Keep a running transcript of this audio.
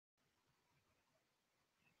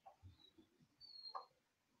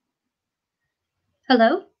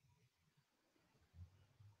Hello.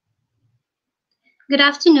 Good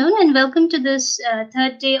afternoon, and welcome to this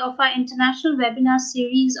third day of our international webinar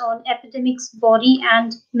series on epidemics, body,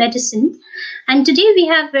 and medicine. And today we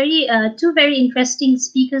have two very interesting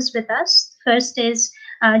speakers with us. First is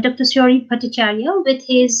Dr. Shauri Bhattacharya with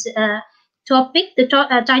his topic. The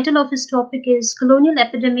title of his topic is Colonial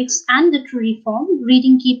Epidemics and Literary Reform,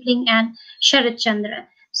 reading Kipling and Sharat Chandra.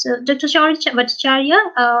 So, Dr. Shauri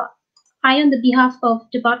Bhattacharya, I, on the behalf of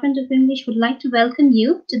Department of English, would like to welcome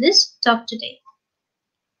you to this talk today.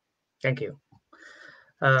 Thank you.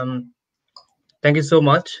 Thank you so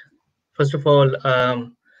much. First of all,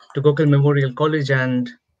 to Gokul Memorial College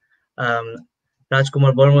and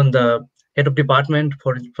Rajkumar Burman, the head of department,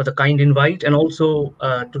 for the kind invite, and also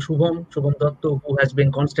to Shubham Datto, who has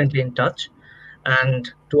been constantly in touch,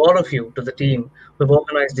 and to all of you, to the team who have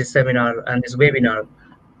organized this seminar and this webinar,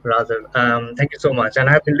 rather. Thank you so much. And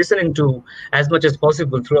I've been listening to as much as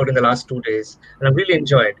possible throughout in the last 2 days, and I've really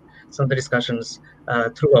enjoyed some of the discussions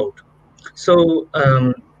throughout. So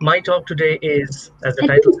my talk today is, as the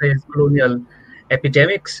title says, Colonial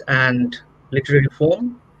Epidemics and Literary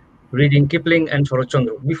Reform, reading Kipling and Sharat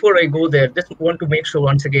Chandra. Before I go there, just want to make sure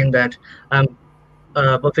once again that I'm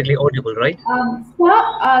perfectly audible, right?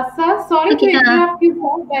 Sir, sorry to interrupt you,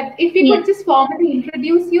 sir, but if we could just formally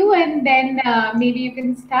introduce you and then maybe you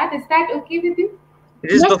can start. Is that okay with you?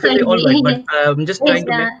 It is perfectly all right, but I'm just trying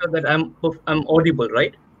to make sure that I'm audible,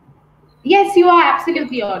 right? Yes, you are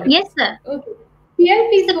absolutely audible. Yes, sir. Okay. Pierre,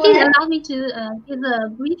 please so go please ahead. allow me to give a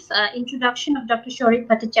brief introduction of Dr. Shauri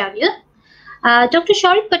Bhattacharya. Dr.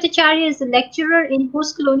 Shauri Bhattacharya is a lecturer in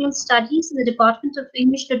post-colonial studies in the Department of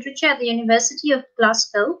English Literature at the University of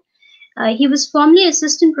Glasgow. He was formerly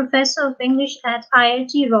assistant professor of English at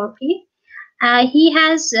IIT Roorkee. He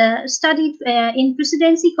has studied in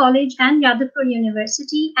Presidency College and Yadavpur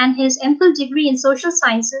University, and his MPhil degree in social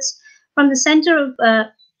sciences from the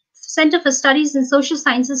Center for Studies in Social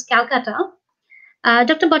Sciences, Calcutta.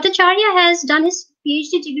 Dr. Bhattacharya has done his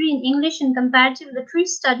PhD degree in English and Comparative Literary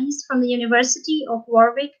Studies from the University of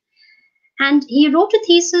Warwick, and he wrote a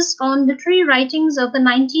thesis on literary writings of the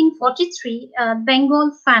 1943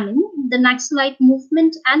 Bengal famine, the Naxalite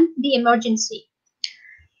movement, and the emergency.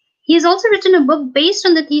 He has also written a book based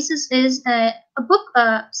on the thesis a book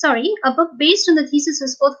based on the thesis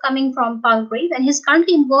is forthcoming from Palgrave, and he's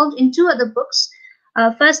currently involved in two other books.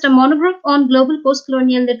 First, a monograph on global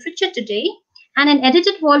post-colonial literature today, and an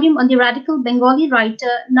edited volume on the radical Bengali writer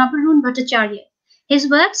Nabarun Bhattacharya. His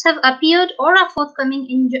works have appeared or are forthcoming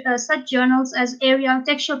in such journals as Ariel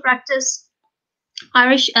Textual Practice,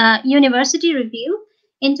 Irish University Review,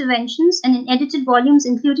 Interventions, and in edited volumes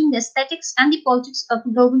including The Aesthetics and the Politics of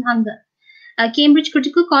Global Hunger, Cambridge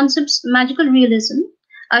Critical Concepts, Magical Realism.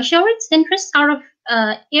 Sharit's interests are of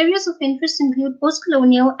areas of interest include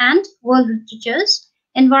post-colonial and world literatures,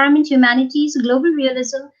 environment humanities, global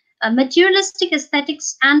realism, materialistic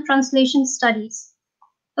aesthetics, and translation studies.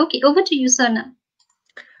 Okay, over to you, sir, now.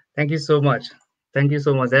 Thank you so much. Thank you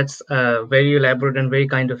so much. That's very elaborate and very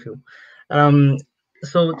kind of you.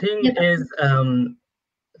 So thing is,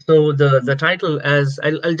 so the title, as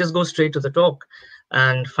I'll just go straight to the talk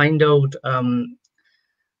and find out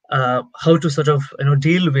how to sort of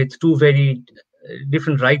deal with two very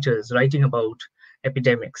different writers writing about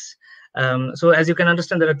epidemics. So as you can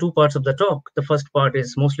understand, there are two parts of the talk. The first part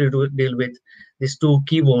is mostly to deal with these two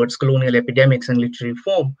keywords, colonial epidemics and literary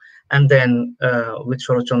reform, and then with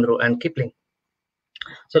Sharat Chandra and Kipling.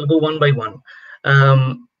 So I'll go one by one.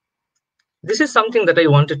 This is something that I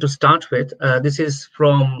wanted to start with. This is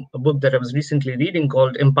from a book that I was recently reading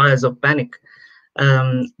called Empires of Panic.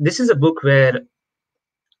 This is a book where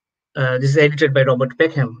this is edited by Robert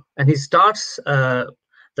Peckham, and he starts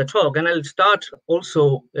the talk, and I'll start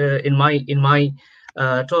also in my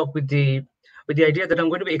talk with the idea that I'm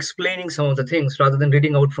going to be explaining some of the things rather than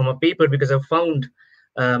reading out from a paper, because I've found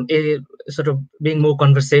a sort of being more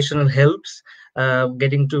conversational helps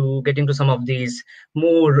getting to some of these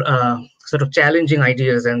more sort of challenging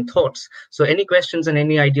ideas and thoughts. So any questions and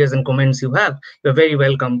any ideas and comments you have, you're very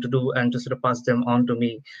welcome to do and to sort of pass them on to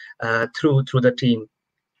me through the team.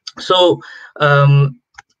 So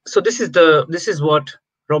so this is what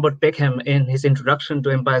Robert Peckham in his introduction to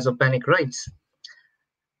Empires of Panic writes.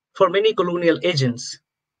 For many colonial agents,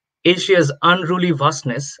 Asia's unruly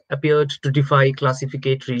vastness appeared to defy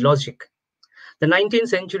classificatory logic. The 19th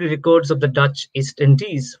century records of the Dutch East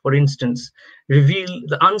Indies, for instance, reveal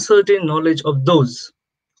the uncertain knowledge of those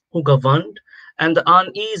who governed and the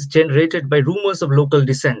unease generated by rumors of local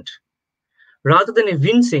dissent. Rather than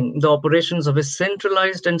evincing the operations of a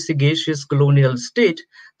centralized and sagacious colonial state,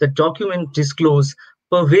 the document discloses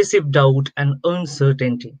pervasive doubt and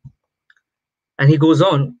uncertainty. And he goes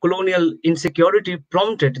on, colonial insecurity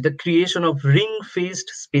prompted the creation of ring-faced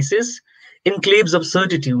spaces, enclaves of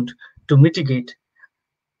certitude to mitigate,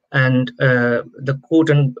 and the quote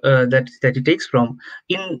that he takes from,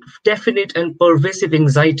 indefinite and pervasive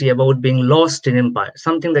anxiety about being lost in empire,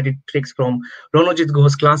 something that it takes from Ronojit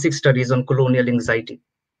Ghosh's classic studies on colonial anxiety.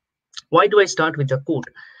 Why do I start with the quote?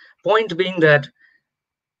 Point being that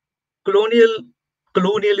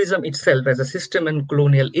colonialism itself as a system and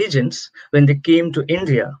colonial agents, when they came to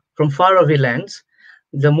India from faraway lands,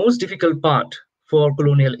 the most difficult part for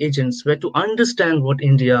colonial agents were to understand what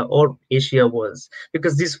India or Asia was,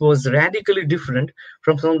 because this was radically different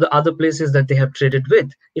from some of the other places that they have traded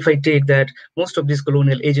with. If I take that most of these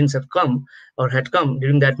colonial agents have come or had come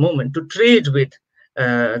during that moment to trade with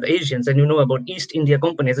the Asians, and you know about East India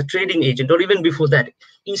Company as a trading agent, or even before that,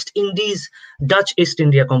 East Indies, Dutch East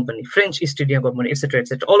India Company, French East India Company, etc.,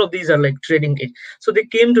 etc. All of these are like trading. So they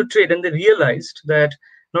came to trade, and they realized that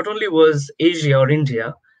not only was Asia or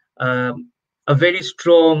India a very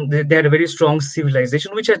strong, they had a very strong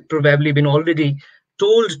civilization, which had probably been already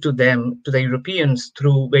told to them, to the Europeans,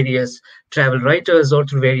 through various travel writers or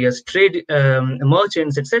through various trade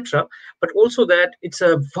merchants, etc. But also that it's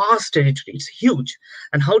a vast territory, it's huge.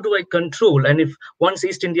 And how do I control? And if once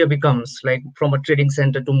East India becomes like from a trading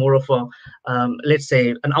center to more of a, let's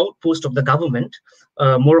say, an outpost of the government,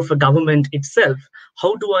 more of a government itself,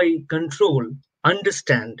 how do I control,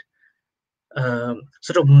 understand,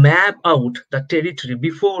 sort of map out the territory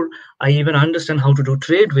before I even understand how to do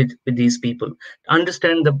trade with these people,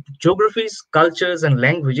 understand the geographies, cultures, and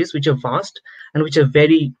languages, which are vast and which are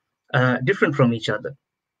very different from each other.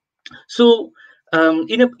 So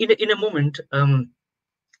in a moment,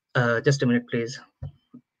 just a minute, please.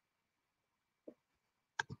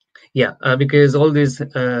 Yeah, because all these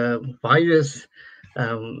virus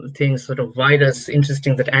things, sort of virus,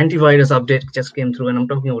 interesting that antivirus update just came through, and I'm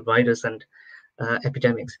talking about virus and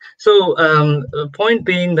epidemics. So point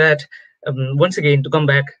being that once again, to come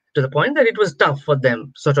back to the point that it was tough for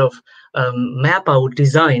them sort of map out,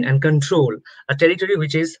 design, and control a territory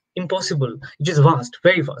which is impossible, which is vast,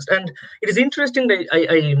 very vast. And it is interesting that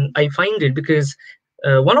I find it because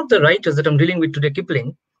one of the writers that I'm dealing with today,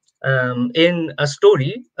 Kipling, in a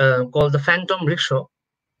story called The Phantom Rickshaw.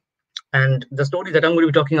 And the story that I'm going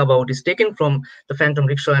to be talking about is taken from the Phantom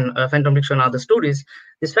Rickshaw and other stories.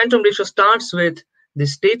 This Phantom Rickshaw starts with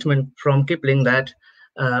this statement from Kipling that,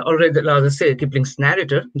 or rather say Kipling's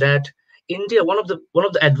narrator, that India, one of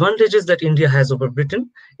the advantages that India has over Britain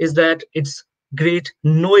is that its great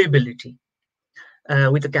knowability,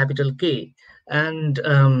 with a capital K. And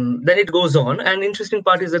then it goes on. And interesting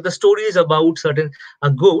part is that the story is about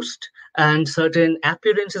a ghost and certain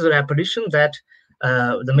appearances or apparition that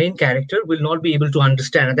the main character will not be able to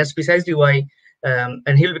understand. And that's precisely why,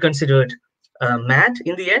 and he'll be considered mad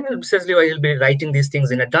in the end, and precisely why he'll be writing these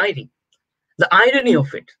things in a diary. The irony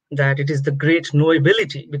of it, that it is the great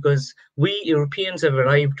knowability, because we Europeans have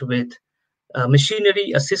arrived with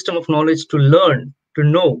machinery, a system of knowledge to learn, to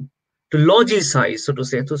know, to logicize, so to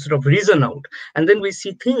say, to sort of reason out. And then we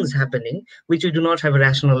see things happening which we do not have a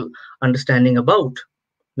rational understanding about,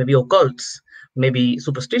 maybe occults, maybe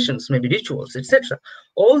superstitions, maybe rituals, etc.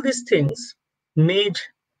 All these things made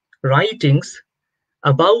writings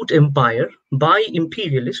about empire by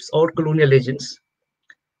imperialists or colonial agents.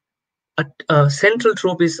 A central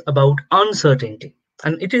trope is about uncertainty.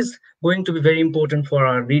 And it is going to be very important for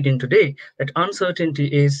our reading today that uncertainty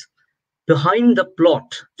is behind the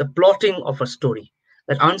plot, the plotting of a story.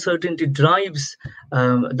 That uncertainty drives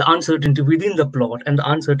the uncertainty within the plot and the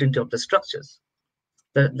uncertainty of the structures.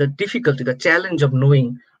 The difficulty, the challenge of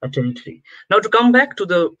knowing a territory. Now, to come back to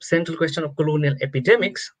the central question of colonial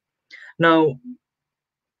epidemics, now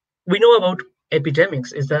we know about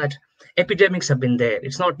epidemics is that epidemics have been there.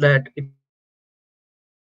 It's not that it's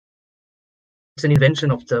an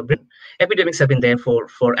invention of the Britain. Epidemics have been there for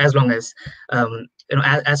as long as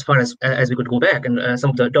as far as we could go back, and some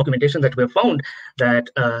of the documentation that we have found that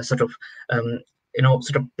sort of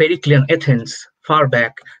Periclean Athens far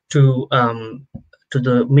back to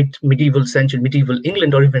the medieval century, medieval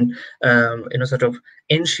England, or even sort of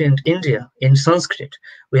ancient India in Sanskrit.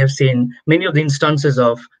 We have seen many of the instances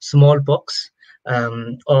of smallpox,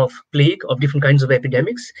 of plague, of different kinds of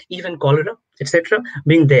epidemics, even cholera, etc.,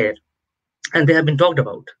 being there, and they have been talked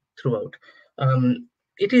about throughout.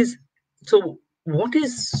 It is so. What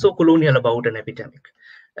is so colonial about an epidemic?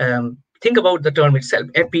 Think about the term itself,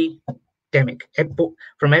 epidemic,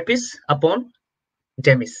 from epis, upon,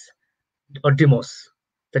 demis, or demos,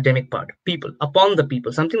 the demic part, people, upon the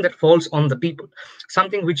people, something that falls on the people,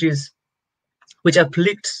 something which is which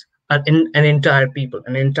afflicts an entire people,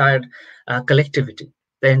 an entire collectivity,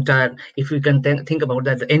 the entire, if we can think about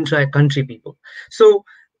that, the entire country people. So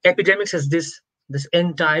epidemics has this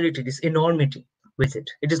entirety, this enormity with it.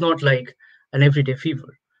 It is not like an everyday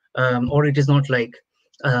fever, or it is not like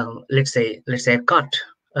let's say a cut,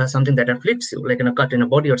 something that afflicts you, like in a cut in a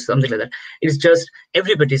body or something like that. It's just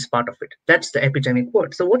everybody's part of it. That's the epidemic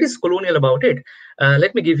word. So what is colonial about it?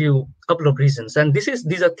 Let me give you a couple of reasons, and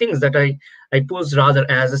these are things that I pose rather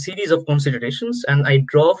as a series of considerations, and I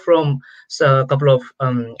draw from a couple of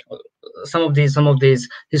some of these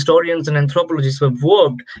historians and anthropologists who have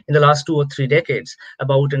worked in the last 2 or 3 decades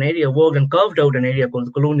about an area, worked and carved out an area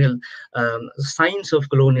called colonial science of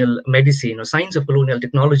colonial medicine, or science of colonial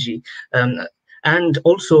technology, and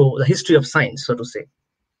also the history of science, so to say.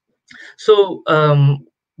 So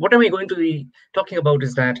what am I going to be talking about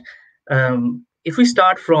is that if we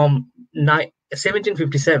start from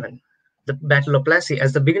 1757, the Battle of Plassey,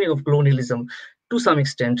 as the beginning of colonialism, to some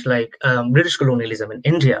extent, like British colonialism in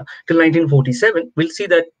India, till 1947, we'll see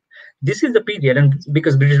that this is the period, and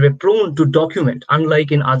because British were prone to document,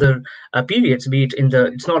 unlike in other periods, be it in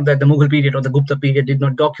it's not that the Mughal period or the Gupta period did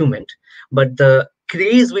not document, but the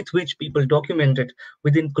craze with which people documented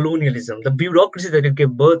within colonialism, the bureaucracy that it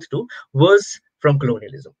gave birth to, was from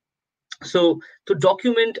colonialism. So to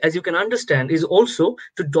document, as you can understand, is also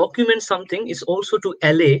to document something, is also to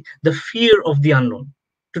allay the fear of the unknown.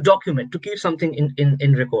 To document, to keep something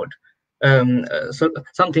in record, so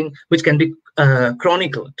something which can be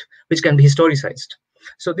chronicled, which can be historicized.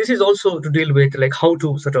 So this is also to deal with, like, how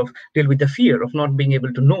to sort of deal with the fear of not being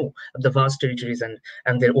able to know the vast territories and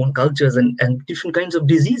their own cultures and different kinds of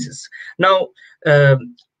diseases. Now,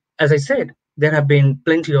 as I said, there have been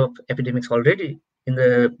plenty of epidemics already in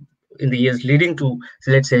the years leading to,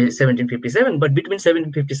 let's say, 1757, but between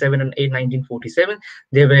 1757 and 1947,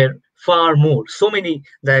 there were far more, so many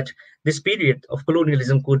that this period of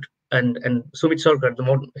colonialism could, and Sumit Sarkar, the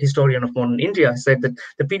modern historian of modern India, said that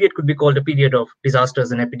the period could be called a period of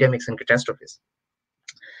disasters and epidemics and catastrophes.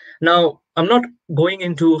 Now, I'm not going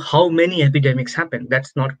into how many epidemics happen.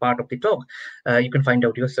 That's not part of the talk. You can find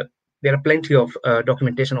out yourself. There are plenty of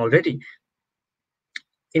documentation already.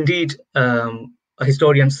 Indeed, a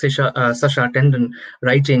historian, Sasha Tendon,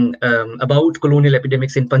 writing about colonial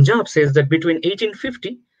epidemics in Punjab, says that between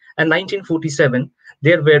 1850 and 1947,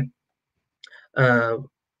 there were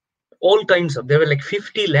all kinds of, there were like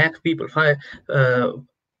 50 lakh people,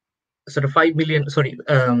 sort of 5 million, sorry,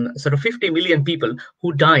 sort of 50 million people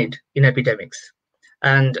who died in epidemics.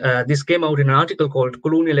 And this came out in an article called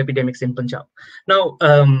Colonial Epidemics in Punjab. Now,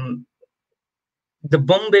 the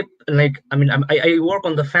Bombay, like, I mean, I work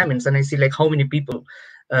on the famines, and I see like how many people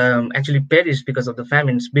actually perished because of the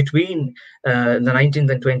famines between the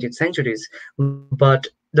 19th and 20th centuries. But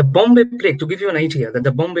the Bombay plague, to give you an idea, that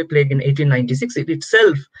the Bombay plague in 1896, it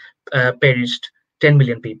itself perished 10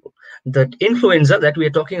 million people. The influenza that we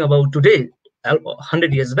are talking about today,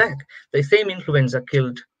 100 years back, the same influenza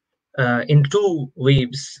killed in 2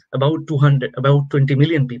 waves about 20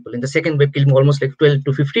 million people. In the second wave, killed almost like 12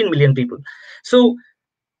 to 15 million people. So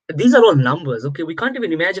these are all numbers. Okay, we can't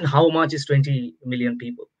even imagine how much is 20 million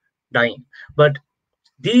people dying. But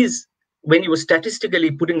these, when you are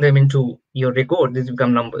statistically putting them into your record, these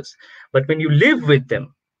become numbers. But when you live with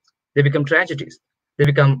them, they become tragedies. They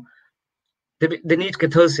need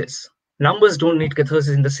catharsis. Numbers don't need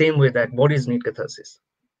catharsis in the same way that bodies need catharsis.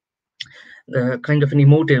 Kind of an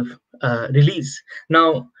emotive release.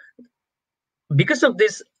 Now, because of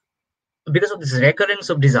this recurrence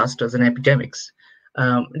of disasters and epidemics,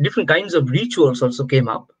 different kinds of rituals also came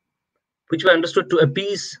up, which were understood to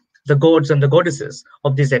appease the gods and the goddesses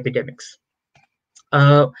of these epidemics.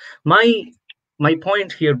 My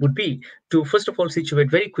point here would be to first of all situate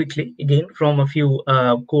very quickly, again, from a few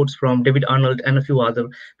quotes from David Arnold and a few other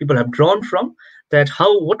people have drawn from, that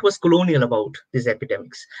what was colonial about these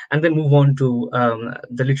epidemics, and then move on to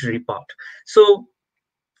the literary part. So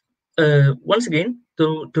once again,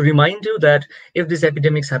 to remind you that if these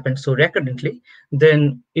epidemics happened so recurrently,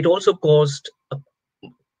 then it also caused,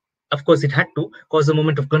 of course, it had to cause a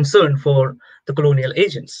moment of concern for the colonial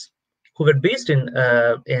agents who were based in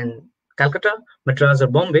Calcutta, Madras, or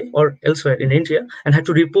Bombay, or elsewhere in India, and had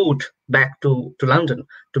to report back to London,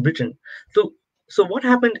 to Britain. So what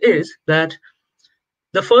happened is that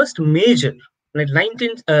the first major, like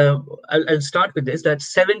I'll start with this, that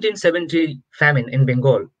 1770 famine in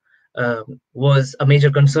Bengal was a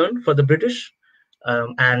major concern for the British,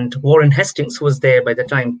 and Warren Hastings was there by the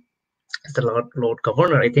time as the Lord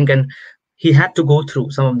Governor, I think, and he had to go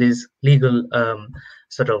through some of these legal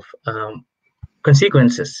sort of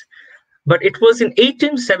consequences. But it was in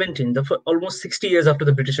 1817, almost 60 years after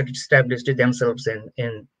the British had established themselves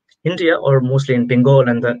in India, or mostly in Bengal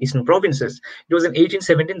and the eastern provinces. It was in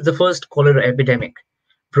 1817 the first cholera epidemic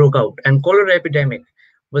broke out, and cholera epidemic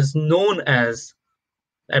was known as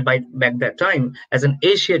by back that time as an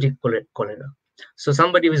Asiatic cholera. So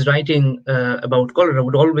somebody who is writing about cholera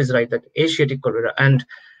would always write that Asiatic cholera, and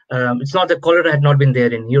it's not that cholera had not been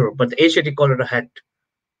there in Europe, but the Asiatic cholera had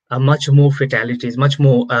much more fatalities, much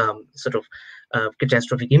more sort of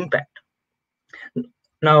catastrophic impact.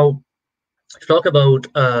 Now, to talk about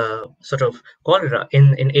sort of cholera in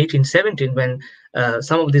 1817, when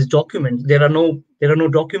some of these documents, there are no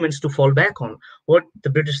documents to fall back on. What the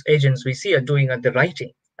British agents we see are doing at the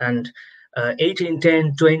writing, and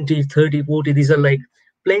 1810, 20, 30, 40, these are like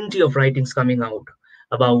plenty of writings coming out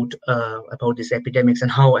about these epidemics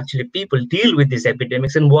and how actually people deal with these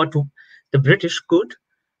epidemics, and what the British could,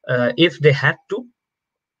 if they had to,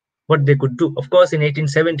 what they could do. Of course, in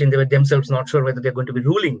 1817, they were themselves not sure whether they're going to be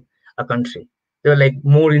ruling a country. They were like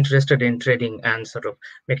more interested in trading and sort of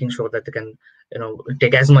making sure that they can,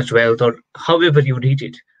 take as much wealth, or however you read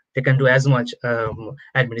it, they can do as much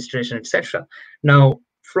administration, etc. Now,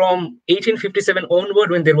 from 1857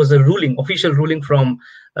 onward, when there was a ruling, official ruling from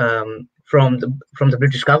the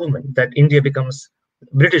British government that India becomes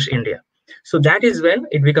British India. So that is when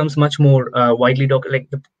it becomes much more widely like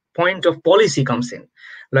the point of policy comes in.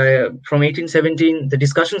 From 1817, the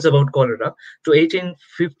discussions about cholera, to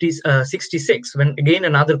 1866, when again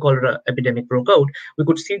another cholera epidemic broke out, we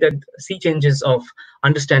could see that sea changes of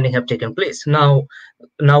understanding have taken place. Now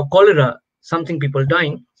cholera, something people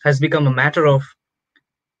dying, has become a matter of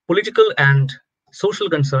political and social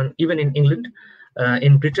concern, even in England.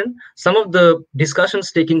 In Britain, some of the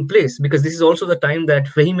discussions taking place, because this is also the time that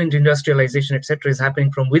vehement industrialization, etc., is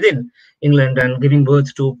happening from within England and giving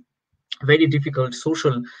birth to very difficult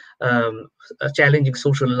social, challenging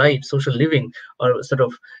social life, social living, or sort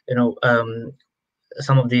of,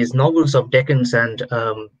 some of these novels of Dickens and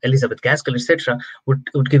Elizabeth Gaskell, etc.,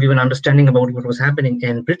 would give you an understanding about what was happening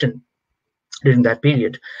in Britain during that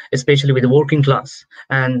period, especially with the working class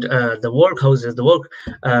and the workhouses, the work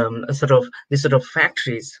these sort of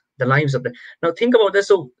factories, the lives of the. Now think about this.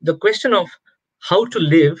 So the question of how to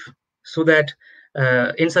live so that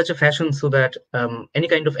in such a fashion so that any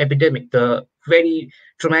kind of epidemic, the very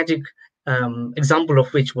traumatic example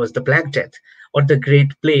of which was the Black Death or the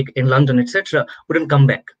Great Plague in London, etc., wouldn't come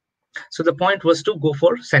back. So the point was to go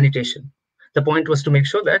for sanitation. The point was to make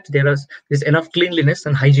sure that there's enough cleanliness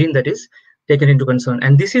and hygiene that is taken into concern.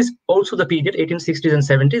 And this is also the period, 1860s and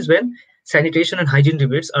 70s, when sanitation and hygiene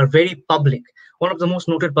debates are very public. One of the most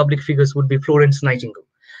noted public figures would be Florence Nightingale.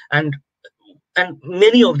 And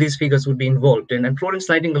many of these figures would be involved in. And Florence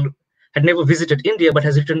Nightingale had never visited India, but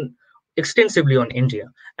has written extensively on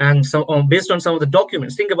India. And so based on some of the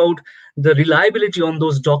documents, think about the reliability on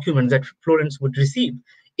those documents that Florence would receive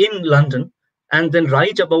in London, and then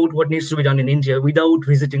write about what needs to be done in India without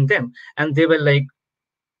visiting them. And they were like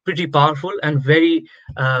pretty powerful and very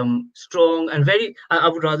strong, and very, I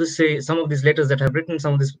would rather say, some of these letters that have written,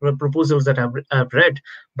 some of these proposals that I've read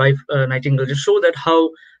by Nightingale, to show that how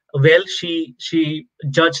well she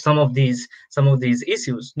judged some of these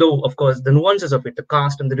issues. Though of course the nuances of it, the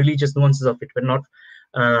caste and the religious nuances of it, were not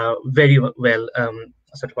very well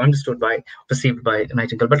sort of perceived by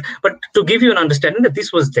Nightingale. But to give you an understanding that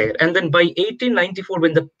this was there. And then by 1894,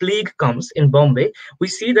 when the plague comes in Bombay, we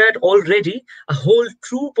see that already a whole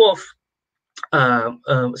troop of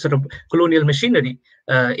sort of colonial machinery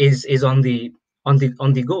is on the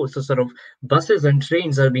go. So sort of buses and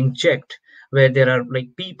trains are being checked, where there are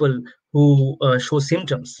like people who show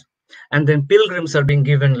symptoms, and then pilgrims are being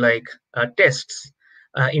given like tests,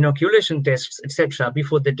 inoculation tests, etc.,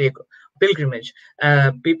 before they take pilgrimage.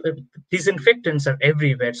 Disinfectants are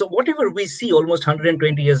everywhere. So whatever we see almost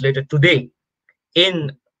 120 years later today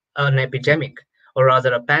in an epidemic, or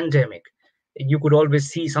rather a pandemic, you could always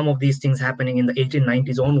see some of these things happening in the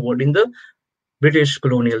 1890s onward in the British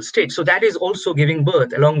colonial state. So that is also giving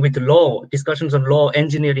birth, along with law, discussions on law,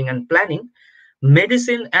 engineering and planning,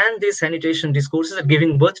 medicine, and these sanitation discourses are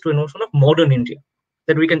giving birth to a notion of modern India,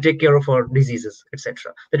 that we can take care of our diseases,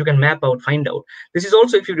 etc., that you can map out, find out. This is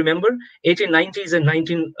also, if you remember, 1890s and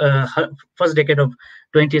first decade of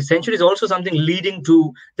 20th century is also something leading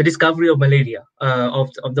to the discovery of malaria, of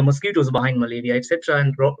the mosquitoes behind malaria, etc.,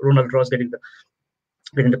 and Ronald Ross getting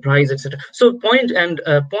the prize, etc. So point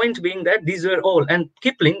being that these were all, and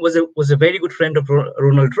Kipling was a very good friend of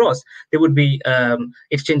Ronald Ross. They would be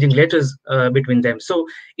exchanging letters between them. So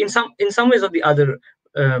in some ways or the other,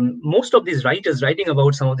 most of these writers writing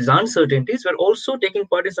about some of these uncertainties were also taking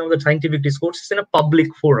part in some of the scientific discourses in a public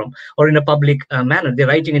forum or in a public manner. They're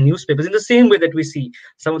writing in newspapers in the same way that we see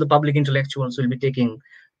some of the public intellectuals will be taking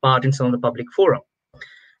part in some of the public forum.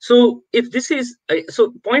 So if this is,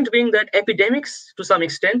 so point being that epidemics, to some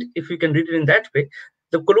extent, if we can read it in that way,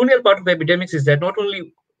 the colonial part of epidemics is that not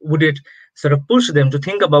only would it sort of push them to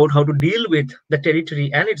think about how to deal with the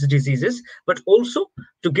territory and its diseases, but also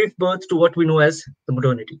to give birth to what we know as the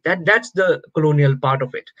modernity. That's the colonial part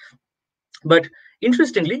of it. But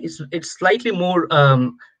interestingly, it's slightly more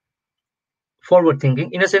forward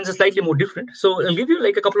thinking, in a sense, is slightly more different. So I'll give you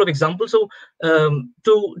like a couple of examples. So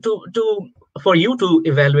to for you to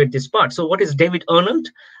evaluate this part. So what is David Arnold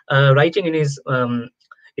writing in his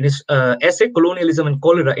essay Colonialism and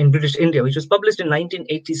Cholera in British India, which was published in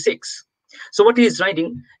 1986. So what he is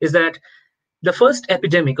writing is that the first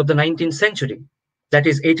epidemic of the 19th century, that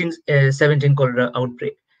is 1817 cholera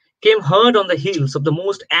outbreak, came hard on the heels of the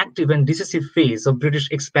most active and decisive phase of British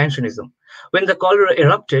expansionism. When the cholera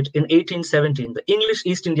erupted in 1817, the English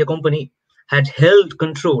East India Company had held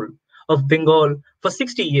control of Bengal for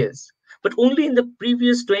 60 years, but only in the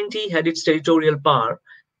previous 20 had its territorial power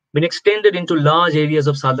been extended into large areas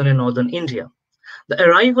of southern and northern India. The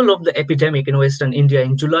arrival of the epidemic in western India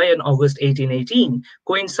in July and August 1818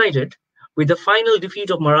 coincided with the final defeat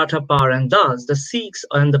of Maratha power, and thus the Sikhs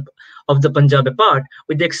and of the Punjab apart,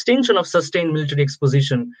 with the extension of sustained military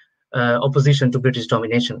opposition to British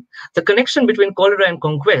domination. The connection between cholera and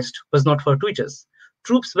conquest was not fortuitous.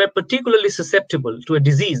 Troops were particularly susceptible to a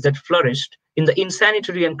disease that flourished in the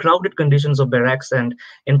insanitary and crowded conditions of barracks and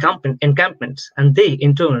encampments, and they,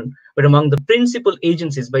 in turn, were among the principal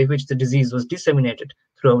agencies by which the disease was disseminated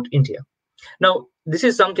throughout India. Now, this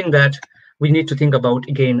is something that we need to think about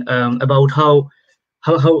again, about how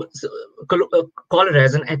cholera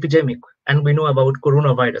is an epidemic, and we know about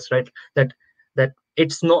coronavirus, right? That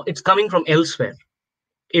it's coming from elsewhere.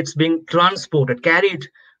 It's being transported, carried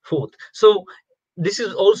forth. So this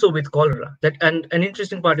is also with cholera. That and an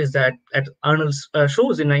interesting part is that at Arnold's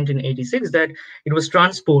shows in 1986 that it was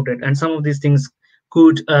transported, and some of these things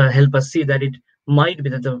could help us see that it might be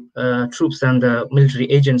that the troops and the military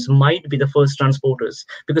agents might be the first transporters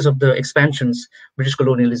because of the expansions, British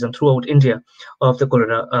colonialism throughout India of the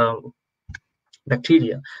cholera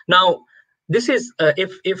bacteria. Now, this is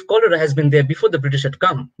if cholera has been there before the British had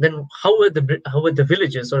come, then how were the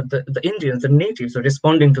villagers or the Indians, the natives, are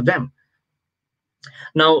responding to them?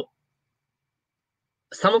 Now,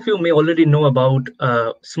 some of you may already know about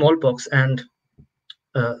smallpox and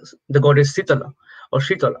the goddess Sitala or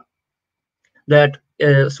Shitala. That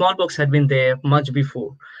smallpox had been there much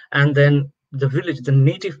before, and then the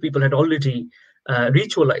native people had already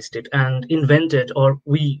ritualized it and invented, or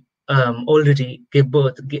we already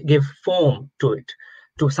gave form to it,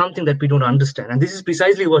 to something that we don't understand. And this is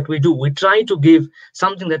precisely what we do. We try to give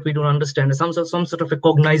something that we don't understand some sort of a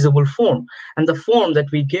cognizable form. And the form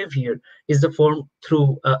that we give here is the form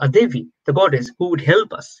through a Devi, the goddess, who would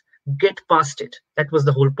help us get past it. That was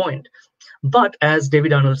the whole point. But as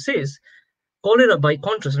David Arnold says, cholera, by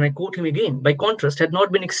contrast, and I quote him again, by contrast, had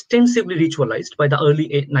not been extensively ritualized by the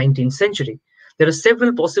early 19th century. There are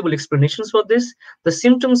several possible explanations for this. The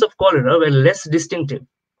symptoms of cholera were less distinctive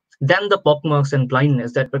than the pockmarks and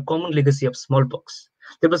blindness that were common legacy of smallpox.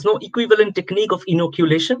 There was no equivalent technique of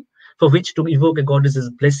inoculation for which to evoke a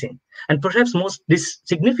goddess's blessing. And perhaps most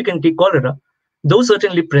significantly, cholera, though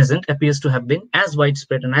certainly present, appears to have been as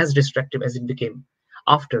widespread and as destructive as it became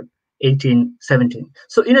after 1817.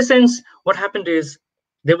 So in a sense, what happened is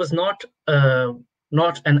there was not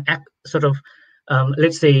an sort of,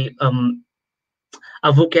 let's say,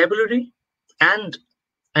 a vocabulary and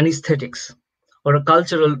an aesthetics, or a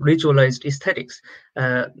cultural ritualized aesthetics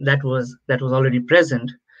that was already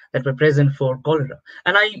present, that were present for cholera.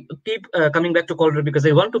 And I keep coming back to cholera because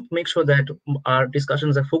I want to make sure that our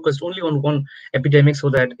discussions are focused only on one epidemic, so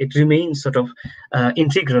that it remains sort of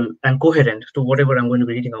integral and coherent to whatever I'm going to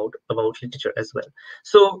be reading out about literature as well.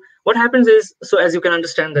 So what happens is, so as you can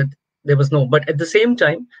understand that there was no, but at the same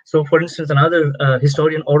time, so for instance, another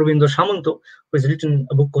historian, Aurobindo Samanto, who has written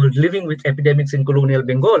a book called Living with Epidemics in Colonial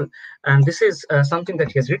Bengal, and this is something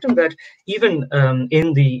that he has written, that even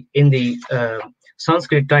in the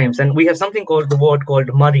Sanskrit times, and we have something called the word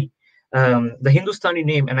called Mari, the Hindustani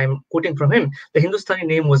name, and I'm quoting from him, the Hindustani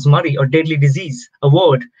name was Mari, or deadly disease, a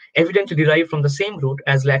word evidently derived from the same root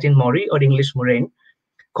as Latin mori or English murrain.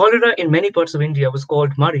 Cholera in many parts of India was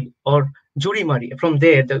called Mari or Juri Mari. From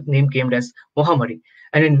there, the name came as Mohamari.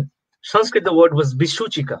 And in Sanskrit, the word was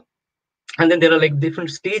Bishuchika. And then there are like different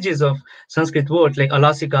stages of Sanskrit words like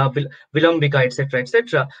alasika, vilambika,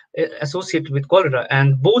 etc., associated with cholera,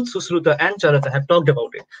 and both Susruta and Charaka have talked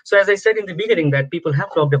about it. So as I said in the beginning, that people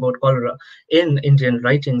have talked about cholera in Indian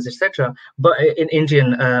writings, etc., but in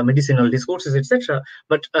Indian medicinal discourses, etc.,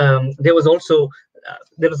 but there was also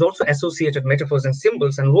associated metaphors and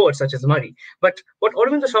symbols and words such as mari. But what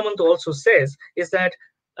Aurobindo Samanto also says is that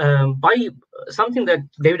by something that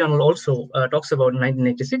David Arnold also talks about in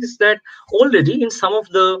 1986 is that already in some of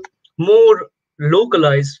the more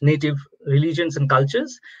localized native religions and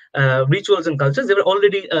cultures, rituals and cultures, there were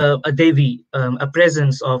already a Devi, a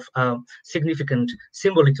presence of significant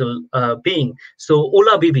symbolical being. So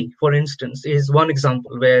Ola Bibi, for instance, is one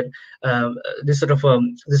example where this sort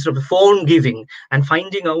of form giving and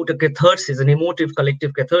finding out a catharsis, an emotive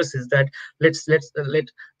collective catharsis that let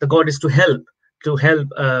the goddess to help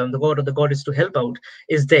the god or the goddess to help out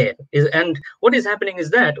is there. And what is happening is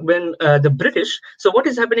that when the British, so what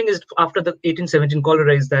is happening is after the 1817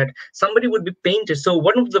 cholera is that somebody would be painted. So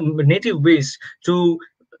one of the native ways to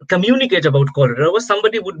communicate about cholera was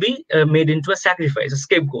somebody would be made into a sacrifice, a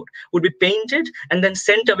scapegoat, would be painted and then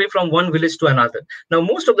sent away from one village to another. Now,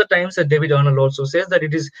 most of the times, David Arnold also says that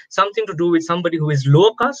it is something to do with somebody who is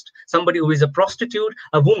lower caste, somebody who is a prostitute,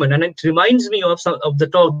 a woman. And it reminds me of some of the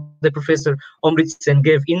talk that Professor Omrit Sen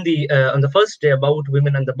gave in the on the first day about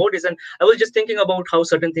women and the bodies. And I was just thinking about how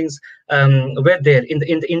certain things were there in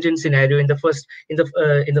the Indian scenario in the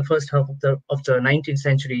first half of the 19th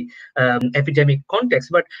century epidemic context.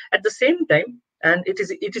 But at the same time, and it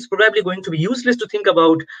is probably going to be useless to think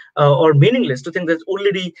about or meaningless to think that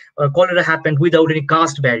already cholera happened without any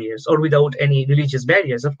caste barriers or without any religious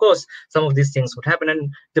barriers. Of course, some of these things would happen,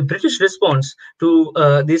 and the British response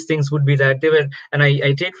to these things would be that they were, and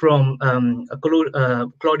I take from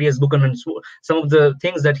Claudius Buchanan some of the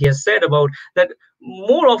things that he has said about that.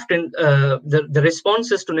 More often, the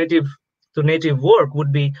responses to native work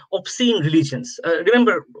would be obscene religions.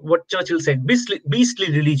 Remember what Churchill said: beastly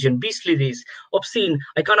religion, beastly race, obscene.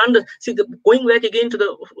 I can't see going back again to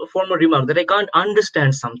the former remark that I can't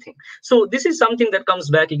understand something. So this is something that comes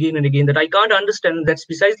back again and again, that I can't understand. That's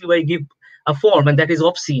precisely why I give a form, and that is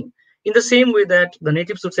obscene. In the same way that the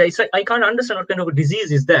natives would say, I can't understand what kind of a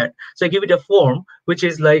disease is that, so I give it a form, which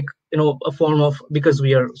is like, a form of, because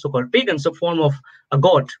we are so-called pagans, a form of a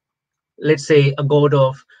god. Let's say a god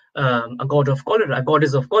of cholera, a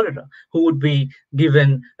goddess of cholera, who would be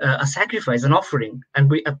given a sacrifice, an offering, and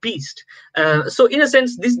be appeased. So in a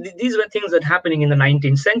sense, these were things that happening in the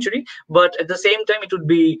 19th century. But at the same time, it would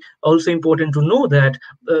be also important to know that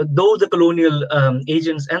though the colonial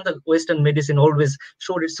agents and the Western medicine always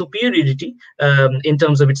showed its superiority in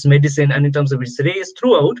terms of its medicine and in terms of its race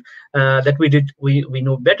throughout, that we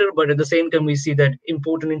know better. But at the same time, we see that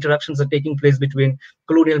important interactions are taking place between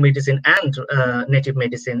colonial medicine and native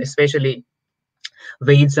medicine, especially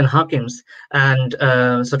Vaids and Hakims, and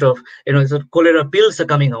cholera pills are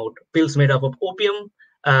coming out, pills made up of opium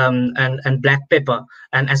and black pepper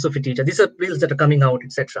and asafoetida. These are pills that are coming out,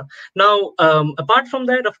 etc. Now, apart from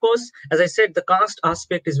that, of course, as I said, the caste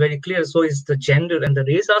aspect is very clear. So is the gender and the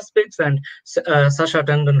race aspects. And Sasha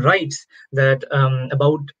Tandon writes that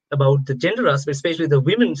about the gender aspect, especially the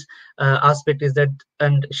women's aspect, is that,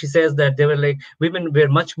 and she says that they were like, women were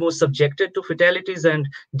much more subjected to fatalities and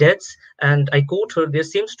deaths. And I quote her, there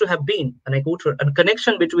seems to have been, and I quote her, a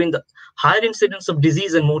connection between the higher incidence of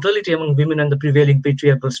disease and mortality among women and the prevailing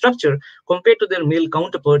patriarchal structure. Compared to their male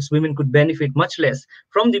counterparts, women could benefit much less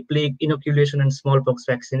from the plague inoculation and smallpox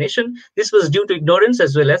vaccination. This was due to ignorance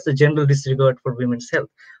as well as the general disregard for women's health,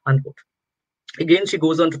 unquote. Again, she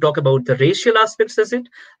goes on to talk about the racial aspects as it.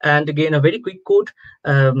 And again, a very quick quote.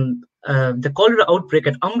 The cholera outbreak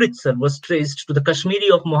at Amritsar was traced to the Kashmiri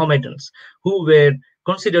of Mohammedans, who were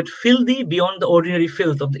considered filthy beyond the ordinary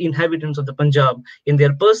filth of the inhabitants of the Punjab in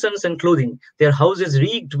their persons and clothing, their houses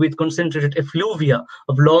reeked with concentrated effluvia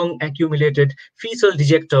of long accumulated fecal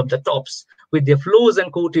dejecta of the tops, with their floors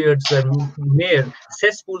and courtyards were mere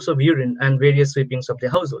cesspools of urine and various sweepings of the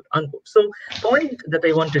household, unquote. So, point that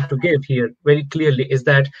I wanted to give here very clearly is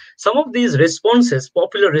that some of these responses,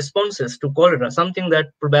 popular responses to cholera, something that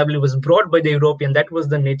probably was brought by the European, that was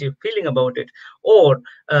the native feeling about it, or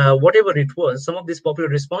whatever it was, some of these popular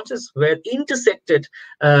responses were intersected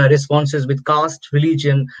responses with caste,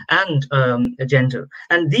 religion, and gender.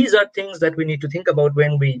 And these are things that we need to think about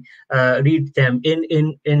when we read them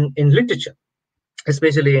in literature,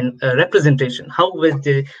 especially in representation. How were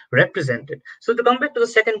they represented? So to come back to the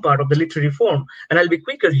second part of the literary form, and I'll be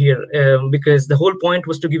quicker here because the whole point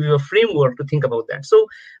was to give you a framework to think about that. So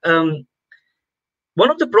one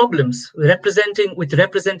of the problems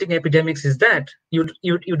representing epidemics is that you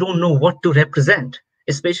don't know what to represent.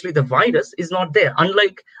 Especially the virus is not there.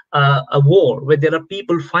 Unlike a war where there are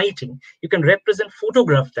people fighting, you can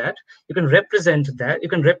photograph that. You can represent that. You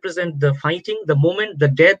can represent the fighting, the moment, the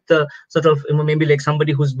death, the sort of, maybe like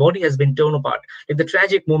somebody whose body has been torn apart, like the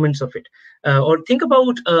tragic moments of it. Or think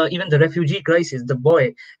about even the refugee crisis. The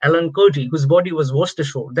boy Alan Kurdi, whose body was washed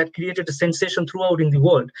ashore, that created a sensation throughout in the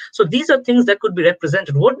world. So these are things that could be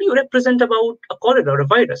represented. What do you represent about a cholera or a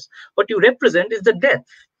virus? What you represent is the death,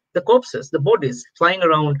 the corpses, the bodies flying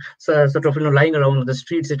around, sort of, lying around the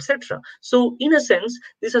streets, etc. So in a sense,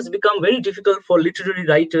 this has become very difficult for literary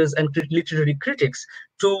writers and literary critics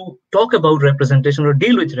to talk about representation or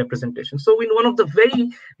deal with representation. So in one of the very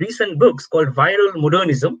recent books called Viral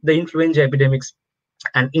Modernism, the Influenza Epidemics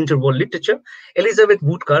and Interworld Literature, Elizabeth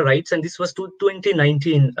Woodka writes, and this was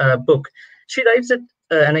 2019 book. She writes that,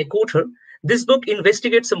 and I quote her, "This book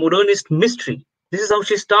investigates a modernist mystery." This is how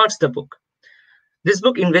she starts the book. This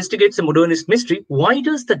book investigates a modernist mystery. Why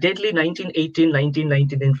does the deadly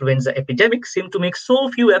 1918-1919 influenza epidemic seem to make so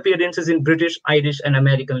few appearances in British, Irish, and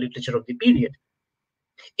American literature of the period?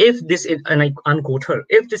 If this, and I unquote her,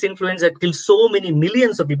 if this influenza had killed so many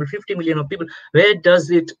millions of people, 50 million of people, where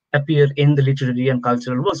does it appear in the literary and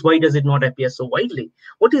cultural works? Why does it not appear so widely?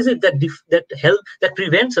 What is it that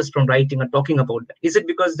prevents us from writing or talking about that? Is it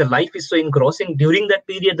because the life is so engrossing during that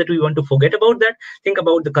period that we want to forget about that? Think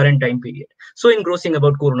about the current time period. So engrossing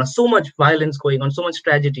about Corona, so much violence going on, so much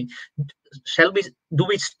tragedy. Do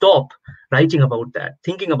we stop writing about that,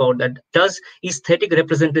 thinking about that? Does aesthetic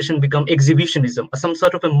representation become exhibitionism? Some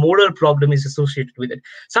sort of a moral problem is associated with it,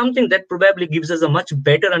 something that probably gives us a much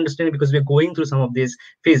better understanding, because we're going through some of these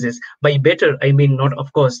phases. By better, I mean not,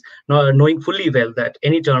 of course, not knowing fully well that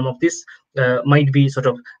any term of this might be sort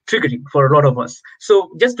of triggering for a lot of us.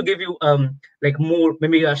 So just to give you like more,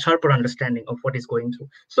 maybe a sharper understanding of what is going through.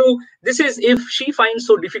 So this is, if she finds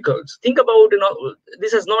so difficult, think about,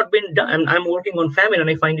 this has not been done. I'm working on famine, and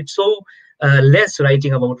I find it so less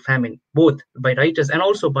writing about famine, both by writers and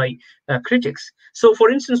also by critics. So for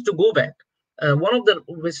instance, to go back, one of the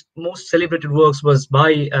most celebrated works was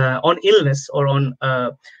by on illness or on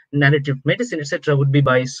narrative medicine, etc., would be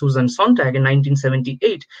by Susan Sontag in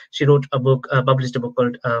 1978. She wrote a book, published a book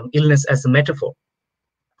called Illness as a Metaphor.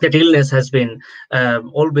 That illness has been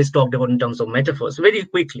always talked about in terms of metaphors very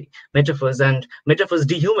quickly. Metaphors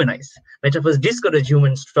dehumanize. Metaphors discourage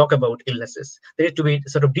humans to talk about illnesses. They need to be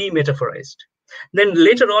sort of demetaphorized. Then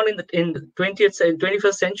later on in the 20th and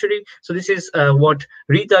 21st century, so this is what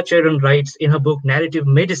Rita Charan writes in her book Narrative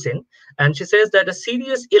Medicine, and she says that a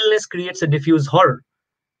serious illness creates a diffuse horror,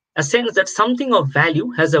 a sense that something of value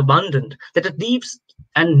has abandoned, that a deep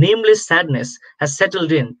and nameless sadness has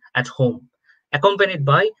settled in at home, accompanied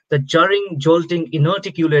by the jarring, jolting,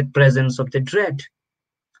 inarticulate presence of the dread.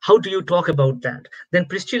 How do you talk about that? Then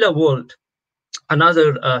Priscilla Wald,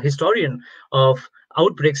 another historian of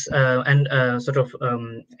outbreaks and sort of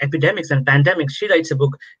epidemics and pandemics, she writes a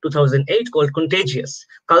book 2008 called Contagious: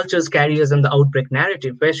 Cultures, Carriers, and the Outbreak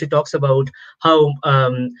Narrative, where she talks about how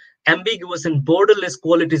ambiguous and borderless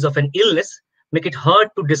qualities of an illness make it hard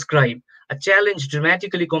to describe, a challenge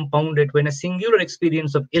dramatically compounded when a singular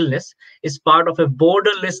experience of illness is part of a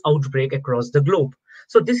borderless outbreak across the globe.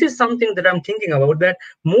 So this is something that I'm thinking about, that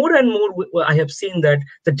more and more I have seen that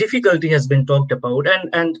the difficulty has been talked about,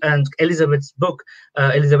 and Elizabeth's book,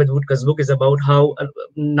 Elizabeth Woodka's book, is about how a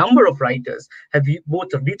number of writers have both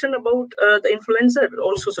written about the influenza, but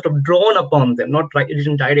also sort of drawn upon them, not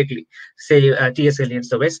written directly, say T.S. Eliot's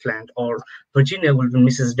The Westland or Virginia Woolf and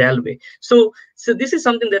Mrs. Dalloway. So this is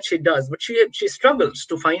something that she does, but she struggles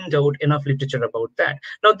to find out enough literature about that.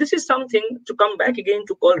 Now, this is something to come back again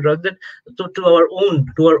to call rather to our own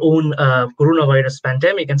coronavirus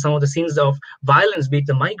pandemic and some of the scenes of violence, be it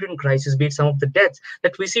the migrant crisis, be it some of the deaths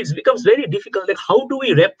that we see. It becomes very difficult. Like, how do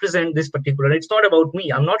we represent this particular? It's not about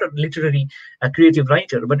me. I'm not a literary creative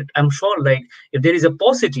writer, but I'm sure, like, if there is a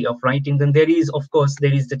paucity of writing, then there is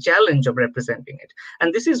the challenge of representing it.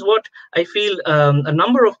 And this is what I feel a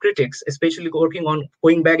number of critics, especially working on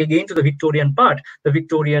going back again to the Victorian part, the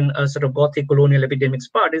Victorian sort of Gothic colonial epidemics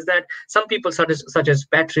part, is that some people such as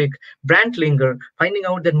Patrick Brantlinger finding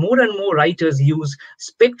out that more and more writers use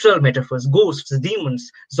spectral metaphors, ghosts, demons,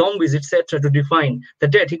 zombies, etc., to define the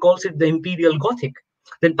dead. He calls it the Imperial Gothic.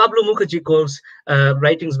 Then Pablo Mukherjee calls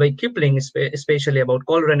writings by Kipling, especially about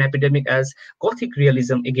cholera and epidemic, as Gothic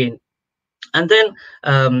realism again. And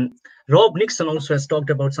then Rob Nixon also has talked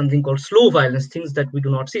about something called slow violence, things that we do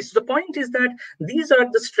not see. So the point is that these are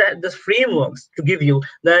the frameworks to give you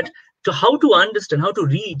that to how to understand, how to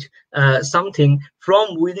read something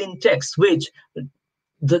from within text, which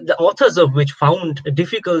the authors of which found it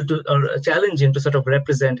difficult to, or challenging to sort of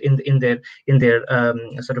represent in their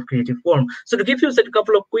sort of creative form. So to give you a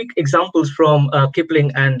couple of quick examples from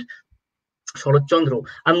Kipling and Sharat Chandra.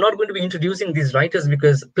 I'm not going to be introducing these writers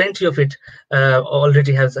because plenty of it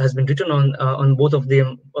already has been written on both of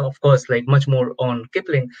them. Of course, like much more on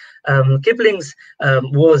Kipling. Kipling's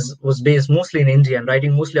was based mostly in India and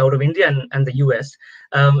writing mostly out of India and the US.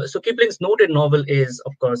 So Kipling's noted novel is,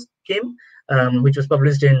 of course, Kim, which was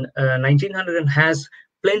published in 1900 and has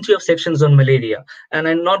plenty of sections on malaria. And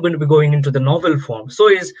I'm not going to be going into the novel form. So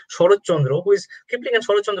is Sharat Chandra, who is Kipling and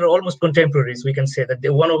Sharat Chandra are almost contemporaries. We can say that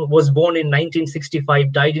was born in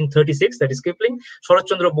 1965, died in 36. That is Kipling. Sharat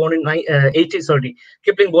Chandra born in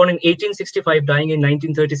Kipling born in 1865, dying in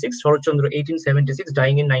 1936. Sharat Chandra 1876,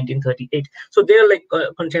 dying in 1938. So they are like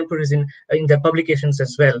contemporaries in their publications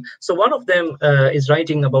as well. So one of them is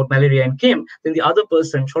writing about malaria and Kim. Then the other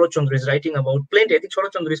person, Sharat Chandra, is writing about plenty. I think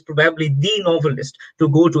Sharat Chandra is probably the novelist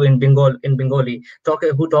to go to in Bengali,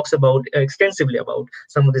 who talks about extensively about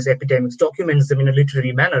some of these epidemics, documents them in a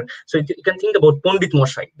literary manner. So you can think about Pandit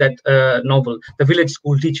Moshai, that novel, The Village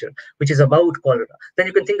School Teacher, which is about cholera. Then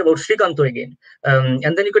you can think about Srikanto again, and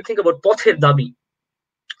then you could think about Pother Dabi.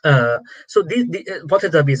 So Pother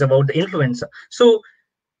Dabi is about the influenza. So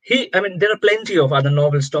there are plenty of other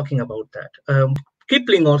novels talking about that.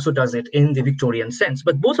 Kipling also does it in the Victorian sense,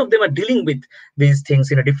 but both of them are dealing with these things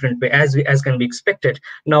in a different way, as can be expected.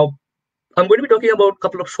 Now, I'm going to be talking about a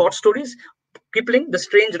couple of short stories. Kipling, The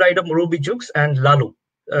Strange Ride of Morobi Jukes, and Lalu,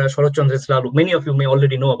 Sharat Chandra's Lalu. Many of you may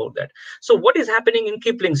already know about that. So what is happening in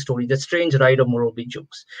Kipling's story, The Strange Ride of Morobi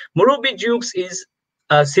Jukes? Morobi Jukes is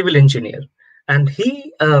a civil engineer, and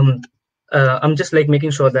he, I'm just like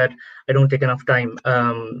making sure that I don't take enough time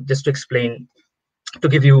just to explain, to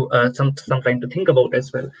give you some time to think about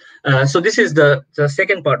as well. So this is the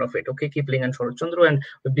second part of it, okay, Kipling and Sharat Chandra, and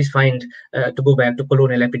we find to go back to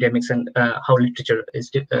colonial epidemics and how literature is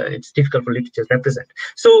it's difficult for literature to represent.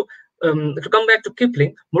 So to come back to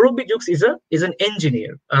Kipling, Morobi Jukes is an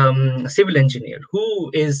engineer, civil engineer,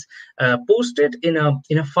 who is posted in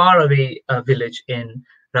a faraway village in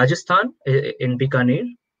Rajasthan, in Bikaner,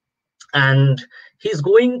 and he's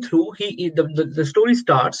going through. The story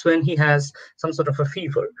starts when he has some sort of a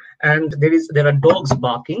fever, and there are dogs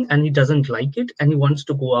barking, and he doesn't like it, and he wants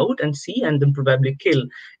to go out and see, and then probably kill,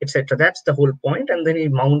 etc. That's the whole point. And then he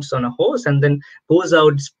mounts on a horse and then goes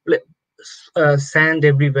out. Sand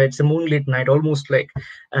everywhere. It's a moonlit night, almost like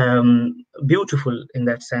beautiful in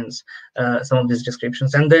that sense, some of these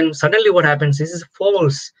descriptions. And then suddenly what happens is he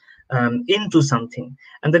falls into something,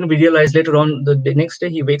 and then we realize later on, the next day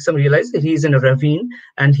he wakes up and realizes that he's in a ravine,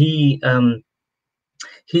 and he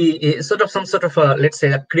is some sort of a, let's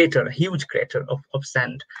say, a crater, a huge crater of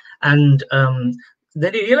sand. And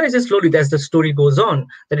then he realizes slowly, as the story goes on,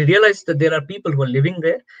 that he realizes that there are people who are living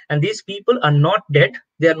there, and these people are not dead,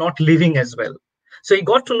 they are not living as well. So he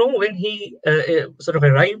got to know when he sort of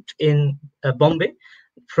arrived in Bombay,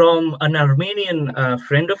 from an Armenian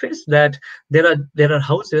friend of his, that there are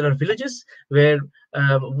villages where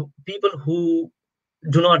people who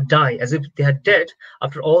do not die as if they are dead,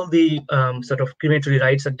 after all the sort of crematory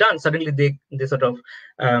rites are done, suddenly they sort of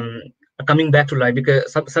are coming back to life,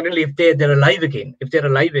 because suddenly if they're alive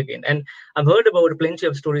again, and I've heard about plenty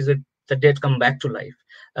of stories that the dead come back to life.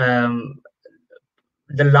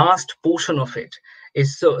 The last portion of it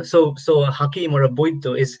is so a hakim or a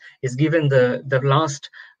boito is given the last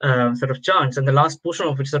sort of chance, and the last portion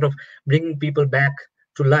of it sort of bringing people back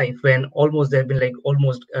to life when almost they've been like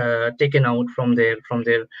almost taken out from their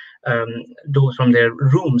doors, from their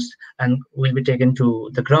rooms, and will be taken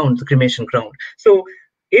to the ground, the cremation ground. So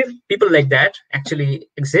if people like that actually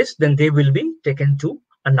exist, then they will be taken to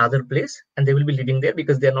another place, and they will be living there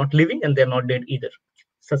because they're not living and they're not dead either,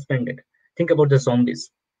 suspended. Think about the zombies,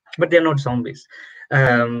 but they're not zombies,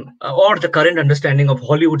 or the current understanding of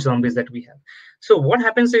Hollywood zombies that we have. So what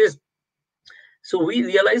happens is, so we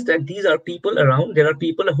realize that these are people around. There are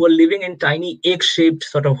people who are living in tiny egg-shaped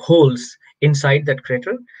sort of holes inside that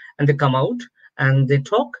crater, and they come out and they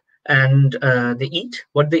talk, and they eat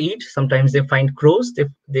what they eat. Sometimes they find crows,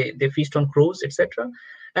 they feast on crows, etc.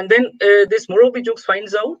 And then this Morobi Jukes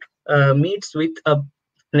finds out, meets with an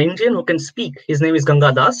Indian who can speak. His name is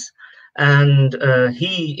Ganga Das, and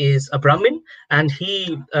he is a Brahmin, and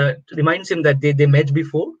he reminds him that they met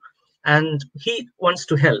before, and he wants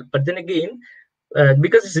to help. But then again,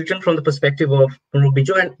 because it's written from the perspective of Morobi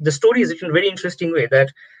Jukes, and the story is written in a very interesting way,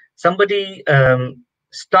 that somebody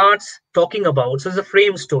starts talking about, so it's a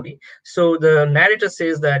frame story. So the narrator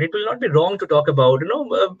says that it will not be wrong to talk about,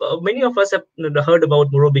 many of us have heard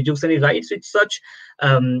about Morobi Jukes, and he writes with such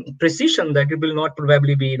precision that it will not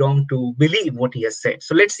probably be wrong to believe what he has said.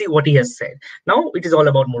 So let's see what he has said. Now it is all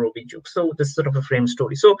about Morobi Jukes. So this is sort of a frame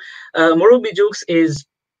story. So Morobi Jukes is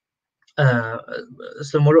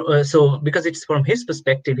so because it's from his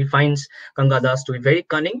perspective, he finds Gangadas to be very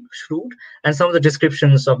cunning, shrewd, and some of the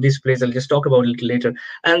descriptions of this place I'll just talk about a little later.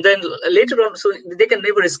 And then later on, so they can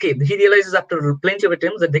never escape. He realizes after plenty of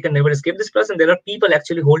attempts that they can never escape this place, and there are people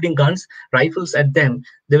actually holding guns, rifles at them.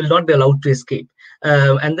 They will not be allowed to escape.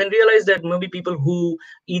 And then realize that maybe people who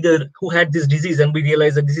had this disease, and we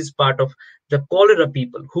realize that this is part of the cholera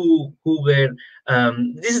people who were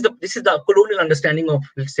this is the colonial understanding of,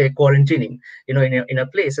 let's say, quarantining, in a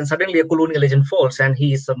place, and suddenly a colonial agent falls, and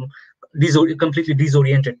he is completely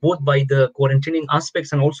disoriented, both by the quarantining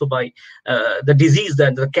aspects and also by the disease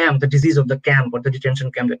that the disease of the camp or the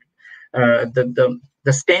detention camp,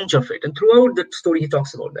 the stench of it. And throughout the story he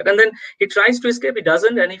talks about that, and then he tries to escape, he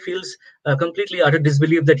doesn't, and he feels completely utter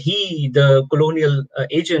disbelief that he, the colonial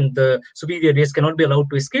agent, the superior race, cannot be allowed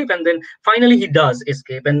to escape. And then finally he does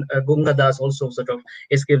escape, and Gangadas also sort of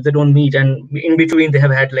escapes. They don't meet, and in between they have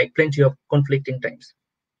had like plenty of conflicting times,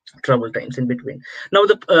 trouble times in between. Now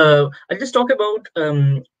I'll just talk about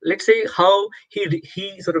let's say how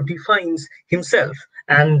he sort of defines himself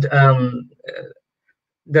and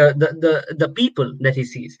the people that he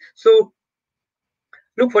sees. So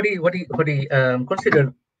look what he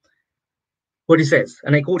consider what he says,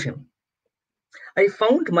 and I quote him. I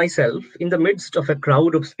found myself in the midst of a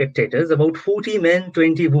crowd of spectators, about 40 men,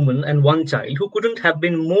 20 women, and one child who couldn't have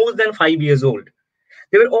been more than 5 years old.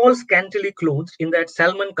 They were all scantily clothed in that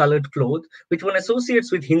salmon-colored cloth which one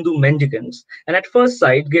associates with Hindu mendicants, and at first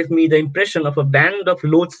sight gave me the impression of a band of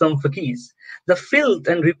loathsome fakirs. The filth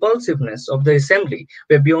and repulsiveness of the assembly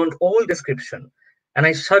were beyond all description, and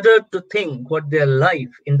I shuddered to think what their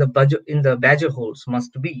life in the badger holes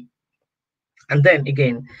must be. And then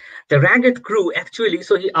again, the ragged crew actually,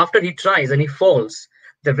 so after he tries and he falls,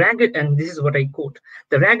 and this is what I quote,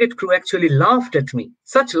 the ragged crew actually laughed at me.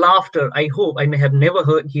 Such laughter I hope I may have never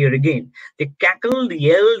heard here again. They cackled,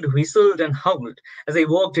 yelled, whistled, and howled as I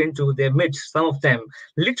walked into their midst, some of them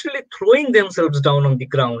literally throwing themselves down on the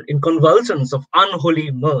ground in convulsions of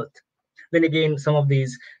unholy mirth. Then again, some of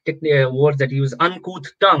these words that use uncouth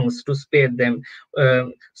tongues to spare them.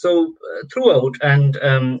 Throughout,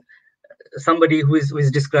 and somebody who is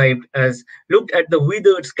described as looked at the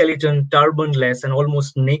withered skeleton, turbanless and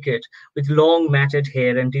almost naked, with long matted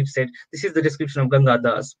hair and deep set. This is the description of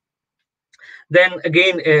Gangadas. Then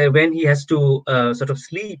again, when he has to sort of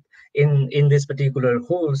sleep in this particular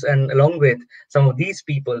holes, and along with some of these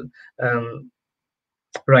people,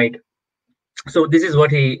 right? So this is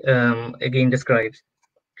what he again describes.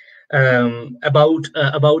 About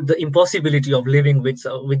the impossibility of living with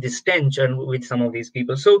the stench and with some of these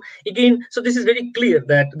people. So again, so this is very clear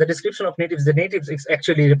that the description of the natives is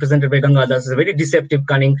actually represented by Gangadas as a very deceptive,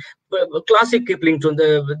 cunning, classic Kipling to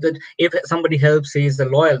that if somebody helps, he is a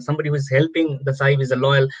loyal. Somebody who is helping the Sahib is a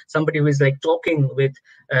loyal. Somebody who is like talking with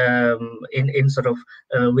in sort of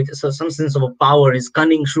with some sense of a power is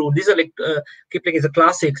cunning, shrewd. These are like Kipling is a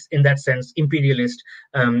classics in that sense, imperialist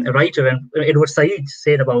writer, and Edward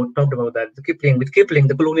Said talked about that. With Kipling,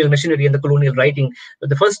 the colonial machinery and the colonial writing,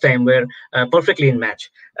 the first time were perfectly in match.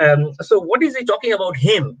 So what is he talking about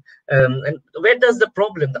him? And where does the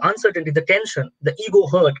problem, the uncertainty, the tension, the ego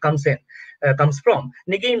hurt comes from?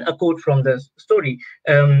 And again, a quote from the story.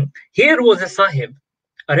 Here was a Sahib,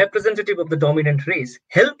 a representative of the dominant race,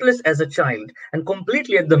 helpless as a child and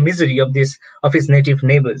completely at the misery of his native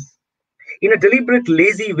neighbors. In a deliberate,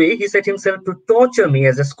 lazy way, he set himself to torture me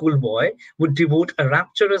as a schoolboy would devote a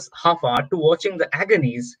rapturous half hour to watching the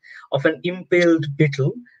agonies of an impaled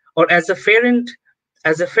beetle, or as a ferret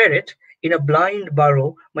in a blind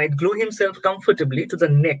burrow might glue himself comfortably to the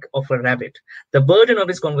neck of a rabbit. The burden of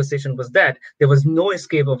his conversation was that there was no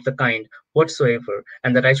escape of the kind whatsoever,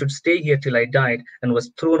 and that I should stay here till I died and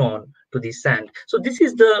was thrown on to the sand. So this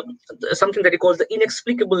is something that he calls the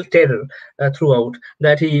inexplicable terror throughout,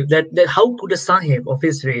 that how could a Sahib of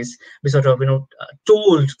his race be sort of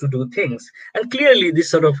told to do things. And clearly this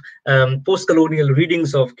sort of post-colonial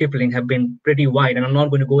readings of Kipling have been pretty wide, and I'm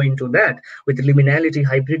not going to go into that with the liminality,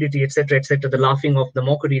 hybridity, etc., the laughing of the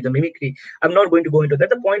mockery, the mimicry. I'm not going to go into that.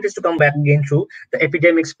 The point is to come back again to the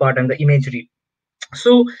epidemics part and the imagery.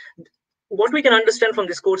 So what we can understand from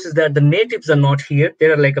this course is that the natives are not here. They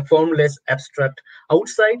are like a formless, abstract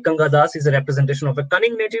outside. Gangadas is a representation of a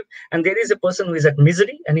cunning native, and there is a person who is at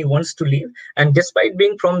misery and he wants to leave. And despite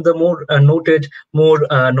being from the more noted, more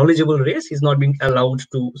knowledgeable race, he's not being allowed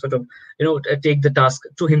to sort of, take the task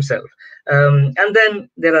to himself. And then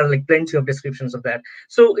there are like plenty of descriptions of that.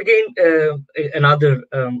 So again, another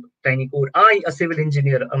tiny quote. I, a civil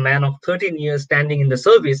engineer, a man of 13 years standing in the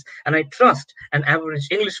service, and I trust an average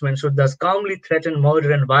Englishman should thus calmly threaten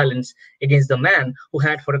murder and violence against the man who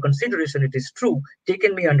had, for a consideration, it is true,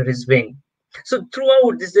 taken me under his wing. So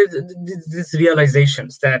throughout this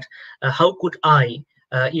realizations that how could I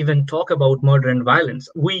even talk about murder and violence,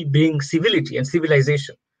 we bring civility and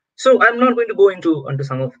civilization. So I'm not going to go into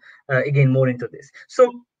some of again more into this.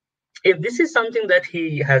 So if this is something that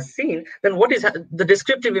he has seen, then what is the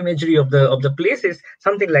descriptive imagery of the places,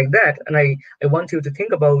 something like that. And I want you to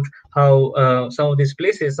think about how some of these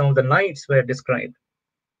places, some of the nights were described.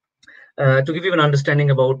 To give you an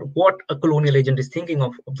understanding about what a colonial agent is thinking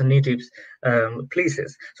of the natives'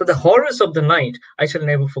 places. So the horrors of the night I shall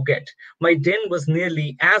never forget. My den was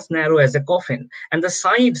nearly as narrow as a coffin, and the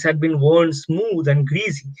sides had been worn smooth and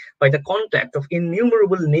greasy by the contact of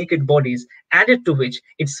innumerable naked bodies, added to which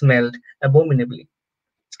it smelled abominably.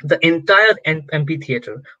 The entire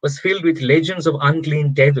amphitheater was filled with legends of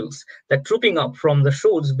unclean devils that, trooping up from the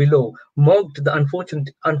shores below, mocked the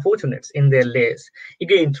unfortunates in their lairs.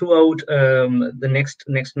 Again, throughout the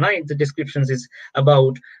next night, the descriptions is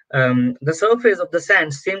about the surface of the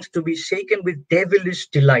sand seemed to be shaken with devilish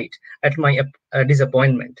delight at my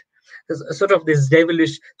disappointment. Sort of this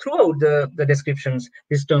devilish throughout the descriptions,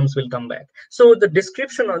 these terms will come back. So the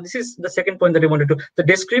description, this is the second point that I wanted to, the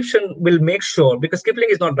description will make sure, because Kipling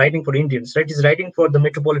is not writing for Indians, right? He's writing for the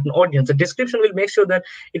metropolitan audience. The description will make sure that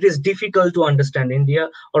it is difficult to understand India,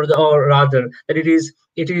 or rather that it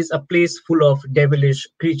is a place full of devilish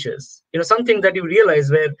creatures, something that you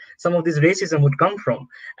realize where some of this racism would come from.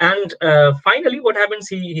 And finally what happens,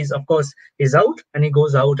 he's of course he's out, and he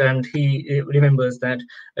goes out and he remembers that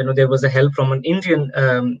there was a help from an Indian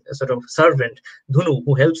sort of servant, Dhunu,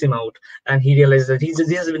 who helps him out, and he realizes that he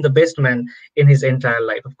has been the best man in his entire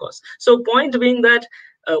life, of course. So point being that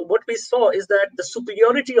what we saw is that the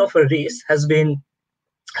superiority of a race has been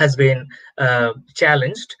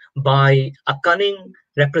challenged by a cunning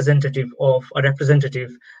representative of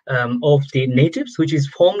the natives, which is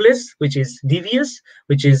formless, which is devious,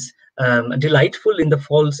 which is delightful in the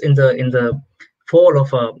fall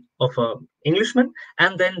of a Englishman,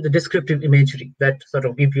 and then the descriptive imagery that sort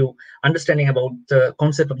of give you understanding about the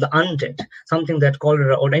concept of the undead, something that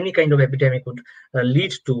cholera or any kind of epidemic would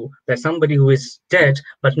lead to, that somebody who is dead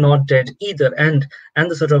but not dead either, and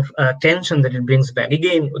the sort of tension that it brings back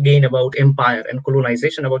again about empire and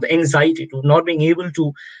colonization, about the anxiety to not being able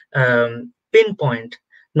to pinpoint,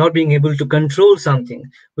 not being able to control something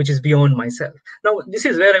which is beyond myself. Now, this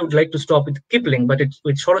is where I would like to stop with Kipling, but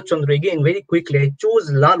with Sharat Chandra, again, very quickly, I chose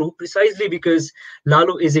Lalu precisely because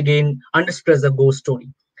Lalu is, again, undiscovered as a ghost story.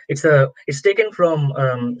 It's taken from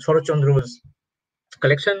Sharat Chandra's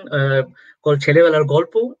collection called Chelewalar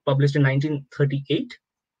Golpo, published in 1938.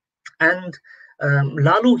 And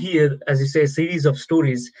Lalu here, as you say, a series of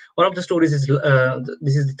stories. One of the stories is,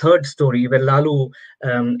 this is the third story, where Lalu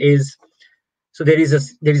is... So there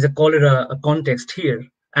is a cholera context here,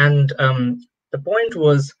 and the point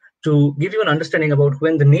was to give you an understanding about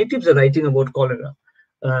when the natives are writing about cholera,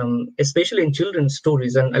 especially in children's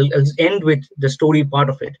stories. And I'll end with the story part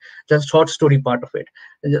of it, the short story part of it,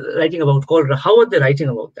 writing about cholera. How are they writing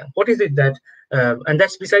about them? What is it that, and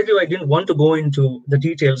that's precisely why I didn't want to go into the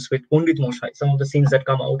details with Pandit Moshai, some of the scenes that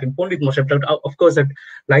come out in Pandit Moshai. But of course, I'd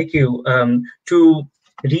like you to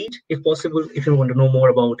read, if possible, if you want to know more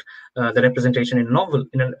about the representation in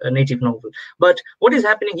a native novel. But what is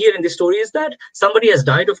happening here in this story is that somebody has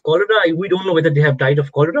died of cholera. We don't know whether they have died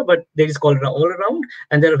of cholera, but there is cholera all around,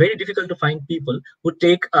 and there are very difficult to find people who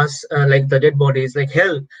take us like the dead bodies, like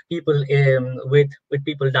help people with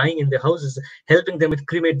people dying in their houses, helping them with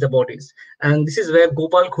cremate the bodies. And this is where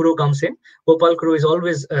Gopal Khuro comes in. Gopal Khuro is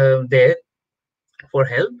always there for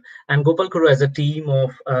help, and Gopal Khuro has a team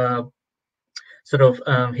of sort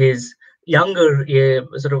of his younger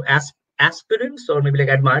sort of aspirants, or maybe like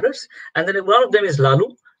admirers. And then one of them is Lalu.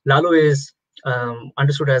 Lalu is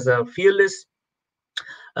understood as a fearless,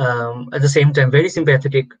 at the same time very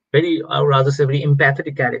sympathetic, or rather say very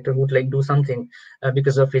empathetic character who would like do something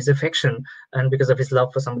because of his affection and because of his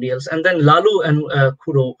love for somebody else. And then Lalu and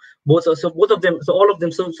Khuro, both of them, so all of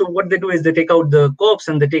them, so what they do is they take out the corpse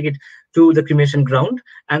and they take it to the cremation ground,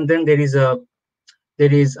 and then there is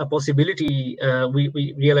there is a possibility.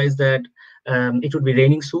 We realize that it would be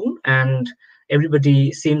raining soon, and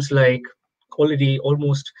everybody seems like already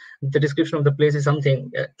almost, the description of the place is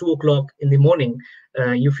something 2 o'clock in the morning.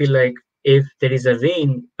 You feel like, if there is a rain,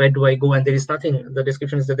 where do I go? And there is nothing. The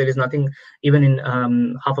description is that there is nothing even in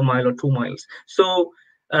half a mile or 2 miles. So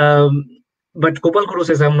but Gopal Kuru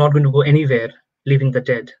says, I'm not going to go anywhere, leaving the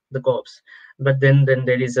dead, the corpse. But then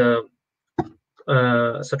there is a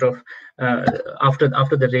sort of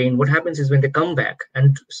after the rain, what happens is when they come back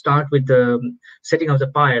and start with the setting of the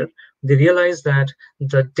pyre, they realize that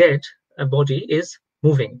the dead body is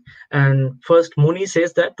moving. And first Moni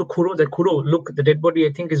says that to Kuro, that Kuro, look, the dead body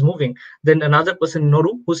I think is moving. Then another person,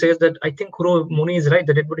 Noru, who says that I think Kuro, Moni is right,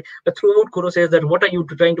 the dead body. But throughout, Kuro says that, what are you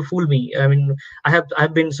trying to fool me? I mean,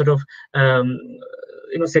 I've been sort of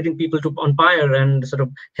setting people on fire and sort of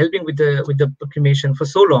helping with the cremation for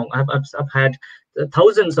so long. I've had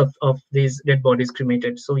thousands of these dead bodies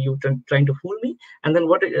cremated. So you trying to fool me? And then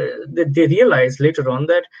what they realize later on,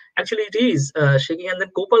 that actually it is shaking. And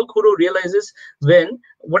then Gopal Kuru realizes, when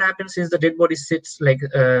what happens is the dead body sits like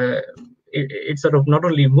it sort of not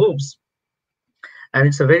only moves, and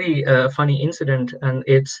it's a very funny incident, and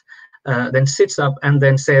it's then sits up and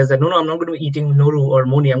then says that, no, I'm not going to be eating Noru or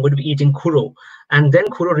Moni, I'm going to be eating Kuro. And then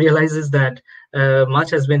Kuro realizes that much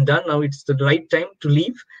has been done, now it's the right time to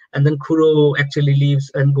leave. And then Kuro actually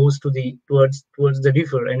leaves and goes to towards the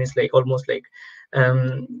river, and it's like almost like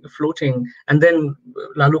floating. And then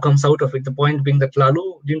Lalu comes out of it, the point being that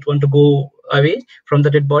Lalu didn't want to go away from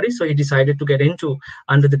the dead body, so he decided to get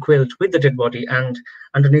under the quilt with the dead body and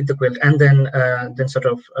underneath the quilt, and then sort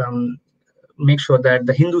of make sure that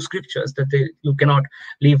the Hindu scriptures, that you cannot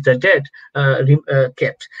leave the dead,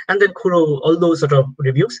 kept. And then Kuro, although sort of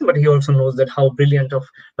rebukes him, but he also knows that how brilliant of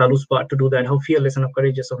Lalu's part to do that, how fearless and how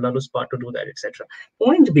courageous of Lalu's part to do that, etc.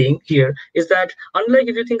 Point being here is that, unlike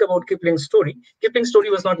if you think about Kipling's story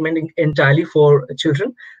was not meant entirely for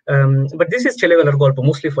children, but this is Chelevalar Golpo,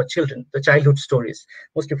 mostly for children, the childhood stories,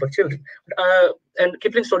 mostly for children. And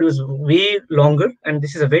Kipling's story was way longer, and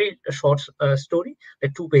this is a very short story,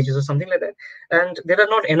 like 2 pages or something like that. And there are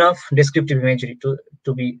not enough descriptive imagery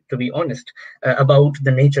to be honest about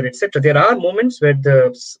the nature, etc. There are moments where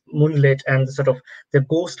the moonlit and the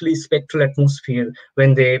ghostly spectral atmosphere,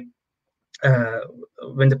 when they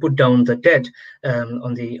put down the dead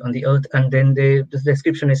on the earth, and then the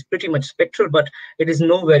description is pretty much spectral, but it is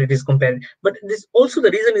nowhere it is compared. But this also,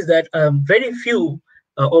 the reason is that very few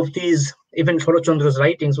of these, even Sharachandra's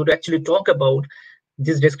writings, would actually talk about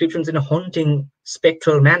these descriptions in a haunting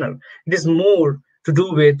spectral manner. It is more to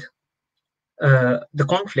do with the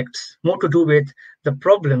conflicts, more to do with the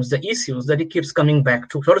problems, the issues that he keeps coming back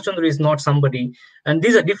to. Sharachandra is not somebody, and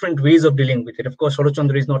these are different ways of dealing with it. Of course,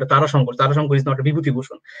 Sharachandra is not a Tarashankar. Tarashankar is not a Vibhuti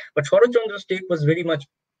Bhushan. But Sharachandra's take was very much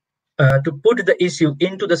to put the issue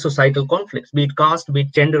into the societal conflicts, be it caste, be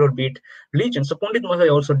it gender, or be it religion. So Pandit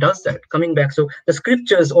Mahasaya also does that, coming back. So the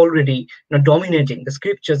scriptures already dominating, the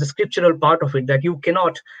scriptures, the scriptural part of it, that you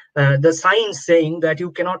cannot, the signs saying that you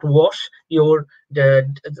cannot wash the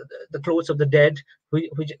clothes of the dead,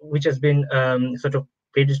 which has been sort of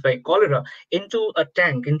produced by cholera, into a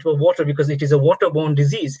tank, into a water, because it is a waterborne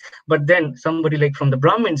disease. But then somebody like from the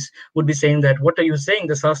Brahmins would be saying that, what are you saying?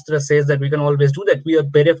 The Shastra says that we can always do that. We are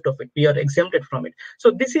bereft of it. We are exempted from it.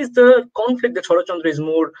 So this is the conflict that Sharachandra is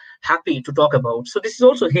more happy to talk about. So this is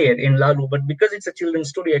also here in Lalu, but because it's a children's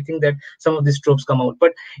story, I think that some of these tropes come out.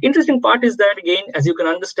 But interesting part is that, again, as you can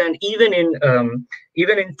understand, even in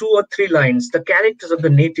 2 or 3 lines, the characters of the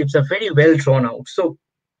natives are very well drawn out. So,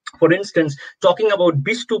 for instance, talking about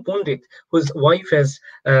Bishtu Pandit, whose wife has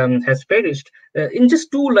perished, in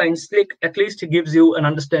just 2 lines, like, at least he gives you an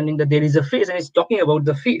understanding that there is a face, and he's talking about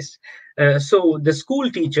the face. So the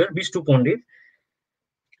school teacher, Bishtu Pandit,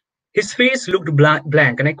 his face looked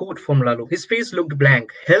blank, and I quote from Lalu, his face looked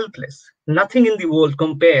blank, helpless. Nothing in the world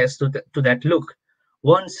compares to that look.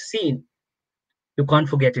 Once seen, you can't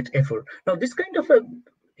forget it ever. Now, this kind of a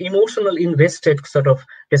emotional invested sort of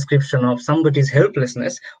description of somebody's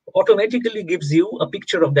helplessness automatically gives you a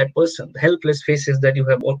picture of that person, the helpless faces that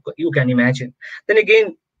you can imagine. Then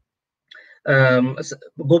again,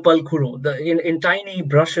 Gopal Kuru, in tiny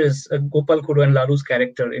brushes, Gopal Kuru and Lalu's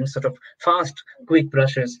character in sort of fast, quick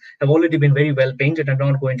brushes have already been very well painted. I'm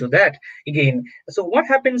not going into that again. So what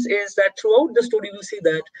happens is that throughout the story, we'll see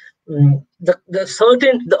that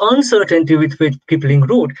the uncertainty with which Kipling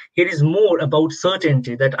wrote here is more about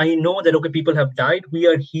certainty, that I know that okay, people have died, we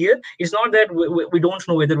are here. It's not that we don't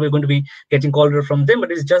know whether we're going to be getting cholera from them,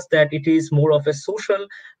 but it's just that it is more of a social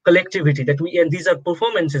collectivity that we, and these are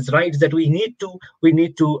performances, rights that we need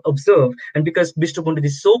to observe. And because Bishnu Pandit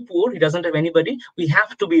is so poor, he doesn't have anybody, we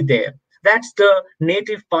have to be there. That's the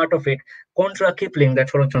native part of it, contra Kipling, that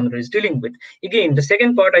Sharat Chandra is dealing with. Again, the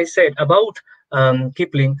second part I said about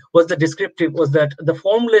Kipling was that the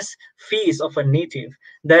formless face of a native,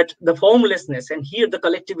 that the formlessness, and here the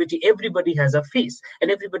collectivity, everybody has a face, and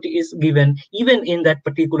everybody is given, even in that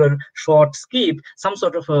particular short scape, some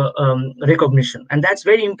sort of a recognition. And that's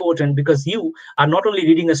very important, because you are not only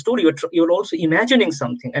reading a story, you're also imagining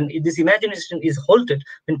something, and this imagination is halted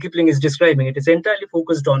when Kipling is describing it. It's entirely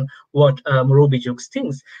focused on what Morobi Jukes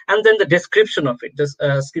thinks, and then the description of it, this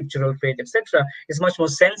scriptural faith, etc., is much more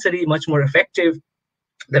sensory, much more effective.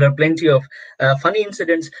 There are plenty of funny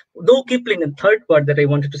incidents. Though Kipling, the third part that I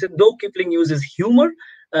wanted to say, though Kipling uses humor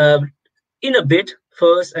uh, in a bit,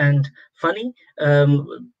 first and funny,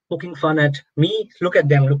 poking fun at me, look at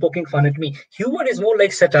them, poking fun at me. Humor is more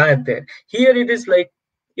like satire there. Here it is like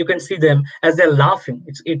you can see them as they're laughing.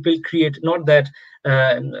 It will create, not that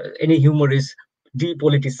uh, any humor is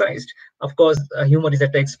depoliticized. Of course, humor is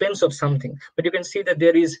at the expense of something, but you can see that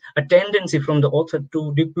there is a tendency from the author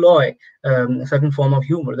to deploy a certain form of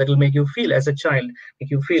humor that will make you feel, as a child,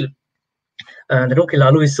 make you feel that okay,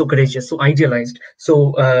 Lalu is so courageous, so idealized,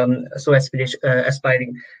 so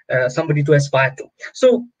aspiring, somebody to aspire to.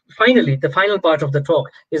 So finally, the final part of the talk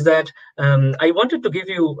is that I wanted to give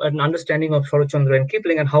you an understanding of Sharat Chandra and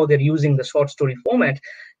Kipling and how they're using the short story format.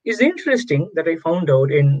 Is interesting that I found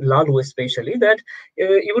out in Lalu especially that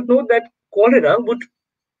you would note that cholera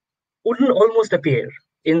wouldn't almost appear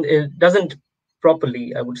in, it doesn't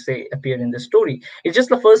properly, I would say, appear in the story. It's just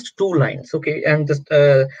the first two lines, okay? And just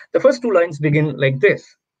the first two lines begin like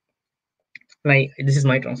this. This is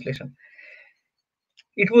my translation.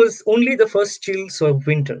 It was only the first chills of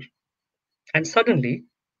winter, and suddenly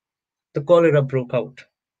the cholera broke out.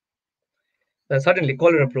 Suddenly,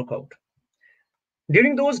 cholera broke out.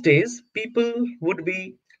 During those days, people would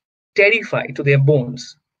be terrified to their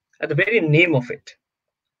bones at the very name of it.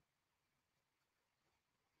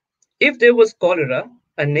 If there was cholera,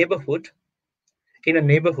 in a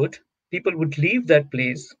neighborhood, people would leave that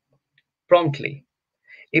place promptly.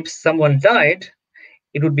 If someone died,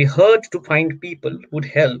 it would be hard to find people who would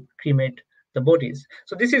help cremate the bodies.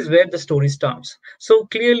 So this is where the story starts. So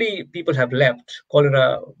clearly people have left.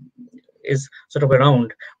 Cholera is sort of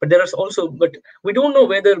around, but there is also, but we don't know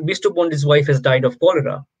whether Bishnu Pandit's wife has died of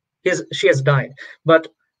cholera. She has died, but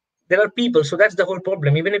there are people, so that's the whole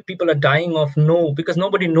problem. Even if people are dying of because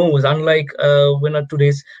nobody knows, unlike when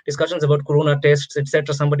today's discussions about corona tests,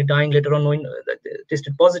 etc., somebody dying later on knowing that they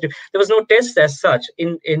tested positive. There was no test as such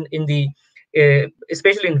in the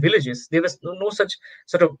especially in villages. There was no such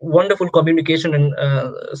sort of wonderful communication and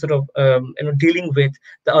sort of dealing with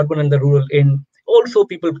the urban and the rural. In also,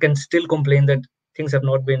 people can still complain that things have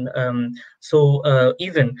not been so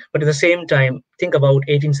even, but at the same time, think about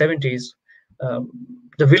 1870s.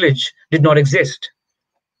 The village did not exist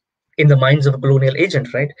in the minds of a colonial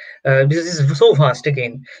agent, right? This is so vast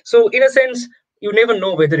again. So in a sense, you never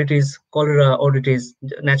know whether it is cholera or it is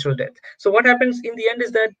natural death. So what happens in the end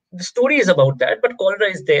is that the story is about that, but cholera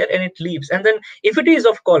is there and it leaves. And then if it is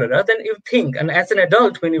of cholera, then you think, and as an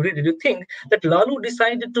adult, when you read it, you think that Lalu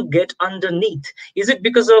decided to get underneath. Is it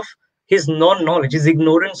because of his non-knowledge, his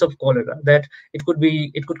ignorance of cholera, that it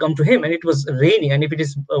could come to him, and it was raining, and if it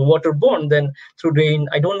is waterborne, then through rain,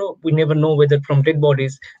 I don't know, we never know whether from dead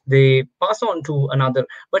bodies they pass on to another,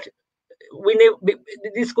 but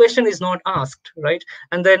this question is not asked, right?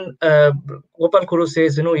 And then Gopal Kuru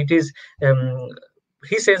says, it is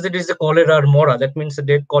he says that it is the cholera mora, that means the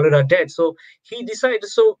dead cholera dead. So he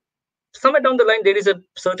decides, so somewhere down the line there is a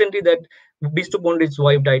certainty that Bishnu Pandit's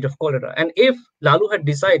wife died of cholera, and if Lalu had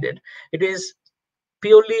decided, it is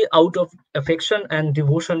purely out of affection and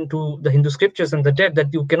devotion to the Hindu scriptures and the dead,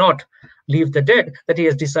 that you cannot leave the dead, that he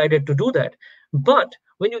has decided to do that. But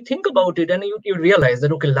when you think about it, and you realize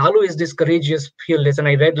that, okay, Lalu is this courageous, fearless, and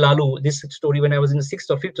I read Lalu, this story, when I was in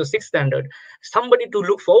the fifth or sixth standard, somebody to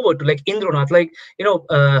look forward to, like Indranath, like,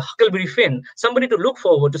 Huckleberry Finn, somebody to look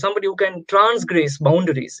forward to, somebody who can transgress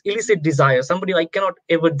boundaries, illicit desire, somebody I cannot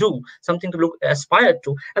ever do, something to aspire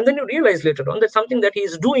to. And then you realize later on that something that he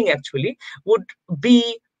is doing actually would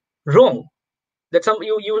be wrong. that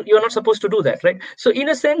you're not supposed to do that, right? So in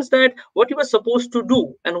a sense, that what you are supposed to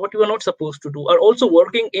do and what you are not supposed to do are also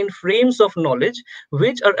working in frames of knowledge,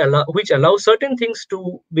 which allow certain things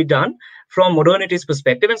to be done from modernity's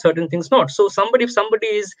perspective and certain things not. So if somebody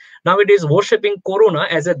is nowadays worshipping Corona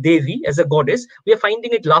as a devi, as a goddess, we are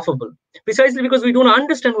finding it laughable, precisely because we don't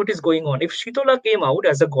understand what is going on. If Shitola came out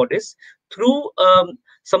as a goddess through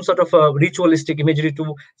some sort of a ritualistic imagery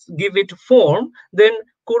to give it form, then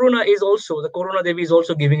the Corona Devi is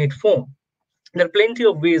also giving it form. There are plenty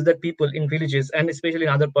of ways that people in villages, and especially in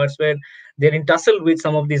other parts where they're in tussle with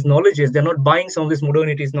some of these knowledges, they're not buying some of these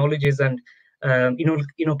modernities knowledges and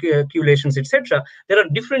inoculations, etc. There are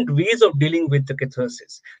different ways of dealing with the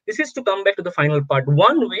catharsis. This is to come back to the final part.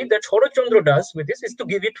 One way that Sharat Chandra does with this is to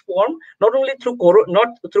give it form, not only through not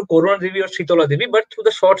through Corona Devi or Shitola Devi, but through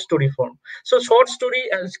the short story form. So short story,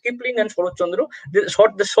 and Kipling and Sharat Chandra, the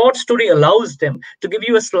short story allows them to give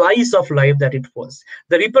you a slice of life that it was.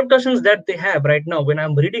 The repercussions that they have right now when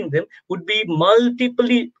I'm reading them would be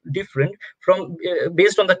multiply different from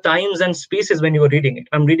based on the times and spaces when you are reading it.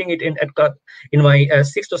 I'm reading it in my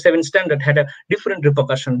 6th or 7th standard, had a different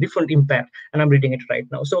repercussion, different impact, and I'm reading it right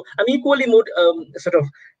now. So I'm equally sort of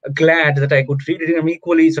glad that I could read it. I'm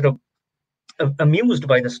equally sort of amused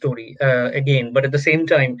by the story again, but at the same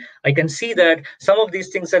time I can see that some of these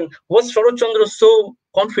things, and was Sharat Chandra so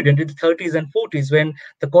confident in the 30s and 40s when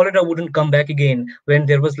the cholera wouldn't come back again, when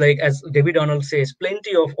there was, like as David Arnold says,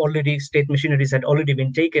 plenty of already state machineries had already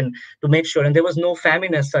been taken to make sure, and there was no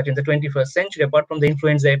famine as such in the 21st century. Apart from the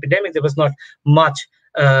influenza epidemic, there was not much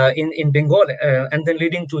in Bengal, and then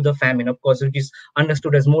leading to the famine, of course, which is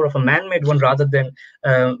understood as more of a man-made one rather than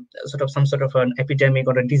some sort of an epidemic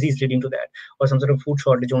or a disease leading to that, or some sort of food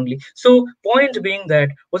shortage only. So point being that,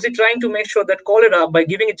 was he trying to make sure that cholera, by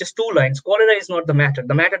giving it just 2 lines, cholera is not the matter.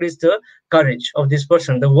 The matter is the courage of this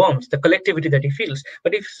person, the warmth, the collectivity that he feels.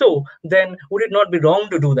 But if so, then would it not be wrong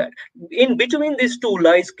to do that? In between these 2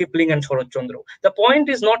 lies Kipling and Sharat Chandra. The point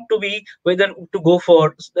is not to be whether to go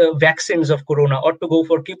for vaccines of corona, or to go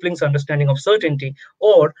for Kipling's understanding of certainty,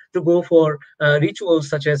 or to go for rituals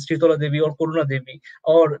such as Shitola Devi or Corona Devi,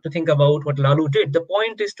 or to think about what Lalu did. The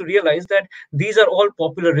point is to realize that these are all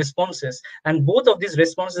popular responses, and both of these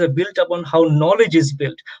responses are built upon how knowledge is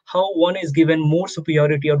built, how one is given more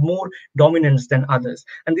superiority or more dominance than others.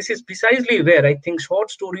 And this is precisely where I think short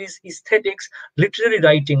stories, aesthetics, literary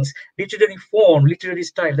writings, literary form, literary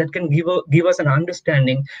style, that can give us an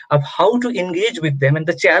understanding of how to engage with them, and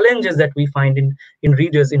the challenges that we find in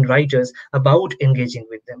readers, in writers, about engaging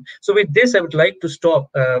with them. So with this, I would like to stop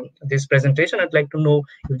this presentation. I'd like to know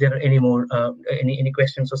if there are any more any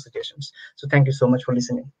questions or suggestions. So thank you so much for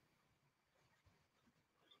listening.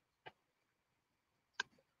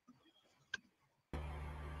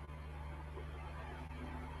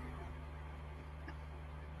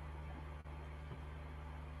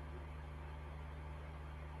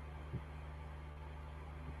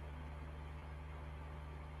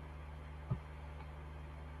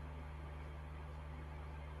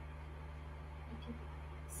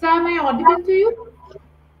 Sir, am I audible to you?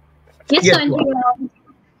 Yes,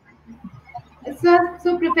 Yes, Sir,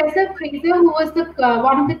 so Professor Fraser, who was the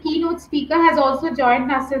one of the keynote speaker, has also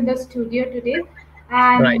joined us in the studio today.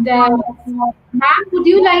 And ma'am, would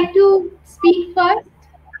you like to speak first?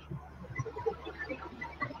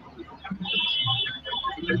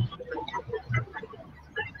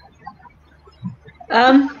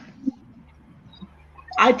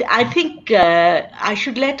 I think I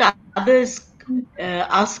should let others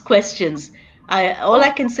ask questions. All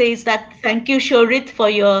I can say is that thank you, Shorit, for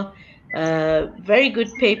your very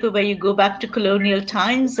good paper where you go back to colonial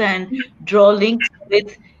times and draw links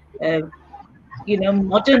with,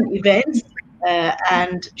 modern events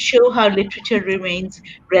and show how literature remains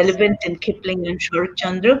relevant in Kipling and Sharat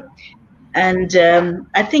Chandra. And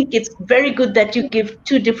I think it's very good that you give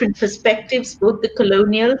 2 different perspectives, both the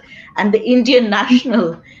colonial and the Indian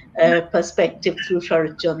national perspective through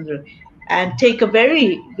Sharat Chandra, and take a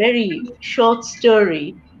very, very short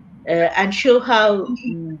story and show how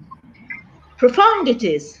profound it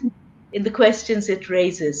is in the questions it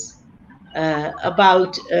raises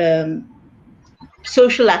about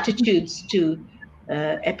social attitudes to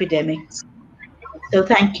epidemics. So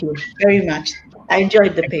thank you very much. I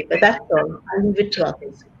enjoyed the paper. That's all. I'll leave it to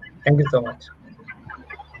others. Thank you so much.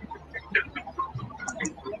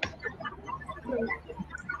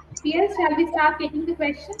 Yes, shall we start taking the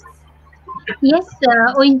questions? Yes,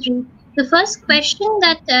 ONG. The first question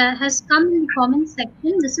that has come in the comment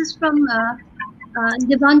section, this is from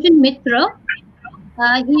Devanjan Mitra.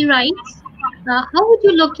 He writes, how would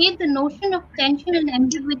you locate the notion of tension and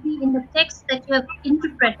ambiguity in the text that you have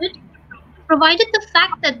interpreted? provided the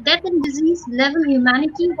fact that death and disease level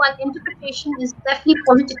humanity while interpretation is definitely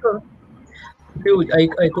political.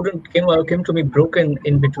 I couldn't came to me broken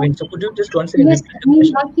in between. So could you just once again Yes, repeat I the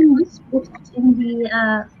mean, question? I can just put it in the,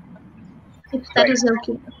 if that Right. is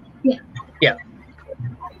okay. Yeah. Yeah.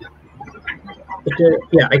 But,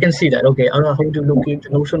 yeah, I can see that. Okay, how do you locate the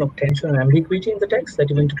notion of tension and ambiguity in the text that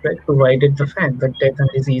you interpret, provided the fact that death and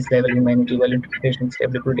disease level humanity while interpretation is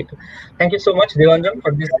heavily political? Thank you so much, Devanjan,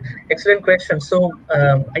 for this excellent question. So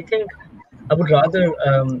I think I would rather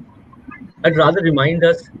I'd rather remind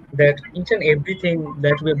us that each and everything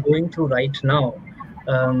that we're going through right now,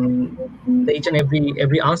 each and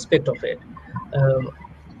every aspect of it, um,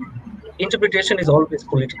 interpretation is always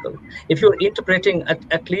political. If you're interpreting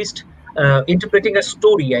at least interpreting a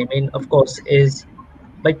story, I mean, of course, is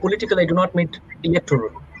by political, I do not mean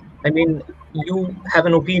electoral. I mean, you have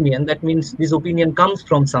an opinion. That means this opinion comes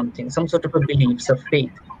from something, some sort of a beliefs, a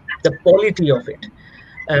faith, the quality of it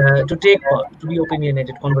to take part, to be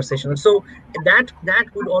opinionated, conversational. So that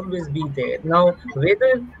would always be there. Now,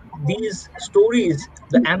 whether these stories,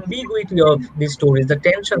 the ambiguity of these stories, the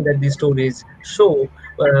tension that these stories show,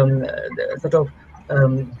 the sort of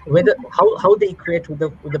whether how they equate with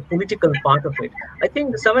the political part of it. I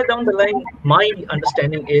think somewhere down the line, my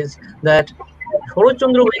understanding is that Shorot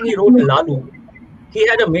Chandra, when he wrote Lalu, he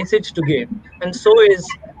had a message to give, and so is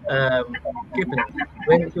Kipling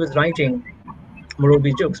when he was writing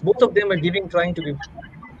Morobi jokes. Both of them are trying to give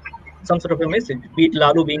some sort of a message, be it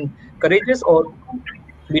Lalu being courageous or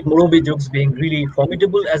be it Morobi jokes being really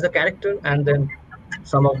formidable as a character, and then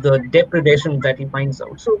some of the depredation that he finds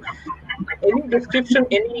out. So any description,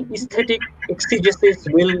 any aesthetic exegesis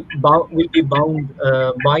will be bound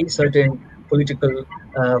by certain political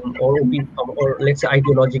or let's say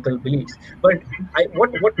ideological beliefs. But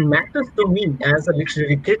what matters to me as a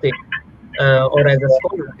literary critic or as a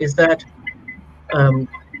scholar is that um,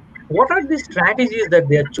 what are the strategies that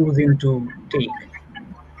they are choosing to take?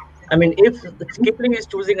 I mean, if Kipling is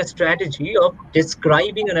choosing a strategy of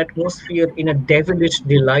describing an atmosphere in a devilish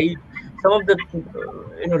delight, some of the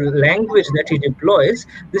language that he deploys,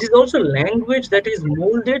 this is also language that is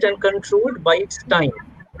molded and controlled by its time.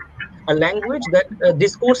 A language that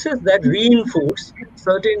discourses that reinforce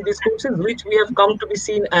certain discourses which we have come to be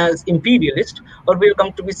seen as imperialist or we have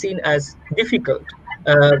come to be seen as difficult,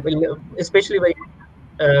 especially by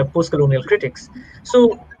post-colonial critics.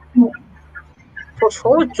 So for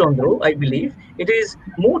Sharat Chandra, I believe it is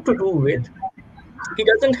more to do with he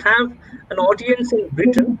doesn't have an audience in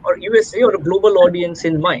Britain or USA or a global audience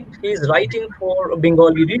in mind. He is writing for a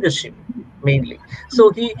Bengali readership mainly.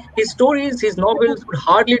 So his stories, his novels would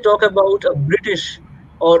hardly talk about a British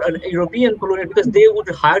or an European colonial because they would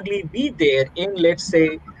hardly be there in, let's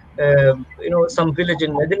say, some village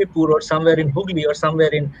in Medinipur or somewhere in Hooghly or somewhere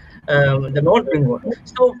in the North Bengal.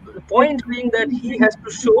 So the point being that he has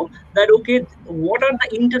to show that okay, what are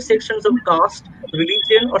the intersections of caste,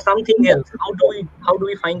 religion, or something else? How do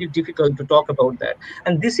we find it difficult to talk about that?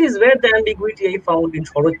 And this is where the ambiguity I found in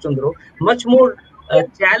Sharat Chandra much more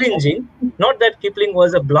challenging. Not that Kipling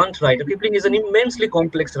was a blunt writer. Kipling is an immensely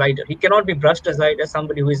complex writer. He cannot be brushed aside as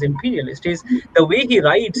somebody who is imperialist. Is the way he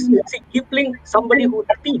writes. See, Kipling, somebody who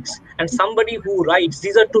speaks and somebody who writes,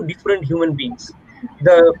 these are two different human beings.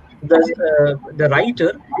 The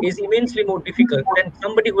writer is immensely more difficult than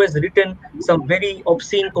somebody who has written some very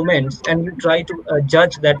obscene comments and you try to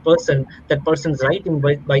judge that person's writing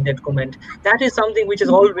by that comment. That is something which has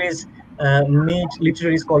always made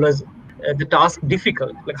literary scholars the task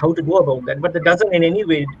difficult, like how to go about that. But that doesn't in any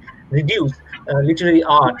way reduce literary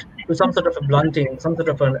art to some sort of a blunting, some sort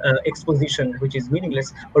of an exposition which is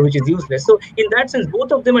meaningless or which is useless. So in that sense,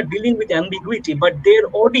 both of them are dealing with ambiguity, but their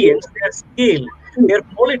audience, their scale, their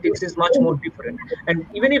politics is much more different. And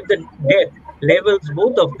even if the depth levels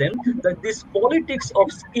both of them, that this politics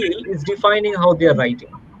of scale is defining how they are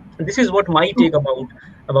writing. And this is what my take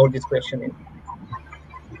about this question is.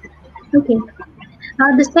 Okay.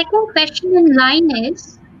 The second question in line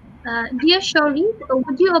is, dear Shauri,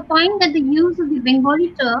 would you opine that the use of the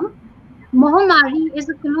Bengali term Mohamari is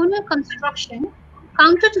a colonial construction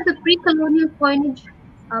counter to the pre-colonial coinage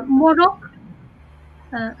Morok?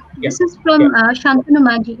 Yeah, This is from yeah, Shantanu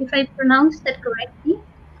Maji. If I pronounce that correctly,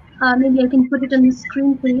 maybe I can put it on the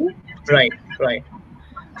screen for you. right, right.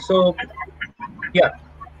 So yeah,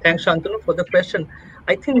 thanks, Shantanu, for the question.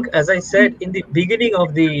 I think, as I said in the beginning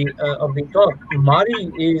of the talk,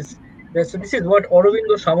 Mari is so. This is what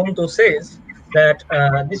Aurobindo Samanto says that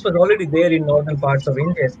this was already there in northern parts of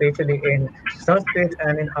India, especially in Sanskrit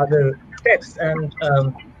and in other texts. And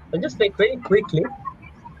I'll just like very quickly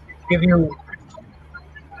give you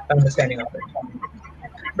understanding of it.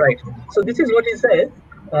 Right. So this is what he says.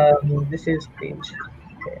 This is page.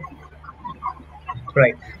 Okay.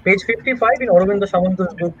 Right. Page 55 in Aurobindo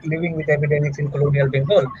Samanta's book Living with Epidemics in Colonial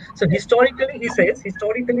Bengal. So historically, he says,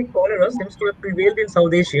 historically cholera seems to have prevailed in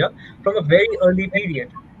South Asia from a very early period.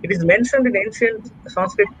 It is mentioned in ancient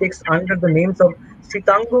Sanskrit texts under the names of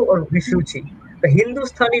Sitango or Vishuchi. The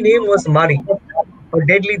Hindustani name was Mari, or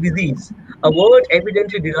deadly disease, a word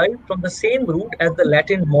evidently derived from the same root as the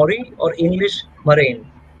Latin mori or English murrain.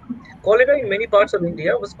 Cholera in many parts of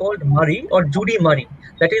India was called Mari or Judy Mari,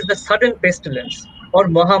 that is the sudden pestilence, or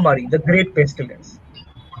Mahamari, the great pestilence.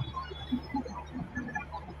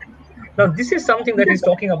 Now, this is something that he's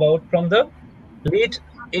talking about from the late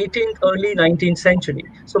 18th, early 19th century.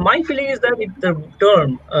 So my feeling is that the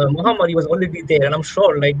term Mahamari was already there, and I'm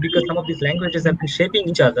sure, like, because some of these languages have been shaping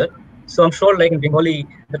each other. So I'm sure, like in Bengali,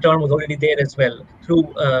 the term was already there as well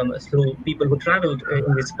through people who traveled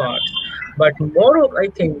in these parts. But Morog, I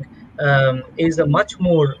think, is a much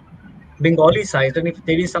more Bengali side, and if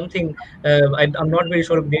there is something, I'm not very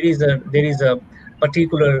sure if there is a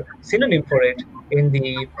particular synonym for it in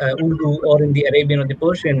the Urdu or in the Arabian or the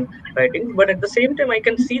Persian writings. But at the same time, I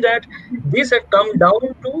can see that this had come down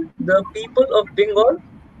to the people of Bengal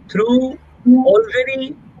through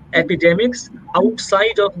already epidemics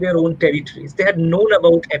outside of their own territories. They had known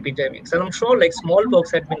about epidemics, and I'm sure like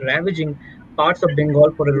smallpox had been ravaging parts of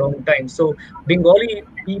Bengal for a long time. So Bengali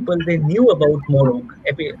people, they knew about Morog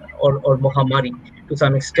or Mohamari to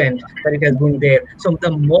some extent, that it has been there. So the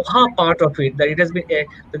Moha part of it, that it has been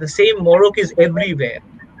that the same Morog is everywhere.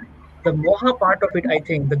 The Moha part of it, I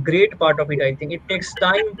think, the great part of it, I think, it takes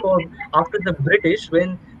time for after the British,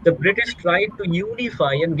 when the British tried to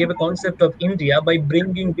unify and give a concept of India by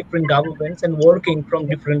bringing different governments and working from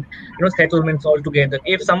different, settlements all together.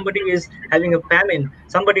 If somebody is having a famine,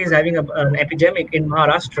 somebody is having an epidemic in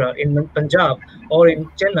Maharashtra, in Punjab, or in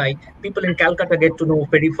Chennai, people in Calcutta get to know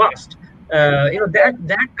very fast.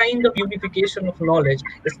 That kind of unification of knowledge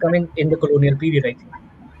is coming in the colonial period, I think.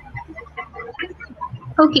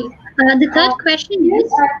 Okay. The third question Yes,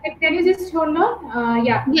 is. can you just hold on?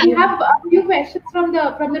 Yeah, Yeah. we have a few questions from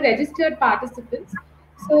the registered participants.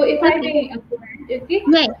 So if I Okay. may, go ahead, okay.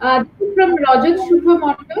 Yeah. This is from Rajan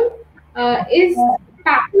Shubhamontal. Is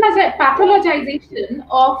pathologization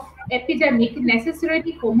of epidemic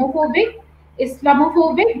necessarily homophobic,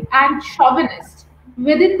 Islamophobic, and chauvinist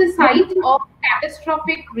within the site of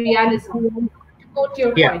catastrophic realism? To quote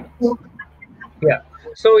your Yeah. point. Yeah.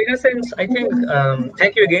 So in a sense, I think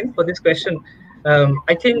thank you again for this question.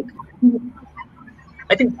 I think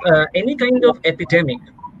any kind of epidemic,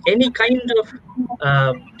 any kind of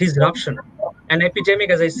disruption, an epidemic,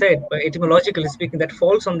 as I said, etymologically speaking, that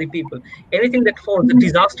falls on the people. Anything that falls, the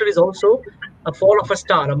disaster is also a fall of a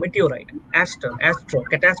star, a meteorite, astro,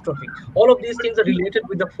 catastrophe. All of these things are related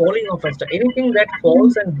with the falling of a star. Anything that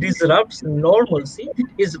falls and disrupts normalcy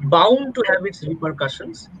is bound to have its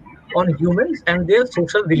repercussions on humans and their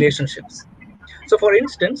social relationships. So, for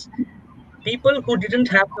instance, people who didn't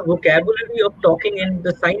have the vocabulary of talking in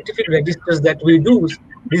the scientific registers that we do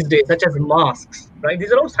these days, such as masks, right?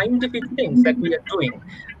 These are all scientific things that we are doing.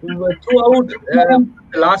 Throughout the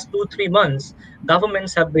last 2-3 months,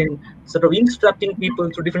 governments have been sort of instructing people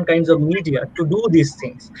through different kinds of media to do these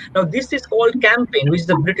things. Now, this is called campaign, which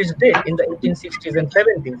the British did in the 1860s and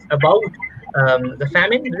 70s about the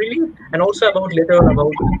famine relief, and also about later on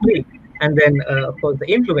about the plague, and then of course the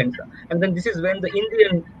influenza. And then this is when the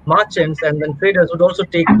Indian merchants and then traders would also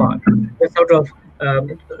take part, the sort of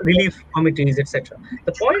relief committees, etc.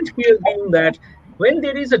 The point here being that when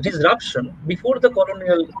there is a disruption before the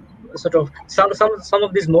colonial sort of some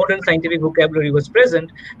of this modern scientific vocabulary was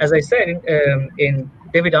present, as I said in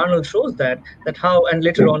David Arnold shows that how, and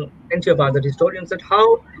later on plenty of other historians, that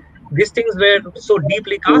how these things were so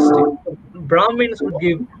deeply casted. Brahmins would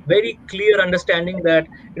give very clear understanding that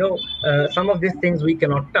some of these things we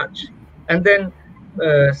cannot touch, and then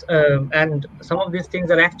and some of these things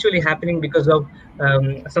are actually happening because of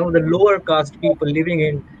some of the lower caste people living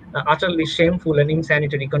in utterly shameful and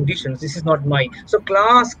insanitary conditions. This is not my so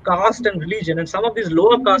class, caste, and religion, and some of these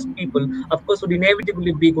lower caste people, of course, would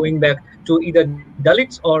inevitably be going back to either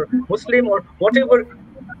Dalits or Muslim or whatever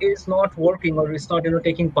is not working or is not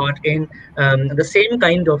taking part in the same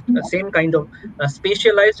kind of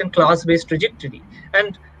spatialized and class-based trajectory.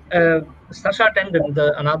 And Sasha Tandon,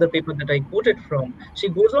 another paper that I quoted from, she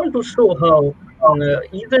goes on to show how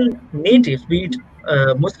even natives, be it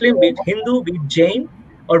Muslim, be it Hindu, be it Jain,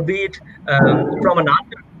 or be it from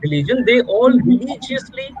another religion, they all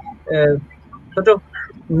religiously uh, sort of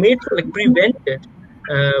made like prevented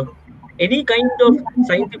uh, any kind of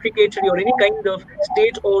scientificatory or any kind of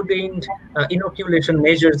state-ordained inoculation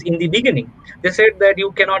measures in the beginning. They said that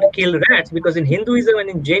you cannot kill rats because in Hinduism and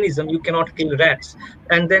in Jainism you cannot kill rats,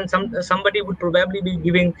 and then somebody would probably be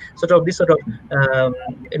giving sort of this sort of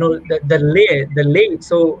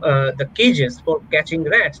the cages for catching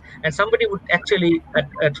rats, and somebody would actually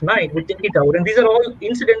at night would take it out, and these are all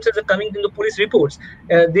incidences are coming in the police reports.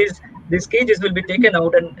 These cages will be taken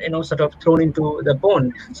out and sort of thrown into the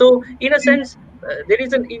pond. So in a sense, there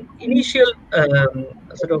is an initial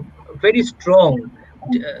sort of very strong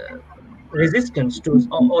resistance to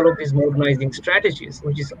all of these modernizing strategies,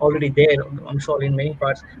 which is already there, I'm sure, in many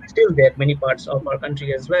parts, still there, many parts of our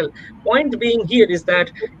country as well. Point being here is that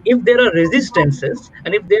if there are resistances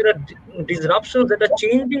and if there are disruptions that are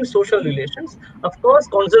changing social relations, of course,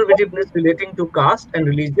 conservativeness relating to caste and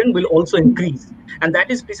religion will also increase. And that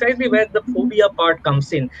is precisely where the phobia part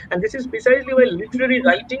comes in. And this is precisely where literary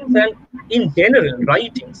writings and in general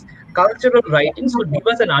writings, cultural writings would give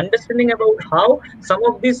us an understanding about how some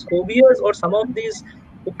of these phobias or some of these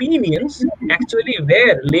opinions actually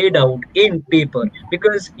were laid out in paper,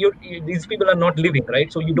 because these people are not living,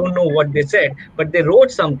 right? So you don't know what they said, but they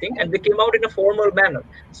wrote something and they came out in a formal manner.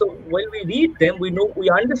 So when we read them, we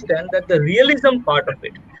understand that the realism part of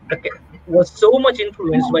it was so much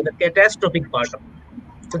influenced by the catastrophic part of it.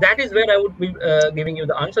 So that is where I would be giving you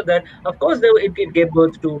the answer that, of course, it gave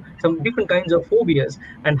birth to some different kinds of phobias,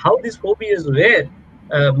 and how these phobias were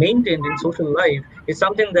maintained in social life is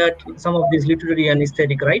something that some of these literary and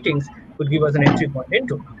aesthetic writings would give us an entry point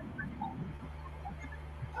into.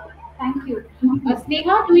 Thank you.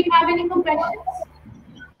 Sneha, do you have any more questions?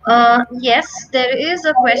 Yes, there is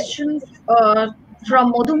a question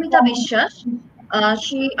from Modumita Vishwas.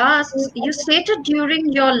 She asks, you stated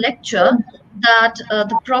during your lecture that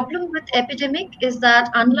the problem with epidemic is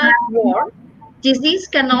that unlike war, disease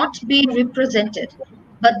cannot be represented.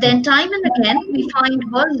 But then time and again, we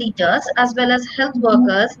find world leaders as well as health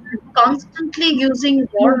workers constantly using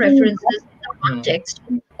war references in the context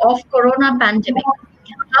of corona pandemic.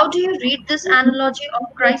 How do you read this analogy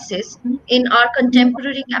of crisis in our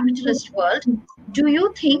contemporary capitalist world? Do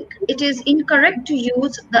you think it is incorrect to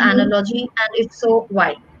use the analogy, and if so,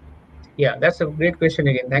 why? Yeah, that's a great question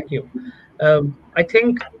again. Thank you. I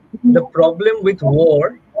think the problem with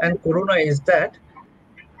war and corona is that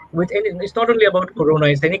it's not only about corona,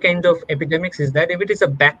 it's any kind of epidemics, is that if it is a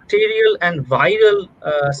bacterial and viral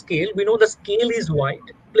scale, we know the scale is wide,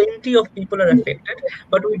 plenty of people are affected,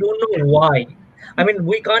 but we don't know why. I mean,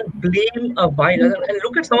 we can't blame a virus. And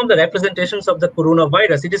look at some of the representations of the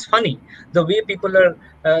coronavirus. It is funny the way people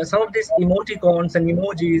are, some of these emoticons and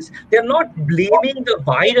emojis, they're not blaming the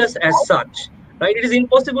virus as such. Right? It is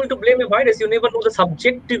impossible to blame a virus. You never know the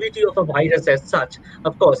subjectivity of a virus as such.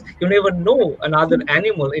 Of course, you never know another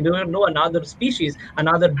animal, you never know another species,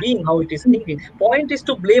 another being, how it is thinking. Point is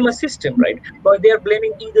to blame a system, right? But they are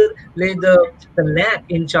blaming either the lack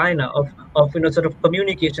in China of sort of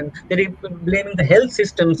communication. They're blaming the health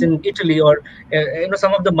systems in Italy, or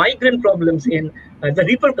some of the migrant problems in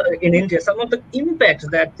in India. Some of the impacts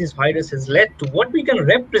that this virus has led to, what we can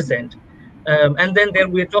represent. And then there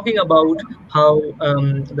we're talking about how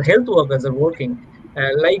the health workers are working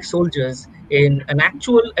like soldiers in an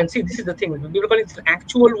actual, and see, this is the thing, we call it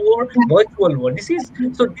actual war, virtual war. This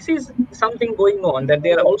is something going on, that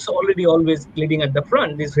they are also already always leading at the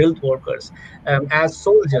front, these health workers, as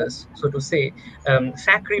soldiers, so to say,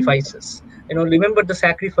 sacrifices. Remember the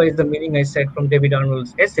sacrifice, the meaning I said from David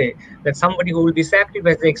Arnold's essay, that somebody who will be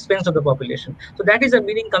sacrificed at the expense of the population. So that is a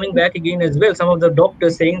meaning coming back again as well. Some of the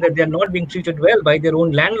doctors saying that they are not being treated well by their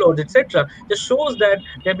own landlords, etc., just shows that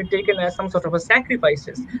they have been taken as some sort of a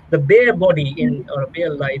sacrifices, the bare body or a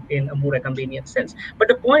bare life in a more convenient sense. But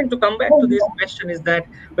the point, to come back to this question, is that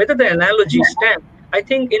whether the analogy stands, I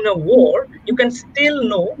think in a war, you can still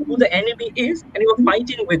know who the enemy is and you are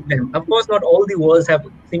fighting with them. Of course, not all the wars have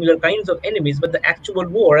similar kinds of enemies, but the actual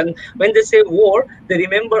war. And when they say war, they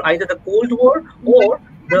remember either the Cold War or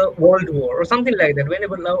the World War or something like that.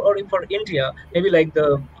 Whenever, or for India, maybe like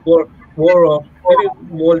the war of maybe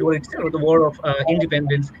World War itself, or the War of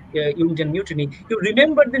Independence, Indian Mutiny. You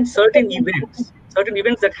remember then certain events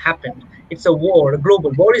that happened. It's a war, a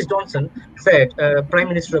global. Boris Johnson said, Prime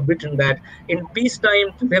Minister of Britain, that in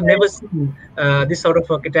peacetime we have never seen this sort of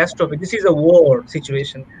a catastrophe. This is a war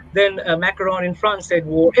situation. Then Macron in France said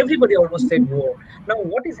war. Everybody almost said war. Now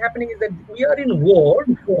what is happening is that we are in war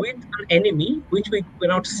with an enemy which we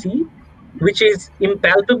cannot see, which is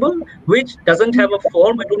impalpable, which doesn't have a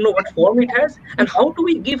form. We don't know what form it has. And how do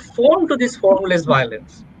we give form to this formless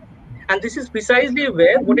violence? And this is precisely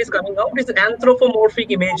where what is coming out is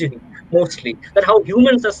anthropomorphic imagery, mostly, that how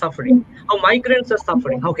humans are suffering, how migrants are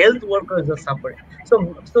suffering, how health workers are suffering.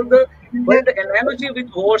 So the where the analogy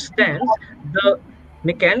with war stands, the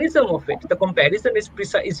mechanism of it, the comparison is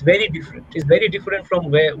precise, is very different. Is very different from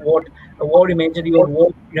where what a war imagery or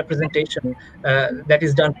war representation that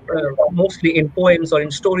is done mostly in poems or in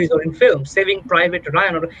stories or in films. Saving Private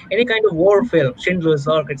Ryan or any kind of war film, Schindler's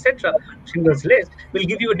Ark, etc., Schindler's List, will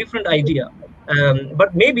give you a different idea.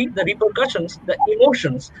 But maybe the repercussions, the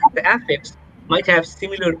emotions, the affects might have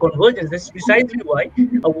similar convergence. That's precisely why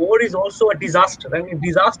a war is also a disaster. I mean,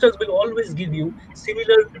 disasters will always give you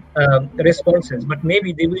similar responses, but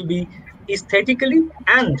maybe they will be aesthetically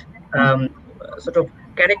and sort of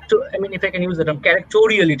character. I mean, if I can use the term,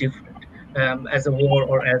 characterially different as a war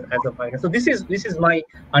or as a fighter. So this is my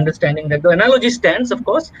understanding that the analogy stands, of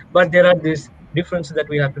course, but there are these differences that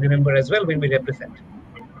we have to remember as well when we represent.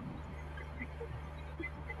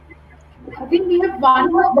 I think we have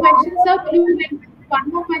one more question, sir. Would you like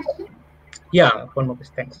one more question? Yeah, one more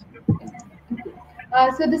question. Thanks.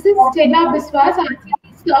 So this is Stella Biswas asking,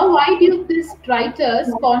 sir, why do these writers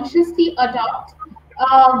consciously adopt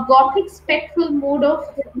a Gothic spectral mode of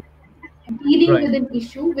dealing Right. with an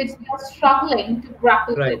issue which they are struggling to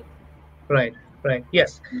grapple Right. with? Right.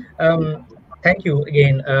 Yes. Thank you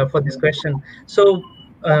again for this question. So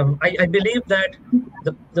I believe that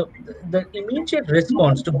the immediate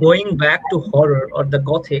response to going back to horror or the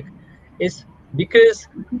Gothic is because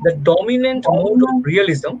the dominant mode of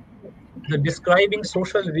realism, the describing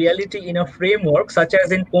social reality in a framework such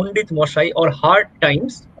as in Pandit Moshai or Hard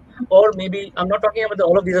Times, or maybe I'm not talking about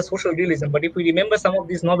all of these are social realism, but if we remember some of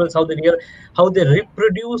these novels, how they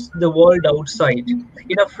reproduce the world outside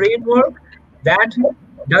in a framework that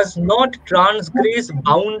does not transgress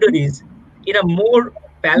boundaries in a more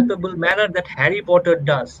palpable manner that Harry Potter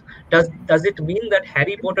does. Does it mean that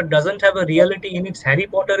Harry Potter doesn't have a reality in its Harry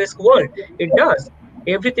Potter-esque world? It does.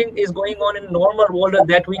 Everything is going on in normal world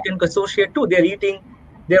that we can associate to. They're eating,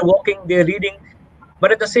 they're walking, they're reading.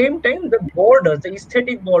 But at the same time, the borders, the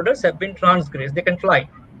aesthetic borders have been transgressed. They can fly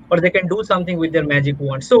or they can do something with their magic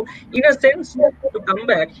wand. So in a sense, to come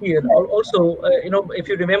back here, also, if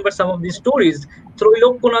you remember some of these stories,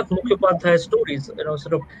 Troilokanath Mukhopadhyay's stories,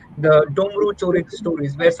 sort of the Domru Chorik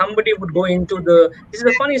stories, where somebody would go into this is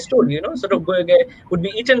a funny story, sort of would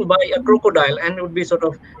be eaten by a crocodile and would be sort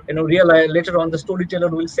of, realize later on the storyteller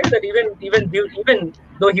will say that even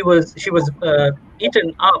though she was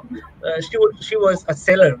eaten up, she was a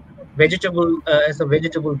seller, vegetable as a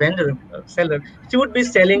vegetable vendor seller. She would be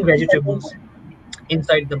selling vegetables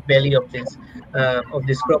inside the belly of this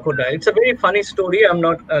crocodile. It's a very funny story. I'm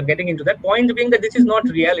not getting into that. Point being that this is not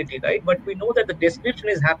reality, right? But we know that the description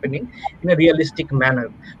is happening in a realistic manner.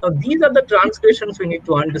 Now, these are the transgressions we need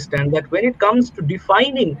to understand, that when it comes to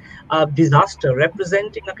defining a disaster,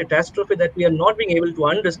 representing a catastrophe that we are not being able to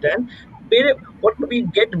understand, what we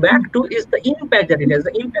get back to is the impact that it has.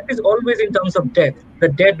 The impact is always in terms of death, the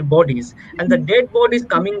dead bodies, and the dead bodies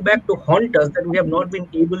coming back to haunt us, that we have not been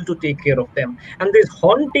able to take care of them. And this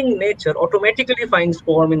haunting nature automatically finds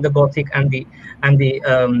form in the Gothic and the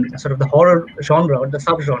sort of the horror genre or the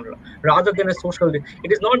subgenre, rather than a social. It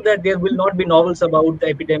is not that there will not be novels about the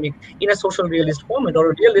epidemic in a social realist format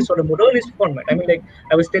or a realist or a modernist format. I mean, like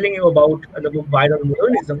I was telling you about the book Viral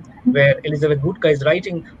Modernism, where Elizabeth Budka is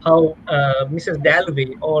writing how Mrs.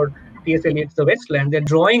 Dalway or T.S. Eliot's The Westland, they're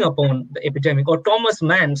drawing upon the epidemic, or Thomas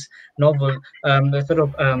Mann's novel, sort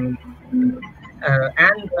of and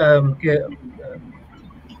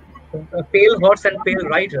A Pale Horse and Pale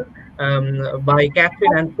Rider by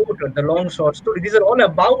Catherine Ann Porter, the long short story. These are all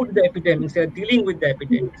about the epidemics. They are dealing with the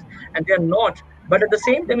epidemics, and they are not. But at the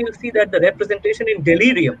same time, you'll see that the representation in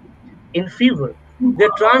delirium, in fever,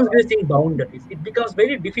 they're transgressing boundaries. It becomes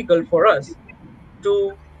very difficult for us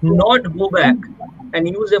to not go back and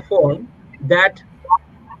use a form that,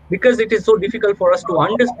 because it is so difficult for us to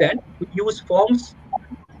understand, we use forms,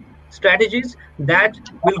 strategies that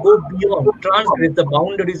will go beyond, transgress the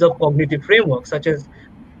boundaries of cognitive frameworks, such as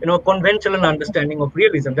conventional understanding of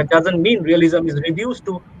realism. That doesn't mean realism is reduced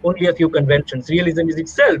to only a few conventions. Realism is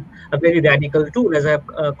itself a very radical tool, as I have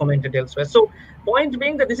commented elsewhere. So, point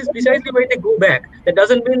being that this is precisely why they go back. That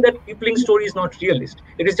doesn't mean that Kipling's story is not realist.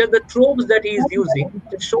 It is just the tropes that he is using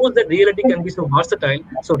that shows that reality can be so versatile,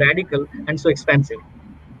 so radical, and so expansive.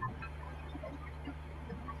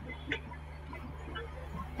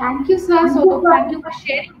 Thank you, sir. So thank you for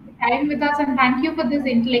sharing time with us, and thank you for this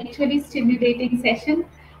intellectually stimulating session.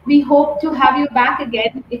 We hope to have you back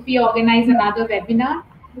again if we organize another webinar.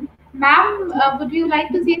 Ma'am, would you like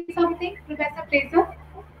to say something, Professor Fraser?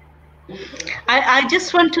 I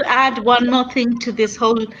just want to add one more thing to this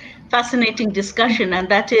whole fascinating discussion, and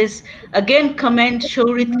that is, again, commend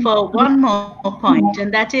Shorit for one more point,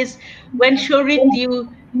 and that is, when Shorit, you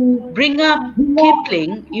bring up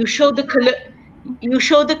Kipling, you show the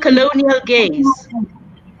colonial gaze,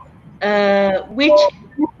 which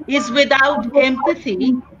is without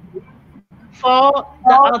empathy for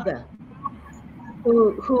the other,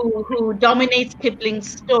 who dominates Kipling's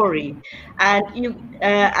story, and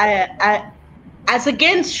as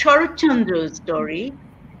against Sharachandra's story,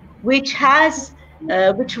 which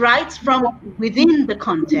which writes from within the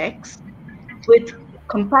context with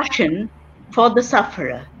compassion for the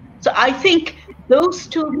sufferer. So I think those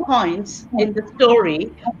 2 points in the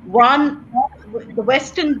story, one, the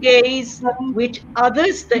Western gaze, which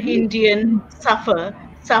others the Indian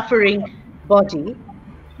suffering body.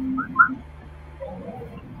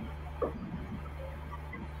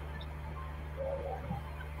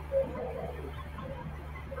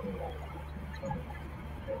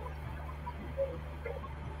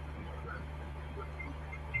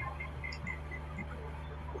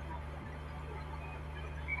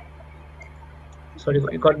 Sorry,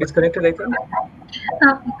 you got disconnected, I think.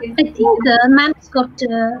 I think the ma'am's got.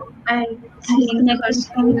 I think her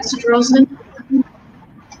screen is frozen.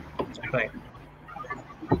 Right.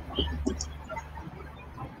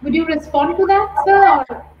 Would you respond to that, sir?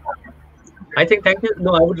 Or? I think thank you.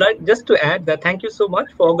 No, I would like just to add that thank you so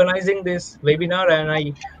much for organizing this webinar, and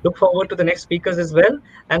I look forward to the next speakers as well.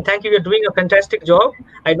 And thank you. You're doing a fantastic job.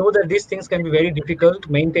 I know that these things can be very difficult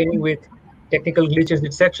maintaining with technical glitches,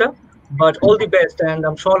 etc. But all the best, and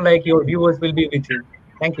I'm sure like your viewers will be with you.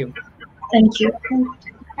 Thank you. Thank you.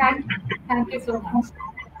 Thank you so much.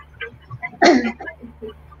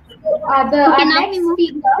 Our next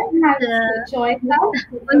speaker has joined us.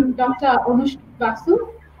 Dr. Anushka Basu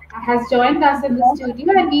has joined us in the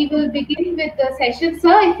studio, and we will begin with the session.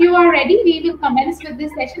 Sir, if you are ready, we will commence with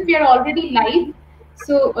this session. We are already live.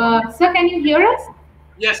 So, sir, can you hear us?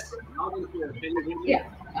 Yes, loud and clear. Can you hear me?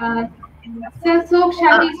 Yeah. Sir, so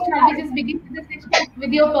shall we just begin with the session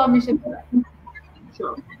with your permission, sir?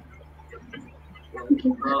 Sure.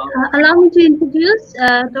 Okay. Allow me to introduce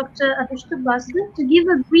Dr. Anushka Basu to give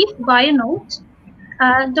a brief bio note.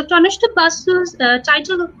 Dr. Anushka Basu's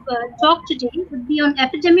title of talk today would be on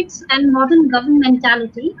epidemics and modern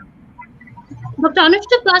governmentality. Dr.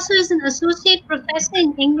 Anushka Basu is an associate professor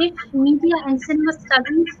in English, Media and Cinema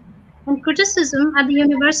Studies and Criticism at the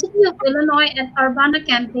University of Illinois at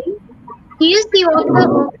Urbana-Champaign. He is the author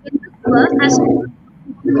of Hindutva as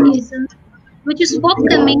Judaism, which is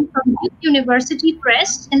forthcoming from Duke University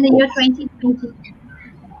Press in the year 2020.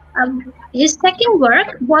 His second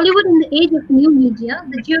work, Bollywood in the Age of New Media,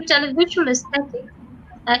 The Geotelevisual Aesthetic,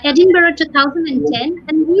 Edinburgh 2010,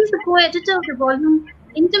 and he is the co-editor of the volume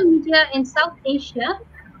Intermedia in South Asia,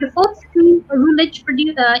 the fourth screen Roulage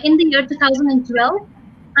in the year 2012,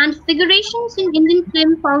 and Figurations in Indian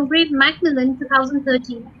Film Palgrave Macmillan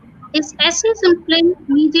 2013. His essays on film,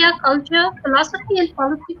 media, culture, philosophy, and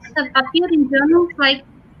politics have appeared in journals like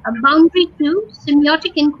Boundary 2,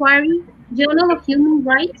 Semiotic Inquiry, Journal of Human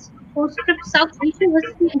Rights, Postscript South Asian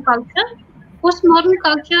History and Culture, Postmodern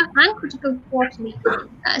Culture, and Critical Quarterly.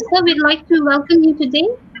 So we'd like to welcome you today.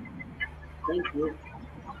 Thank you.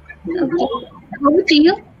 Okay. Over to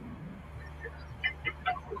you.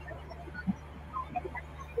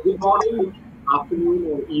 Good morning, afternoon,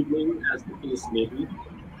 or evening, as the case may be.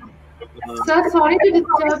 Sir, sorry to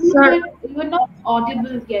disturb you, but you are not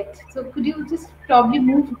audible yet. So could you just probably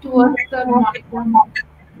move towards the microphone?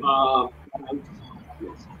 Right.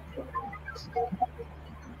 Yes.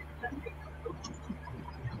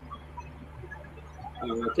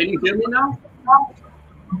 Can you hear me now?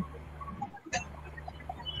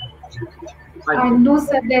 No,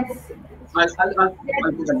 sir, that's...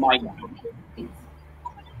 I'll do the mic.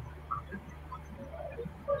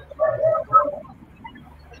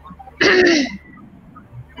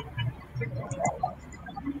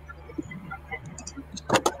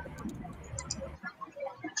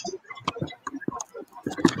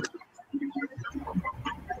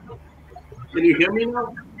 Can you hear me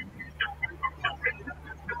now?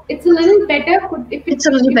 It's a little better. It's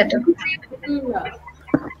a little better.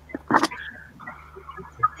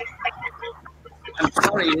 I'm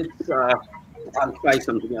sorry. I'll try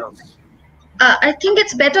something else. I think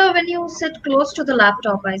it's better when you sit close to the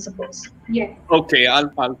laptop, I suppose. Yes. Okay, I'll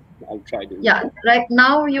try to. Yeah, right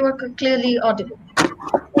now you are clearly audible.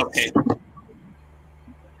 Okay.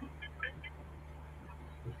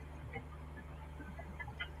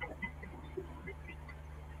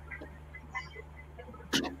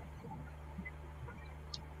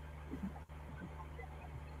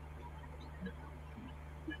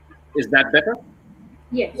 Is that better?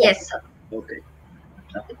 Yes. Yes, sir. Okay.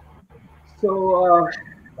 So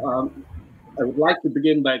I would like to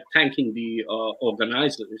begin by thanking the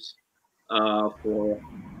organizers for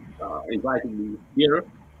inviting me here.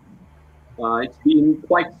 It's been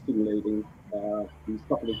quite stimulating these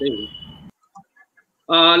couple of days.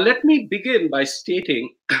 Let me begin by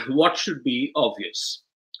stating what should be obvious.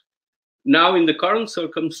 Now, in the current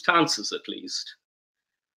circumstances, at least,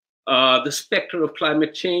 the specter of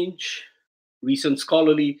climate change, recent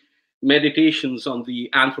scholarly meditations on the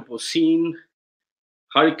Anthropocene,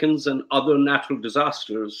 hurricanes, and other natural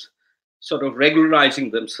disasters sort of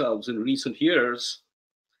regularizing themselves in recent years,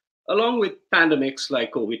 along with pandemics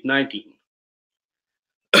like COVID-19.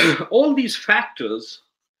 All these factors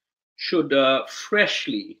should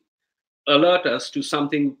freshly alert us to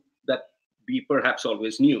something that we perhaps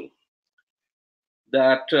always knew,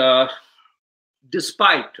 that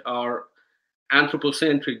despite our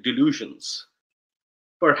anthropocentric delusions,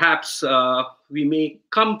 perhaps we may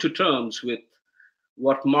come to terms with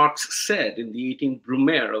what Marx said in the 18th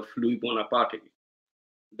Brumaire of Louis Bonaparte,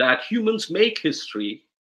 that humans make history,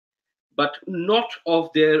 but not of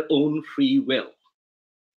their own free will,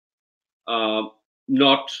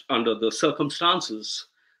 not under the circumstances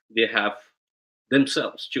they have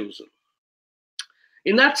themselves chosen.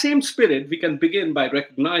 In that same spirit, we can begin by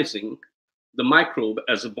recognizing the microbe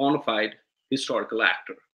as a bona fide historical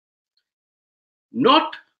actor,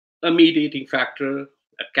 not a mediating factor,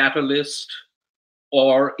 a catalyst,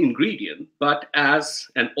 or ingredient, but as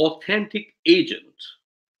an authentic agent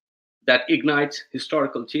that ignites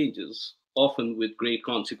historical changes, often with great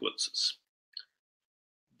consequences.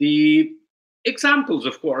 The examples,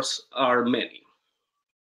 of course, are many.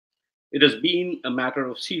 It has been a matter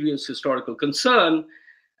of serious historical concern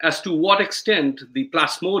as to what extent the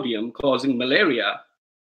plasmodium causing malaria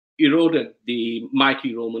eroded the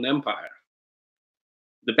mighty Roman Empire.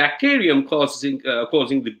 The bacterium causing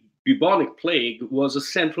the bubonic plague was a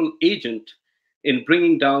central agent in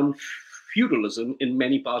bringing down feudalism in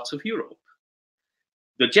many parts of Europe.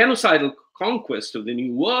 The genocidal conquest of the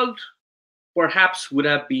New World perhaps would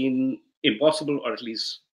have been impossible, or at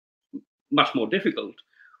least much more difficult,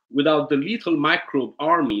 without the lethal microbe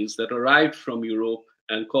armies that arrived from Europe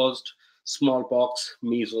and caused smallpox,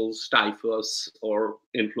 measles, typhus, or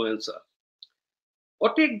influenza.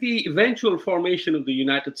 Or take the eventual formation of the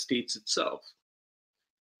United States itself,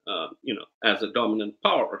 as a dominant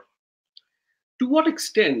power. To what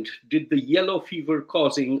extent did the yellow fever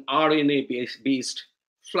causing RNA-based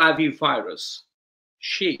flavivirus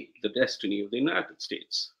shape the destiny of the United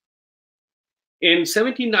States? In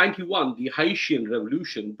 1791, the Haitian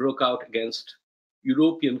Revolution broke out against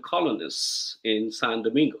European colonists in San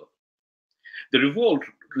Domingo. The revolt,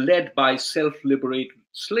 led by self-liberated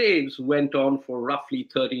slaves, went on for roughly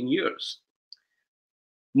 13 years.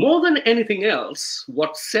 More than anything else,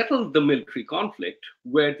 what settled the military conflict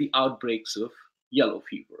were the outbreaks of yellow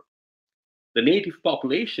fever. The native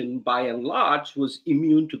population, by and large, was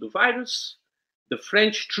immune to the virus. The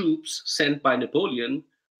French troops sent by Napoleon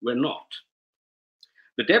were not.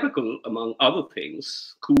 The debacle, among other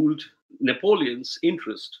things, cooled Napoleon's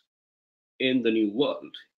interest in the New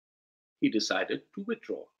World. He decided to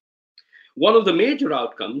withdraw. One of the major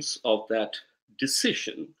outcomes of that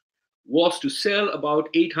decision was to sell about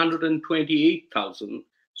 828,000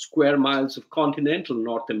 square miles of continental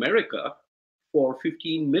North America for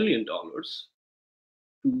 $15 million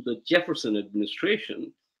to the Jefferson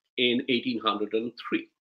administration in 1803.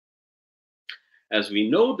 As we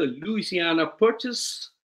know, the Louisiana Purchase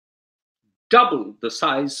doubled the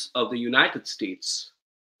size of the United States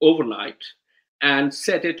overnight and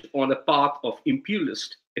set it on a path of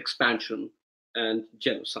imperialist expansion and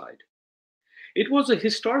genocide. It was a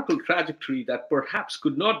historical trajectory that perhaps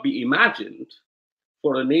could not be imagined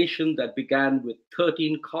for a nation that began with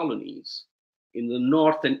 13 colonies in the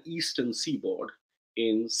north and eastern seaboard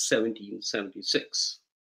in 1776.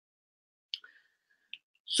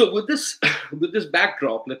 So with this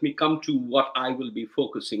backdrop, let me come to what I will be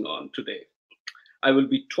focusing on today. I will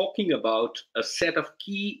be talking about a set of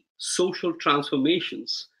key social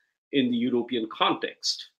transformations in the European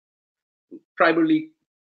context, primarily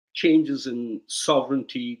changes in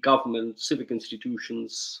sovereignty, government, civic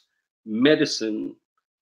institutions, medicine,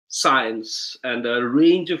 science, and a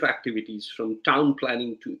range of activities from town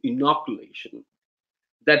planning to inoculation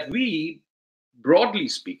that we, broadly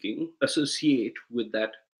speaking, associate with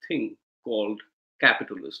that thing called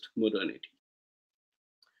capitalist modernity.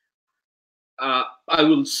 I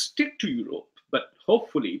will stick to Europe, but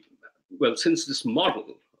hopefully, well, since this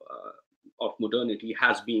model of modernity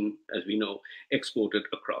has been, as we know, exported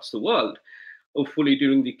across the world, hopefully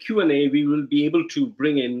during the Q&A, we will be able to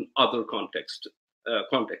bring in other contexts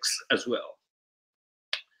as well.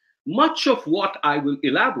 Much of what I will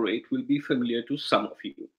elaborate will be familiar to some of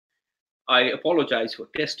you. I apologize for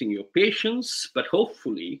testing your patience, but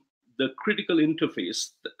hopefully the critical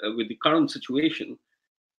interface with the current situation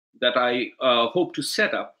that I hope to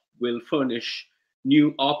set up will furnish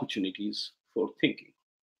new opportunities for thinking.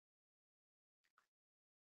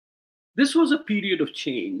 This was a period of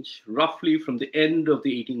change, roughly from the end of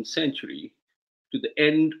the 18th century to the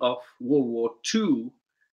end of World War II,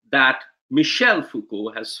 that Michel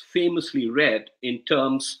Foucault has famously read in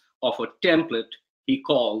terms of a template he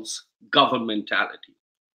calls governmentality.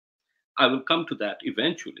 I will come to that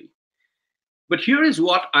eventually. But here is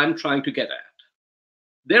what I'm trying to get at.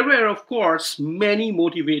 There were, of course, many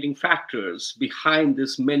motivating factors behind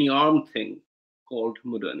this many-armed thing called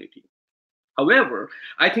modernity. However,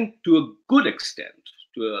 I think to a good extent,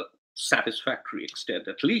 to a satisfactory extent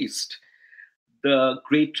at least, the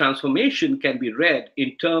great transformation can be read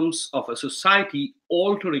in terms of a society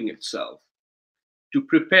altering itself to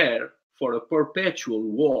prepare for a perpetual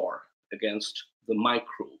war against the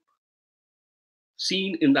microbe.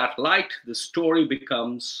 Seen in that light, the story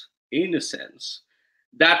becomes, in a sense,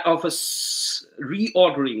 that of a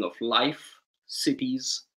reordering of life,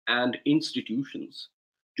 cities, and institutions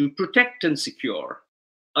to protect and secure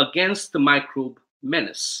against the microbe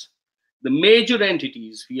menace, the major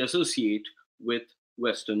entities we associate with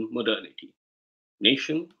Western modernity: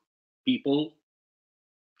 nation, people,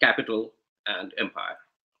 capital, and empire.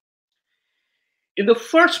 In the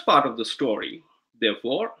first part of the story,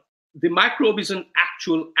 therefore, the microbe is an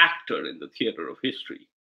actual actor in the theater of history.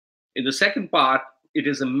 In the second part, it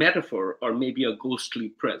is a metaphor or maybe a ghostly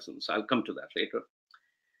presence. I'll come to that later.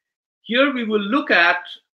 Here we will look at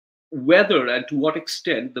whether and to what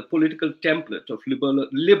extent the political template of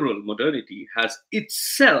liberal modernity has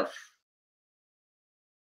itself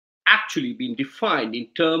actually been defined in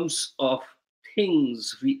terms of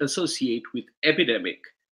things we associate with epidemic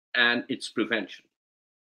and its prevention: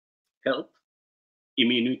 health,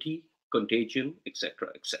 immunity, contagion, etc.,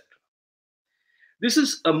 etc. This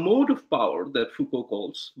is a mode of power that Foucault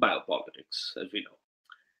calls biopolitics, as we know.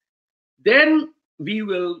 Then we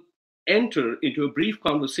will enter into a brief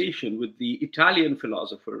conversation with the Italian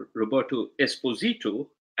philosopher Roberto Esposito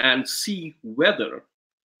and see whether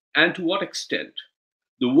and to what extent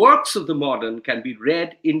the works of the modern can be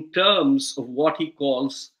read in terms of what he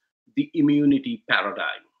calls the immunity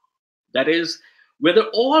paradigm. That is, whether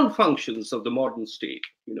all functions of the modern state,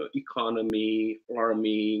 economy,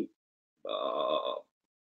 army,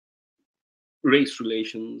 race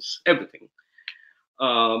relations, everything,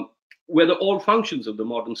 whether all functions of the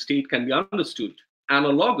modern state can be understood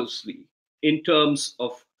analogously in terms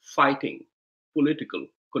of fighting political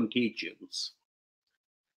contagions.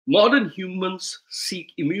 Modern humans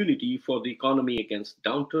seek immunity for the economy against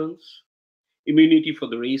downturns, immunity for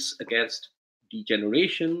the race against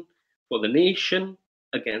degeneration, for the nation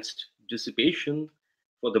against dissipation,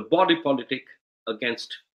 for the body politic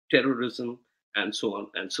against terrorism, and so on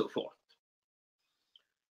and so forth.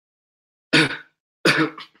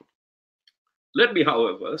 Let me,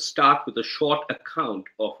 however, start with a short account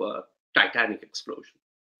of a Titanic explosion,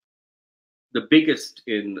 the biggest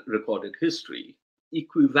in recorded history,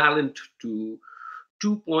 equivalent to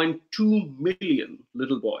 2.2 million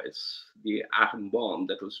little boys, the atom bomb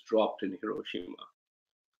that was dropped in Hiroshima.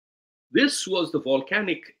 This was the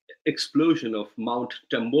volcanic explosion of Mount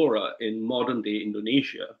Tambora in modern-day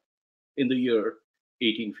Indonesia in the year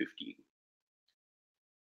 1815.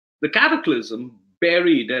 The cataclysm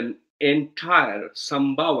buried an entire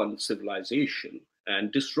Sambawan civilization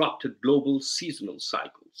and disrupted global seasonal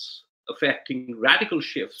cycles, affecting radical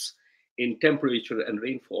shifts in temperature and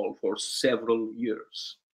rainfall for several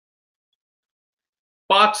years.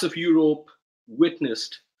 Parts of Europe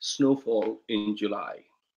witnessed snowfall in July.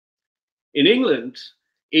 In England,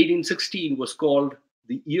 1816 was called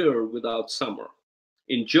the year without summer.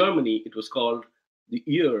 In Germany, it was called the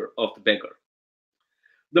year of the beggar.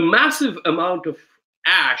 The massive amount of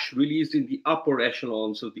ash released in the upper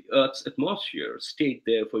echelons of the Earth's atmosphere stayed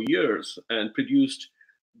there for years and produced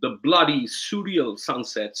the bloody, surreal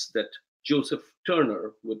sunsets that Joseph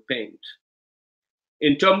Turner would paint.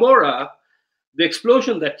 In Tambora, the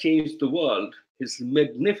explosion that changed the world, his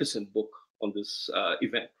magnificent book on this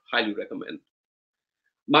event, highly recommend.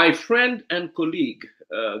 My friend and colleague,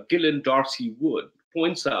 Gillian Darcy Wood,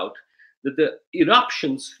 points out that the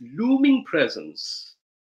eruption's looming presence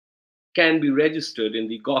can be registered in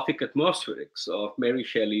the Gothic atmospherics of Mary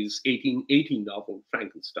Shelley's 1818 novel,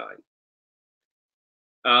 Frankenstein.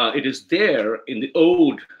 It is there in the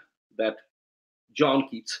ode that John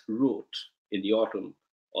Keats wrote in the autumn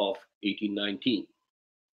of 1819.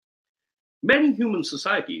 Many human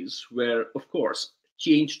societies were, of course,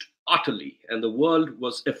 changed utterly, and the world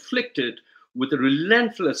was afflicted with a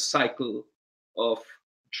relentless cycle of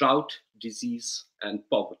drought, disease, and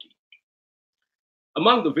poverty.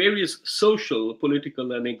 Among the various social,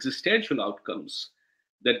 political, and existential outcomes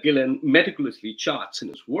that Gillen meticulously charts in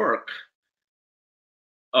his work,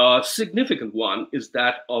 a significant one is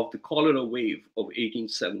that of the cholera wave of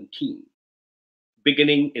 1817.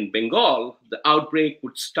 Beginning in Bengal, the outbreak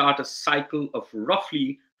would start a cycle of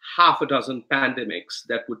roughly half a dozen pandemics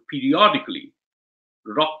that would periodically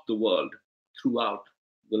rock the world throughout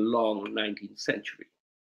the long 19th century.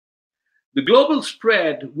 The global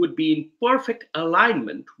spread would be in perfect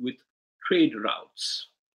alignment with trade routes.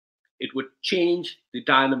 It would change the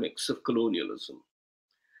dynamics of colonialism.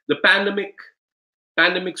 The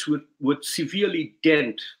pandemics would severely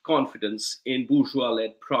dent confidence in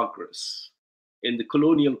bourgeois-led progress, in the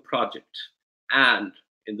colonial project, and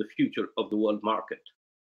in the future of the world market.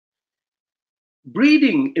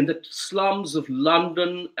 Breeding in the slums of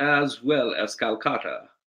London as well as Calcutta,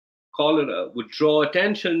 cholera would draw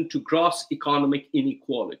attention to gross economic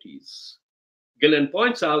inequalities. Gillen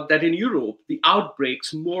points out that in Europe, the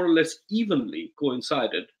outbreaks more or less evenly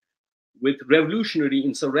coincided with revolutionary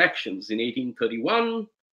insurrections in 1831,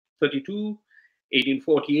 32,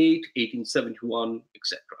 1848, 1871,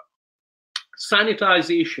 etc.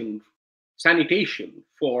 Sanitation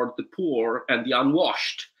for the poor and the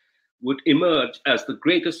unwashed would emerge as the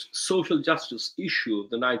greatest social justice issue of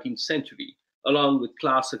the 19th century, along with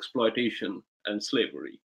class exploitation and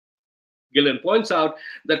slavery. Gillen points out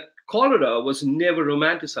that cholera was never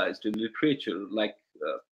romanticized in literature like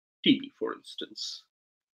TB, for instance.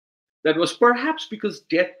 That was perhaps because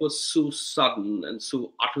death was so sudden and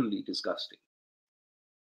so utterly disgusting.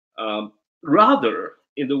 Rather,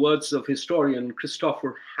 in the words of historian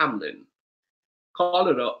Christopher Hamlin,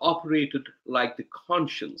 cholera operated like the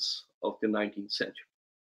conscience of the 19th century.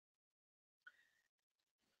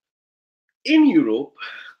 In Europe,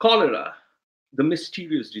 cholera, the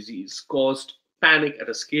mysterious disease, caused panic at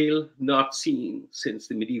a scale not seen since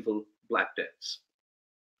the medieval Black Deaths.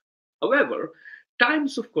 However,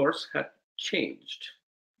 times, of course, had changed.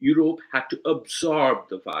 Europe had to absorb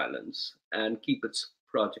the violence and keep its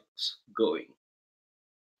projects going.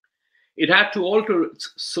 It had to alter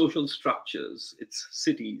its social structures, its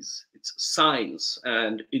cities, its signs,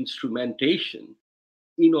 and instrumentation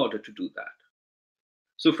in order to do that.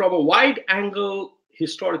 So from a wide-angle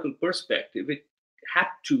historical perspective, it had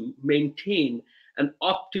to maintain an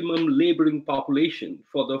optimum laboring population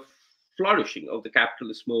for the flourishing of the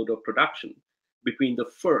capitalist mode of production between the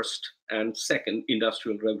first and second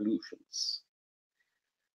industrial revolutions.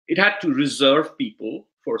 It had to reserve people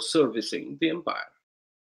for servicing the empire.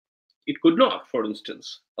 It could not, for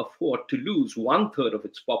instance, afford to lose 1/3 of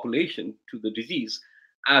its population to the disease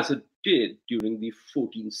as it did during the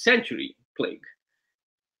 14th century plague,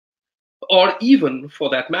 or even, for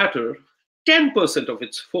that matter, 10% of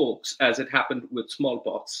its folks as it happened with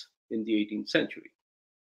smallpox in the 18th century.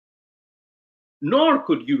 Nor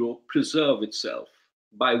could Europe preserve itself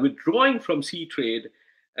by withdrawing from sea trade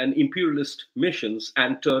and imperialist missions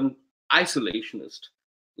and turn isolationist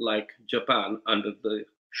like Japan under the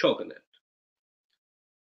shogunate.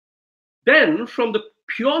 Then, from the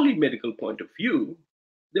purely medical point of view,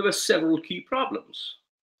 there were several key problems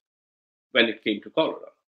when it came to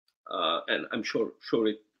cholera. And I'm sure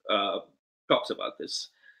it talks about this.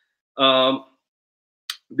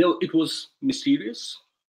 It was mysterious.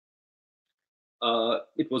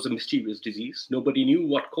 It was a mysterious disease. Nobody knew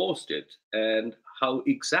what caused it and how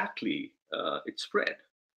exactly it spread.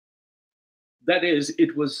 That is,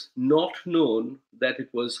 it was not known that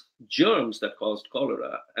it was germs that caused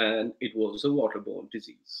cholera, and it was a waterborne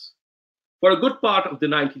disease. For a good part of the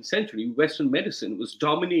 19th century, Western medicine was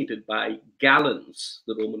dominated by Galen's,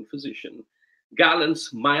 the Roman physician,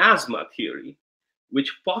 Galen's miasma theory,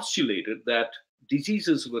 which postulated that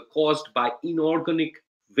diseases were caused by inorganic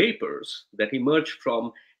vapors that emerged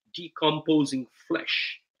from decomposing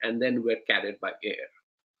flesh and then were carried by air.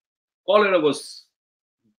 Cholera was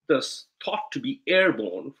thus thought to be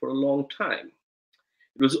airborne for a long time.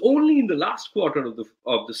 It was only in the last quarter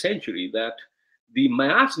of the century that the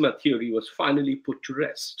miasma theory was finally put to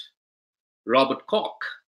rest. Robert Koch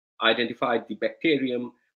identified the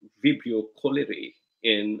bacterium Vibrio cholerae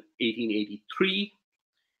in 1883.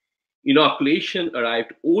 Inoculation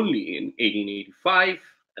arrived only in 1885,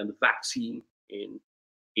 and the vaccine in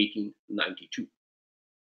 1892.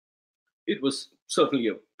 It was certainly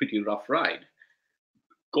a pretty rough ride.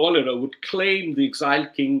 Cholera would claim the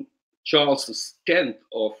exiled king Charles X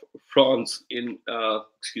of France in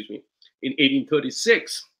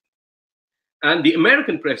 1836, and the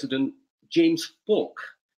American president James Polk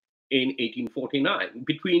in 1849.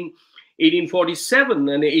 Between 1847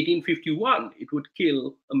 and 1851, it would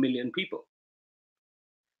kill 1 million people.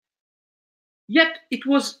 Yet it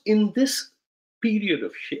was in this period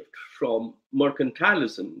of shift from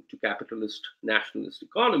mercantilism to capitalist nationalist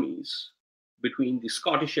economies, between the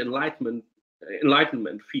Scottish Enlightenment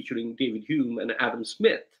featuring David Hume and Adam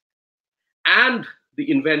Smith, and the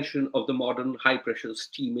invention of the modern high-pressure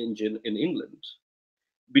steam engine in England,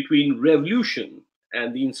 between revolution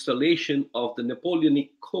and the installation of the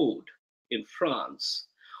Napoleonic Code in France,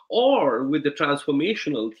 or with the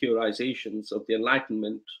transformational theorizations of the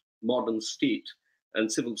Enlightenment, modern state,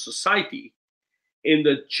 and civil society in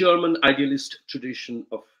the German idealist tradition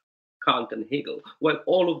of Kant and Hegel. While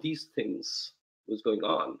all of these things was going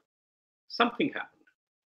on, something happened.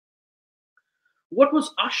 What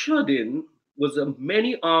was ushered in was a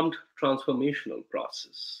many-armed transformational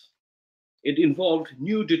process. It involved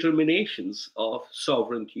new determinations of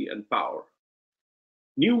sovereignty and power,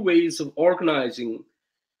 new ways of organizing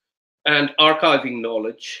and archiving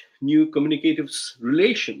knowledge, new communicative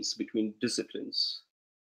relations between disciplines,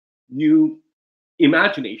 new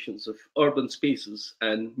imaginations of urban spaces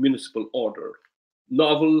and municipal order,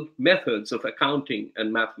 novel methods of accounting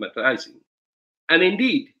and mathematizing, and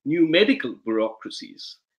indeed new medical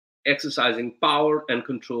bureaucracies exercising power and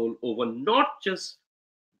control over not just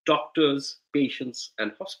doctors, patients,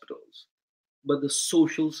 and hospitals, but the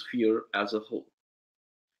social sphere as a whole.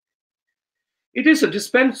 It is a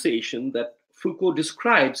dispensation that Foucault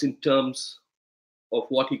describes in terms of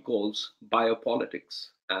what he calls biopolitics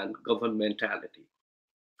and governmentality.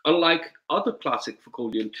 Unlike other classic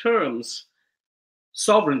Foucauldian terms,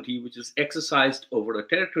 sovereignty, which is exercised over a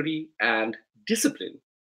territory, and discipline,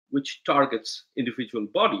 which targets individual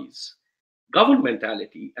bodies,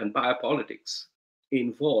 governmentality and biopolitics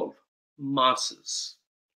involve masses.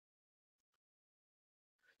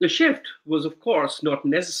 The shift was, of course, not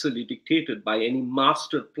necessarily dictated by any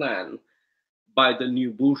master plan by the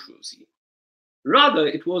new bourgeoisie. Rather,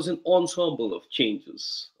 it was an ensemble of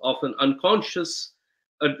changes, often unconscious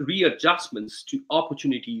readjustments to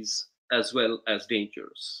opportunities as well as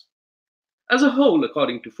dangers. As a whole,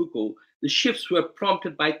 according to Foucault, the shifts were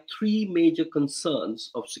prompted by three major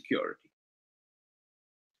concerns of security: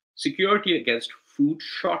 security against food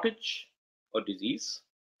shortage or disease,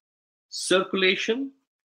 circulation,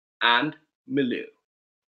 and milieu.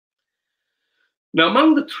 Now,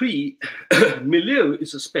 among the three, milieu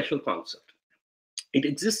is a special concept. It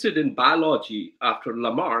existed in biology after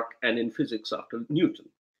Lamarck and in physics after Newton.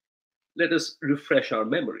 Let us refresh our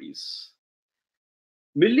memories.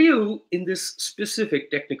 Milieu, in this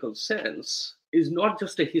specific technical sense, is not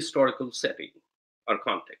just a historical setting or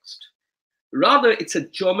context. Rather, it's a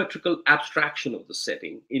geometrical abstraction of the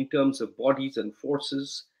setting in terms of bodies and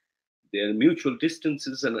forces, their mutual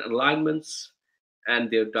distances and alignments,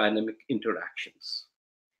 and their dynamic interactions.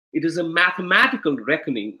 It is a mathematical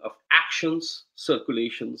reckoning of actions,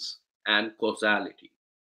 circulations, and causality.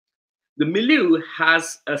 The milieu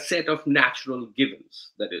has a set of natural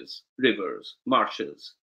givens, that is, rivers,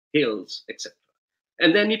 marshes, hills, etc.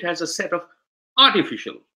 And then it has a set of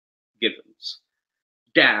artificial givens: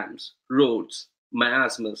 dams, roads,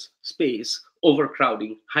 miasmas, space,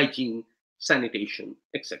 overcrowding, hygiene, sanitation,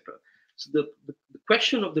 etc. So the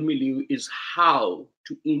question of the milieu is how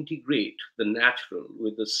to integrate the natural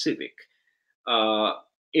with the civic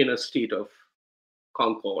in a state of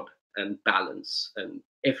concord and balance and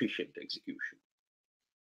efficient execution.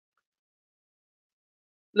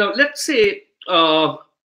 Now, let's say, so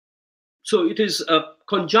it is a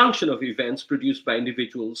conjunction of events produced by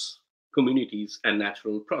individuals, communities, and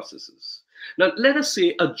natural processes. Now, let us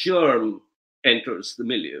say a germ enters the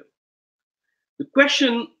milieu. The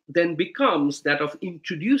question then becomes that of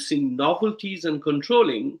introducing novelties and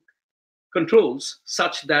controls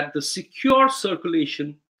such that the secure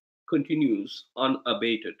circulation continues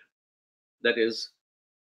unabated. That is,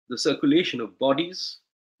 the circulation of bodies,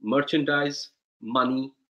 merchandise,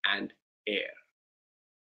 money, and air.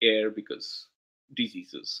 Air because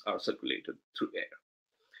diseases are circulated through air.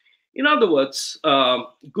 In other words,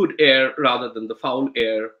 good air rather than the foul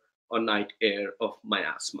air or night air of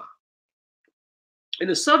miasma. In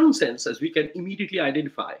a certain sense, as we can immediately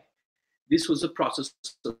identify, this was a process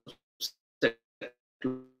of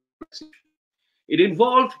secularization. It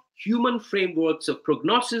involved human frameworks of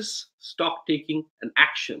prognosis, stock-taking, and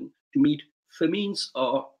action to meet famines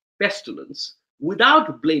or pestilence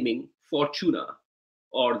without blaming fortuna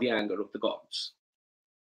or the anger of the gods.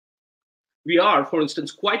 We are, for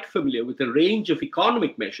instance, quite familiar with a range of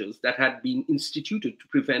economic measures that had been instituted to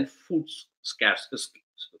prevent food scarcity.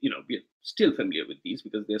 We're still familiar with these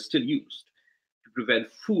because they're still used to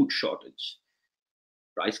prevent food shortage.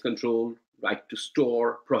 Price control, right to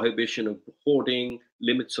store, prohibition of hoarding,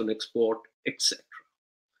 limits on export, etc.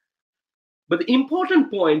 But the important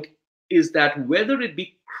point is that whether it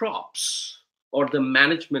be crops or the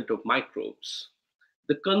management of microbes,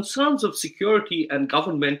 the concerns of security and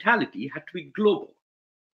governmentality had to be global,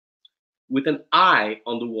 with an eye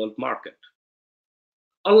on the world market.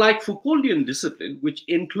 Unlike Foucauldian discipline, which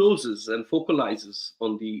encloses and focalizes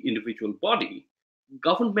on the individual body,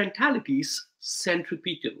 governmentality is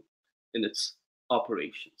centripetal in its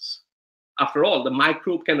operations. After all, the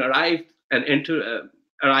microbe can arrive and enter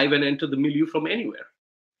the milieu from anywhere.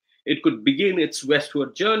 It could begin its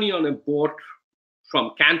westward journey on a boat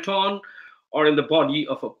from Canton or in the body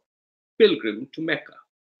of a pilgrim to Mecca.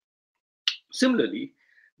 Similarly,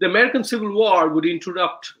 the American Civil War would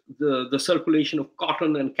interrupt the circulation of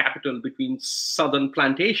cotton and capital between southern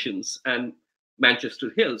plantations and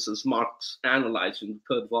Manchester Hills, as Marx analyzed in the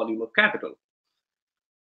third volume of Capital.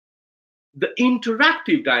 The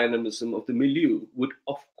interactive dynamism of the milieu would,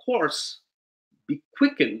 of course, be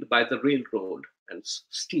quickened by the railroad and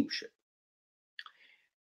steamship.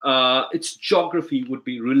 Its geography would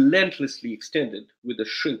be relentlessly extended with the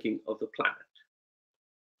shrinking of the planet.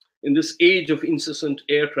 In this age of incessant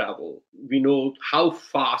air travel, we know how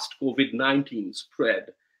fast COVID-19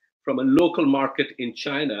 spread from a local market in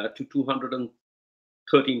China to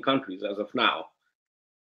 213 countries as of now.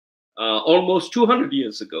 Almost 200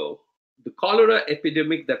 years ago, the cholera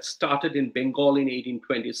epidemic that started in Bengal in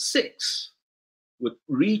 1826 would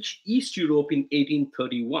reach East Europe in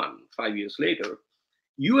 1831, 5 years later,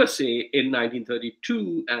 USA in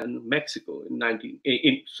 1932, and Mexico in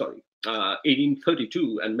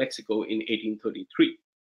 1832, and Mexico in 1833.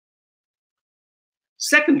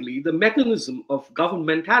 Secondly, the mechanism of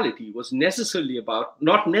governmentality was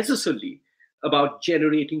not necessarily about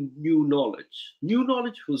generating new knowledge. New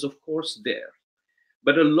knowledge was, of course, there,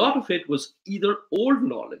 but a lot of it was either old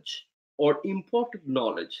knowledge or imported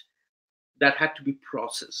knowledge that had to be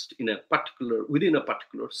processed within a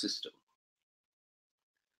particular system.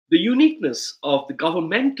 The uniqueness of the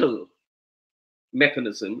governmental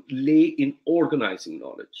mechanism lay in organizing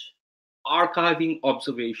knowledge, archiving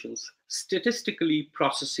observations, statistically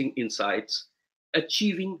processing insights,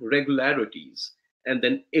 achieving regularities, and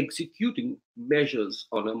then executing measures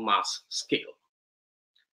on a mass scale.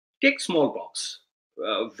 Take smallpox,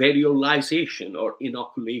 variolization or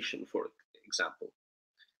inoculation, for example.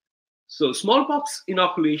 So smallpox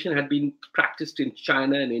inoculation had been practiced in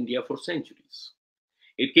China and India for centuries.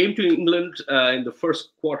 It came to England in the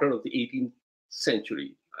first quarter of the 18th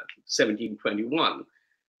century, 1721,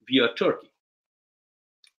 via Turkey.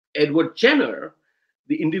 Edward Jenner,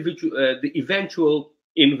 the eventual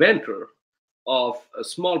inventor of a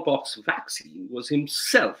smallpox vaccine, was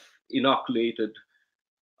himself inoculated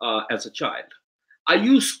as a child. I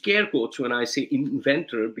use scare quotes when I say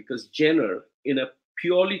inventor because Jenner, in a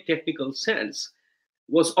purely technical sense,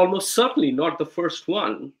 was almost certainly not the first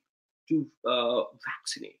one to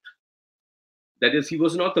vaccinate. That is, he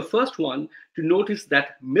was not the first one to notice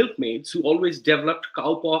that milkmaids who always developed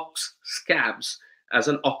cowpox scabs as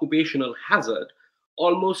an occupational hazard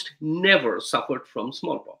almost never suffered from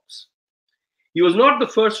smallpox. He was not the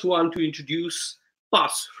first one to introduce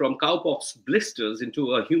pus from cowpox blisters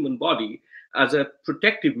into a human body as a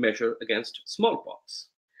protective measure against smallpox.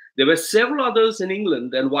 There were several others in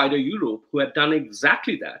England and wider Europe who had done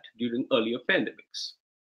exactly that during earlier pandemics.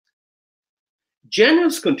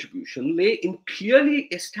 Jenner's contribution lay in clearly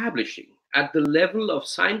establishing at the level of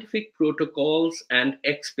scientific protocols and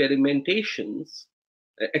experimentation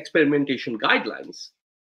guidelines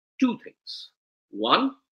two things.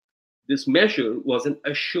 One, this measure was an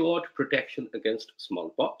assured protection against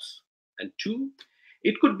smallpox. And two,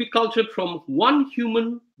 it could be cultured from one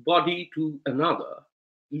human body to another,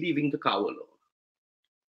 leaving the cow alone.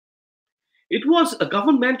 It was a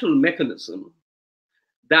governmental mechanism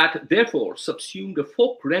that therefore subsumed a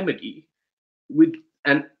folk remedy with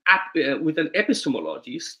an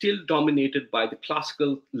epistemology still dominated by the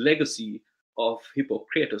classical legacy of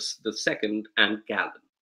Hippocrates II and Galen.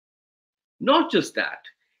 Not just that,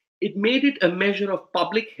 it made it a measure of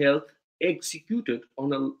public health executed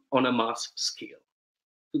on a mass scale.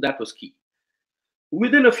 So that was key.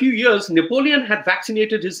 Within a few years, Napoleon had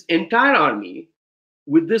vaccinated his entire army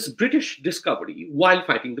with this British discovery while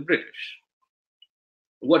fighting the British.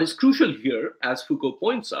 What is crucial here, as Foucault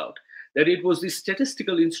points out, that it was the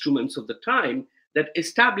statistical instruments of the time that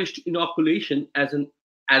established inoculation as an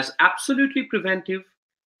as absolutely preventive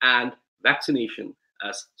and vaccination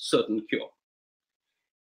as certain cure.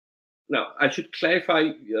 Now, I should clarify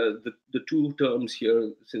the two terms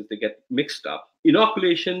here since they get mixed up.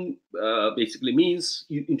 Inoculation basically means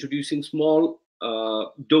introducing small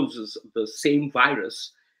doses of the same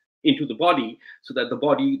virus into the body so that the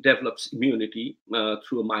body develops immunity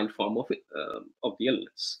through a mild form of the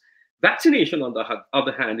illness. Vaccination, on the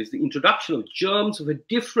other hand, is the introduction of germs of a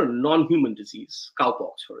different non-human disease,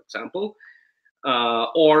 cowpox, for example,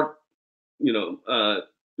 or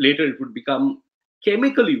later it would become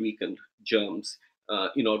chemically weakened germs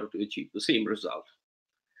in order to achieve the same result.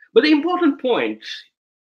 But the important point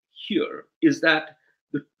here is that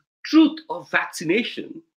the truth of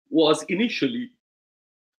vaccination was initially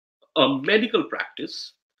a medical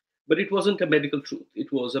practice, but it wasn't a medical truth.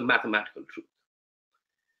 It was a mathematical truth.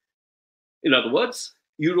 In other words,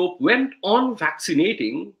 Europe went on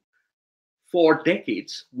vaccinating for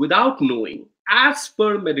decades without knowing, as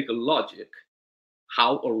per medical logic,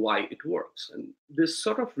 how or why it works. And this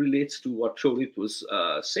sort of relates to what Shorit was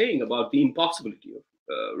saying about the impossibility of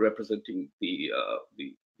representing the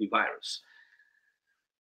virus.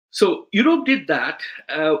 So Europe did that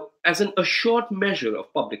as an assured measure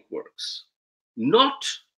of public works, not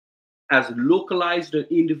as localized or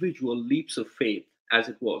individual leaps of faith as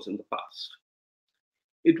it was in the past.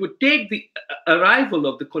 It would take the arrival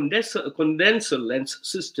of the condenser lens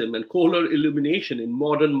system and color illumination in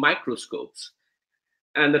modern microscopes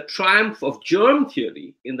and the triumph of germ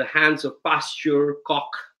theory in the hands of Pasteur,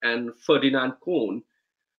 Koch, and Ferdinand Kohn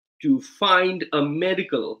to find a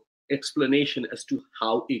medical explanation as to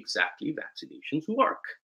how exactly vaccinations work.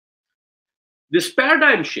 This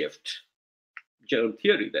paradigm shift, germ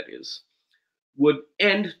theory that is, would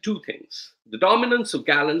end two things: the dominance of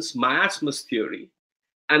Galen's miasmus theory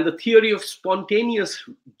and the theory of spontaneous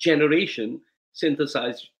generation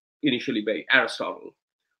synthesized initially by Aristotle,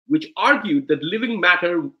 which argued that living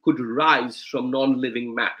matter could rise from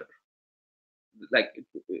non-living matter. Like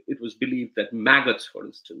it was believed that maggots, for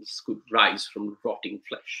instance, could rise from rotting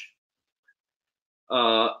flesh.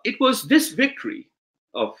 It was this victory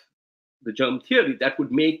of the germ theory that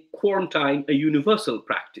would make quarantine a universal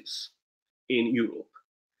practice in Europe.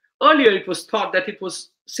 Earlier, it was thought that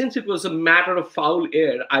since it was a matter of foul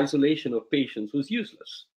air, isolation of patients was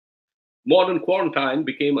useless. Modern quarantine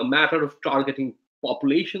became a matter of targeting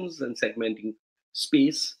populations and segmenting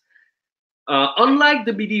space. Unlike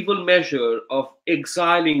the medieval measure of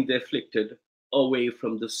exiling the afflicted away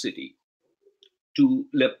from the city to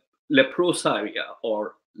leprosaria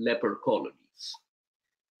or leper colonies.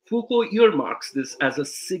 Foucault earmarks this as a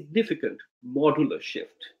significant modular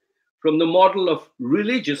shift from the model of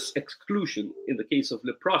religious exclusion in the case of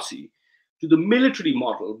leprosy to the military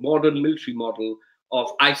model, modern military model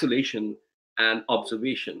of isolation and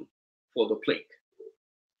observation for the plague.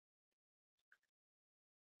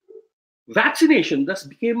 Vaccination thus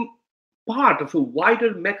became part of a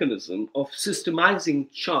wider mechanism of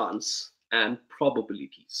systemizing chance and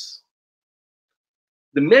probabilities.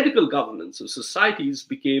 The medical governance of societies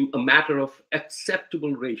became a matter of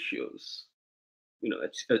acceptable ratios,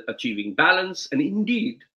 achieving balance and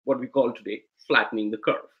indeed what we call today flattening the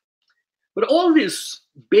curve. But all this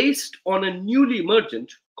based on a newly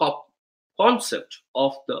emergent concept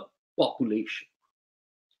of the population.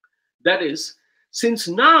 That is, since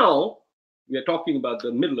now we are talking about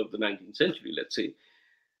the middle of the 19th century, let's say,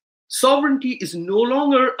 sovereignty is no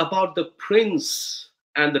longer about the prince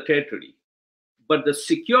and the territory, but the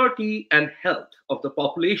security and health of the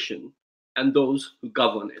population and those who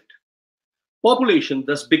govern it. Population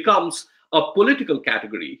thus becomes a political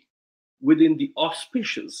category within the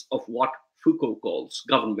auspices of what Foucault calls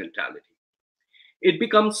governmentality. It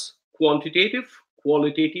becomes quantitative,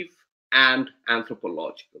 qualitative, and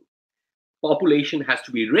anthropological. Population has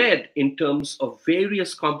to be read in terms of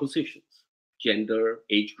various compositions: gender,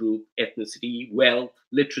 age group, ethnicity, wealth,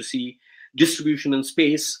 literacy, distribution in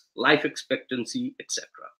space, life expectancy, etc.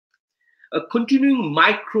 A continuing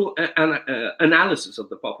micro analysis of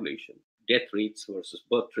the population, death rates versus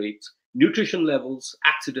birth rates, nutrition levels,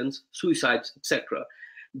 accidents, suicides, etc.,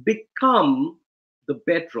 become the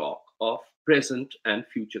bedrock of present and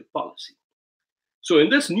future policy. So in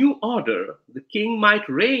this new order, the king might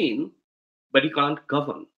reign, but he can't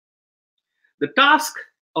govern. The task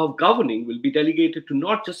of governing will be delegated to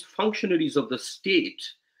not just functionaries of the state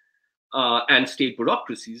and state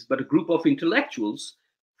bureaucracies, but a group of intellectuals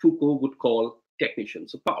Foucault would call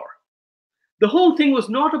technicians of power. The whole thing was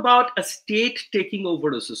not about a state taking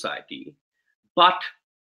over a society, but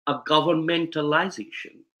a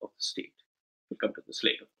governmentalization of the state. We'll come to this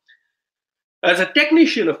later. As a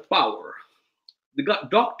technician of power, The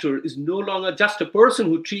doctor is no longer just a person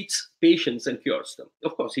who treats patients and cures them.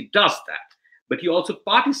 Of course, he does that, but he also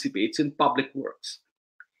participates in public works.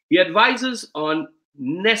 He advises on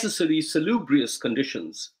necessary salubrious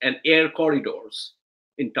conditions and air corridors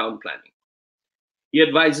in town planning. He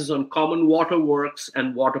advises on common water works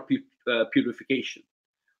and water purification,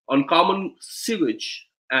 on common sewage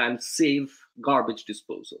and safe garbage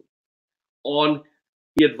disposal.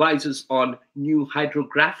 He advises on new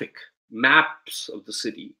hydrographic maps of the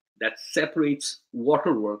city that separates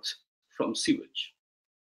waterworks from sewage.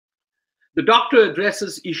 The doctor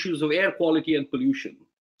addresses issues of air quality and pollution,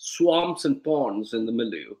 swamps and ponds in the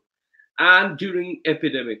milieu, and during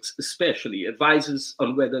epidemics especially advises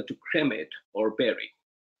on whether to cremate or bury.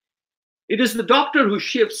 It is the doctor who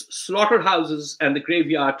shifts slaughterhouses and the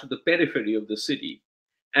graveyard to the periphery of the city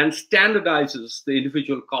and standardizes the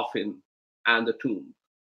individual coffin and the tomb.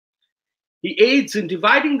 He aids in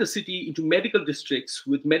dividing the city into medical districts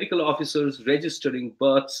with medical officers registering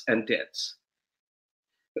births and deaths.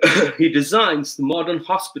 He designs the modern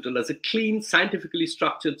hospital as a clean, scientifically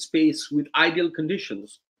structured space with ideal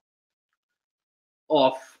conditions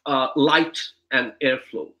of light and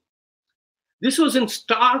airflow. This was in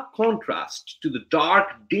stark contrast to the dark,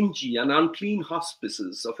 dingy, and unclean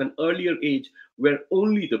hospices of an earlier age where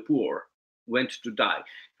only the poor went to die.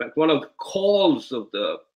 In fact, one of the calls of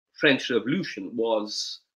the French Revolution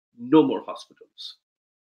was no more hospitals.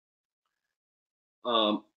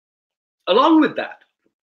 Along with that,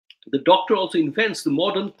 the doctor also invents the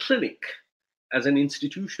modern clinic as an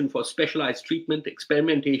institution for specialized treatment,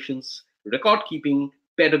 experimentations, record keeping,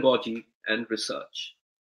 pedagogy, and research.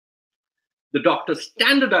 The doctor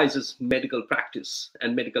standardizes medical practice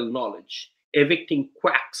and medical knowledge, evicting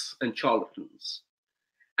quacks and charlatans,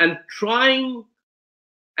 and tying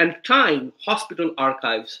hospital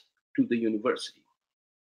archives to the university.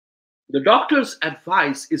 The doctor's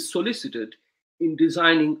advice is solicited in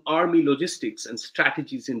designing army logistics and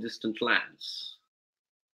strategies in distant lands,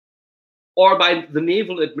 or by the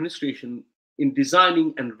naval administration in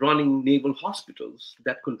designing and running naval hospitals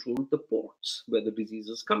that control the ports where the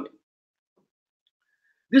diseases come in.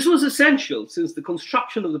 This was essential since the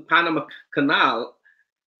construction of the Panama Canal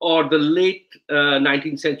or the late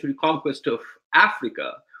 19th century conquest of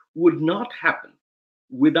Africa would not happen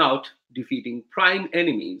without defeating prime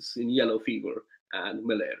enemies in yellow fever and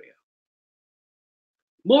malaria.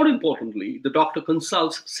 More importantly, the doctor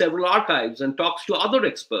consults several archives and talks to other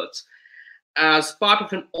experts as part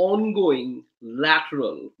of an ongoing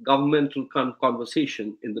lateral governmental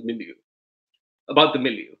conversation in the milieu, about the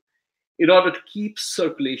milieu, in order to keep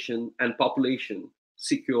circulation and population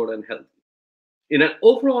secure and healthy, in an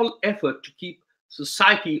overall effort to keep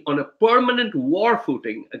society on a permanent war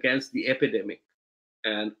footing against the epidemic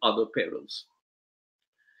and other perils.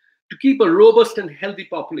 To keep a robust and healthy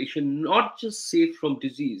population, not just safe from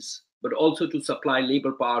disease, but also to supply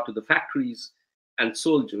labor power to the factories and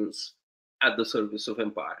soldiers at the service of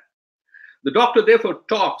empire. The doctor therefore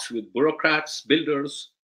talks with bureaucrats, builders,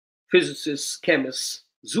 physicists, chemists,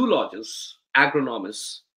 zoologists,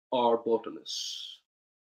 agronomists, or botanists.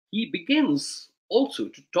 He begins also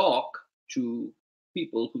to talk to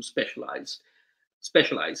people who specialize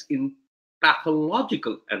in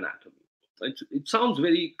pathological anatomy. It sounds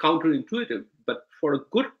very counterintuitive, but for a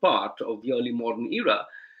good part of the early modern era,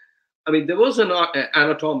 I mean, there was an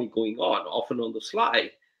anatomy going on, often on the sly,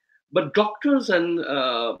 but doctors and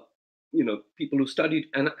people who studied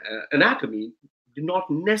anatomy did not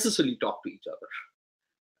necessarily talk to each other,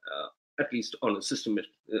 at least on a systemic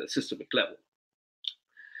level.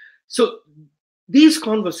 So these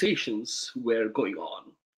conversations were going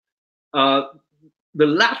on. The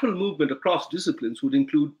lateral movement across disciplines would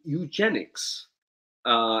include eugenics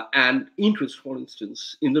and interest, for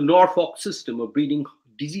instance, in the Norfolk system of breeding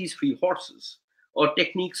disease-free horses, or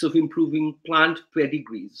techniques of improving plant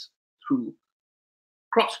pedigrees through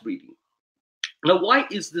crossbreeding. Now, why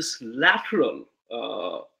is this lateral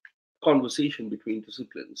conversation between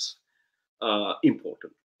disciplines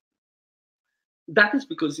important? That is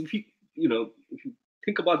because if you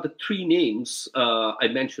think about the three names I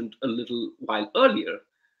mentioned a little while earlier,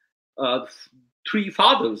 three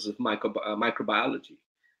fathers of microbiology.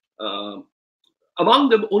 Among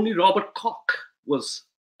them, only Robert Koch was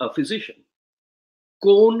a physician.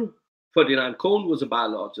 Ferdinand Kohn was a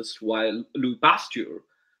biologist, while Louis Pasteur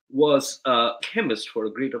was a chemist for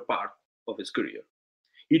a greater part of his career.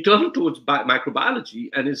 He turned towards microbiology,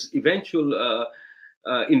 and his eventual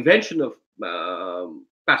invention of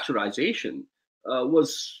pasteurization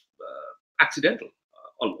was accidental,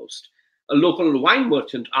 almost. A local wine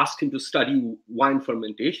merchant asked him to study wine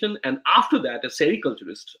fermentation, and after that, a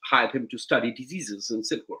sericulturist hired him to study diseases and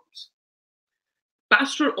silkworms.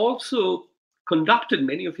 Pasteur also conducted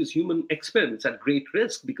many of his human experiments at great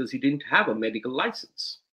risk because he didn't have a medical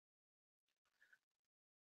license.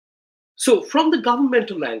 So, from the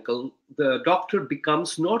governmental angle, the doctor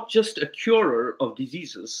becomes not just a curer of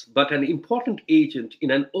diseases, but an important agent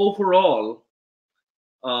in an overall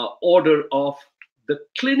order of the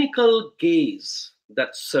clinical gaze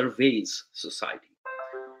that surveys society.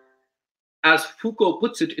 As Foucault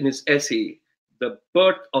puts it in his essay, The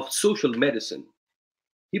Birth of Social Medicine,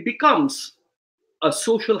 he becomes a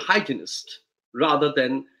social hygienist rather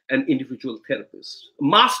than an individual therapist, a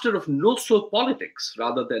master of nosopolitics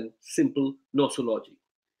rather than simple nosology.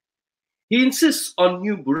 He insists on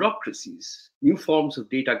new bureaucracies, new forms of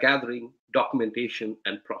data gathering, documentation,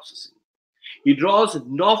 and processing. He draws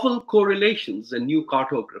novel correlations and new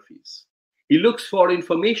cartographies. He looks for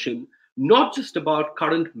information not just about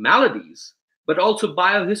current maladies, but also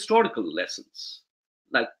biohistorical lessons,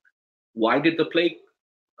 like why did the plague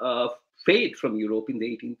fade from Europe in the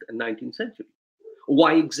 18th and 19th century?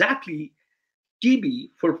 Why exactly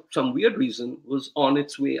TB, for some weird reason, was on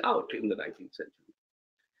its way out in the 19th century.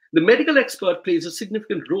 The medical expert plays a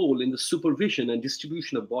significant role in the supervision and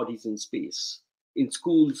distribution of bodies in space, in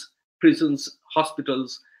schools, prisons,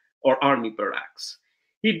 hospitals, or army barracks.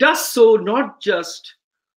 He does so not just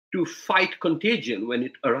to fight contagion when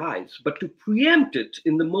it arrives, but to preempt it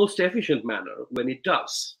in the most efficient manner when it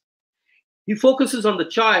does. He focuses on the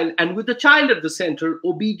child, and with the child at the center,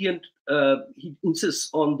 he insists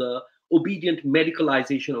on the obedient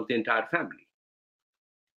medicalization of the entire family.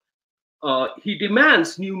 He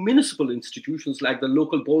demands new municipal institutions like the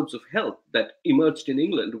local boards of health that emerged in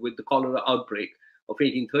England with the cholera outbreak of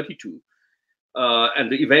 1832,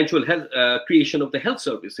 and the eventual creation of the health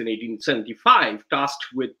service in 1875, tasked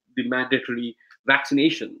with the mandatory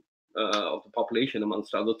vaccination of the population,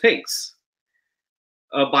 amongst other things.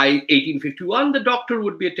 By 1851, the doctor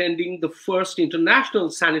would be attending the first international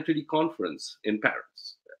sanitary conference in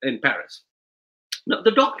Paris. Now,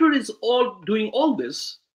 the doctor is doing all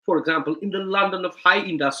this, for example, in the London of high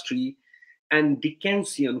industry and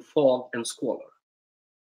Dickensian fog and squalor.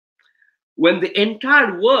 When the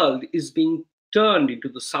entire world is being turned into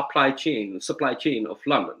the supply chain of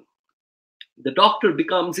London, the doctor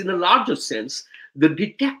becomes, in a larger sense, the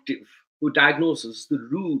detective who diagnoses the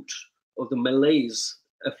root of the malaise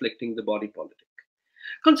afflicting the body politic.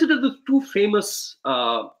 Consider the two famous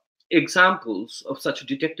examples of such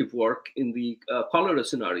detective work in the cholera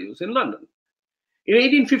scenarios in London. In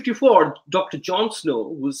 1854, Dr. John Snow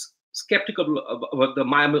was skeptical about the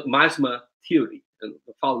miasma theory, and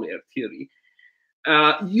the foul air theory,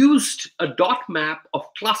 used a dot map of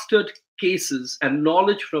clustered cases and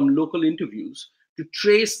knowledge from local interviews to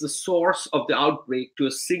trace the source of the outbreak to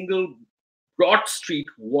a single Broad Street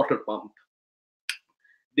water pump.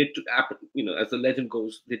 As the legend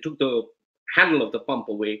goes, they took the handle of the pump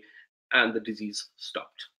away and the disease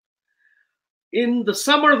stopped. In the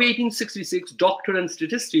summer of 1866, doctor and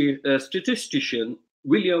statistician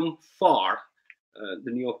William Farr,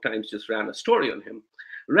 the New York Times just ran a story on him,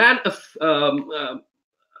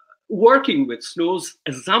 working with Snow's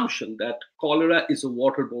assumption that cholera is a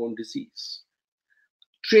waterborne disease,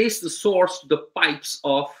 traced the source to the pipes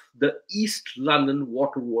of the East London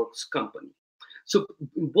Waterworks Company. So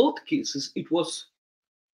in both cases, it was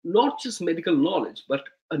not just medical knowledge, but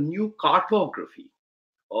a new cartography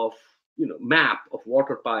of, map of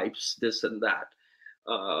water pipes, this and that,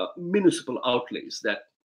 municipal outlays that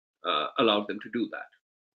allowed them to do that.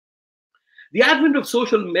 The advent of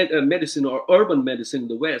social medicine or urban medicine in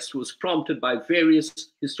the West was prompted by various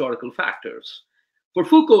historical factors. For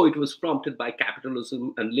Foucault, it was prompted by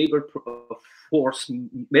capitalism and labor force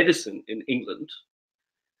medicine in England.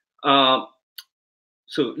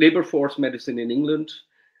 So labor force medicine in England.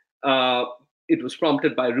 It was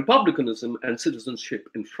prompted by republicanism and citizenship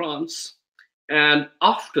in France. And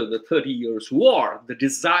after the 30 Years' War, the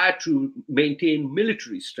desire to maintain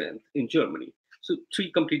military strength in Germany. So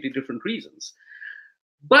three completely different reasons.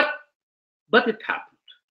 But it happened.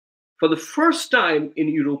 For the first time in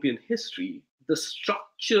European history, the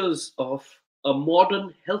structures of a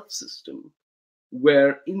modern health system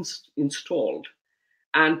were installed,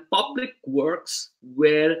 and public works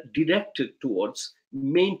were directed towards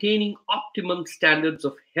maintaining optimum standards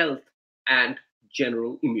of health and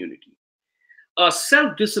general immunity. A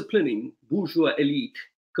self-disciplining bourgeois elite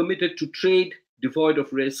committed to trade devoid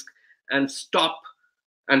of risk and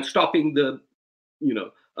stopping the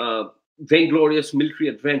vainglorious military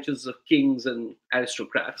adventures of kings and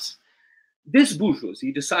aristocrats. This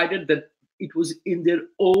bourgeoisie decided that it was in their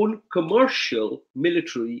own commercial,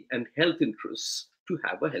 military, and health interests to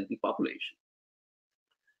have a healthy population.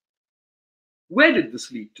 Where did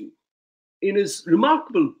this lead to? In his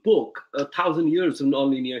remarkable book, A Thousand Years of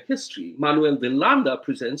Nonlinear History, Manuel de Landa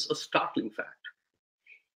presents a startling fact.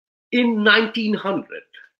 In 1900,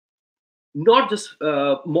 not just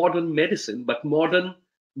modern medicine, but modern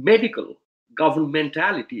medical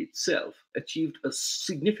governmentality itself achieved a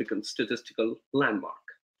significant statistical landmark.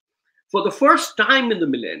 For the first time in the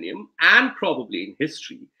millennium, and probably in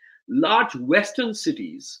history, large Western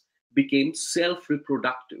cities became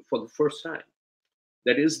self-reproductive for the first time.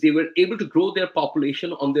 That is, they were able to grow their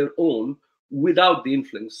population on their own without the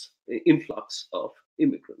influx of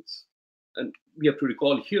immigrants. And we have to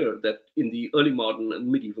recall here that in the early modern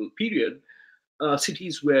and medieval period,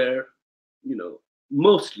 cities were,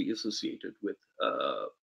 mostly associated with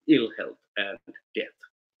ill health and death.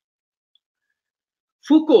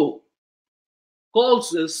 Foucault calls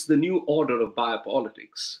this the new order of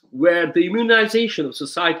biopolitics, where the immunization of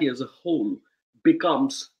society as a whole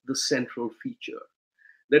becomes the central feature.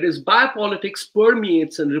 That is, biopolitics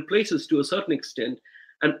permeates and replaces, to a certain extent,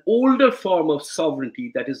 an older form of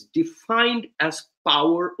sovereignty that is defined as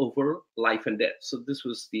power over life and death. So this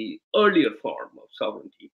was the earlier form of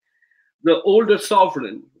sovereignty. The older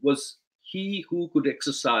sovereign was he who could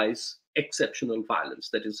exercise exceptional violence.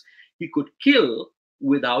 That is, he could kill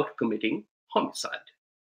without committing homicide.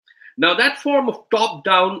 Now, that form of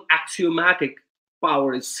top-down axiomatic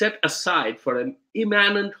power is set aside for an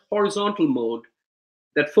immanent horizontal mode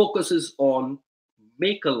that focuses on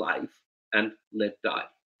make a life and let die.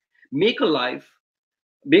 Make life,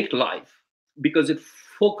 because it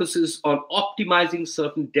focuses on optimizing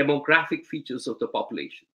certain demographic features of the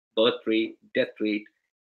population: birth rate, death rate,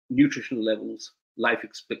 nutrition levels, life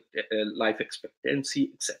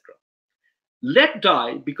expectancy, etc. Let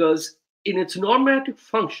die, because in its normative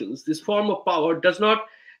functions, this form of power does not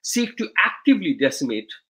seek to actively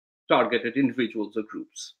decimate targeted individuals or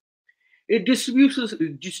groups. It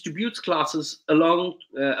distributes classes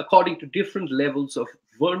according to different levels of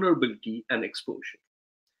vulnerability and exposure.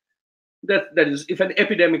 That is, if an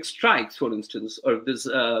epidemic strikes, for instance, or if there's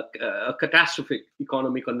a catastrophic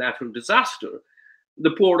economic or natural disaster,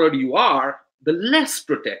 the poorer you are, the less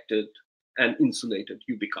protected and insulated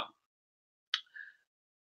you become.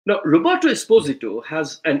 Now, Roberto Esposito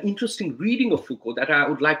has an interesting reading of Foucault that I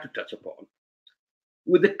would like to touch upon.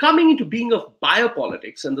 With the coming into being of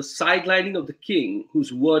biopolitics and the sidelining of the king,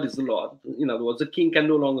 whose word is the law, in other words, the king can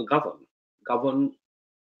no longer govern.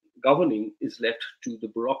 Governing is left to the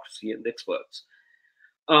bureaucracy and the experts.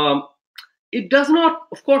 It does not,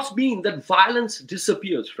 of course, mean that violence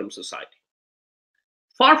disappears from society.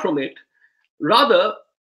 Far from it. Rather,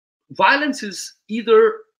 violence is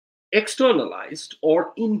either externalized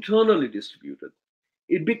or internally distributed.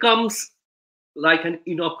 It becomes like an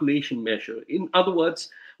inoculation measure. In other words,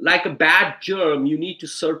 like a bad germ, you need to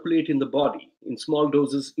circulate in the body in small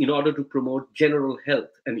doses in order to promote general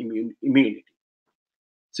health and immunity.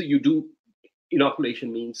 So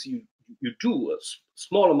inoculation means you do a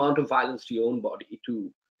small amount of violence to your own body to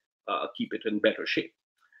keep it in better shape.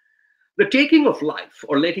 The taking of life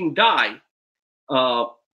or letting die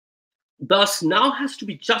thus now has to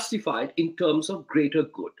be justified in terms of greater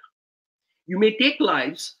good. You may take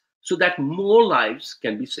lives so that more lives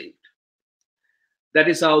can be saved. That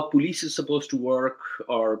is how police is supposed to work,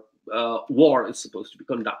 or war is supposed to be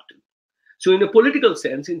conducted. So in a political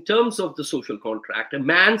sense, in terms of the social contract, a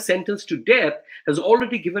man sentenced to death has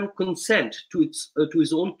already given consent to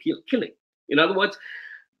his own killing. In other words,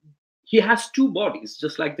 he has two bodies,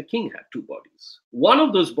 just like the king had two bodies. One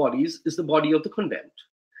of those bodies is the body of the condemned.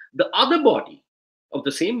 The other body of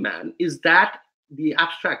the same man is the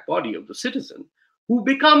abstract body of the citizen, who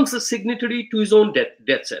becomes a signatory to his own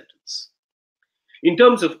death sentence. In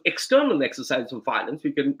terms of external exercise of violence,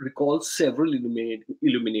 we can recall several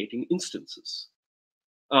illuminating instances.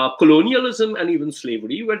 Colonialism and even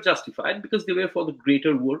slavery were justified because they were for the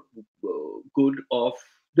greater good of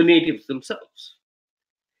the natives themselves.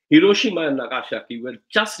 Hiroshima and Nagasaki were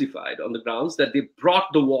justified on the grounds that they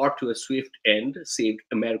brought the war to a swift end, saved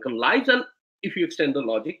American lives, and if you extend the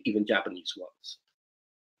logic, even Japanese ones.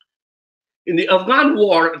 In the Afghan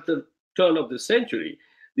war at the turn of the century,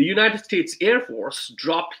 the United States Air Force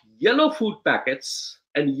dropped yellow food packets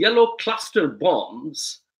and yellow cluster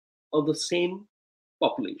bombs on the same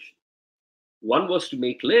population. One was to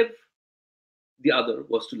make live, the other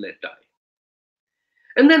was to let die.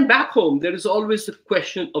 And then back home, there is always the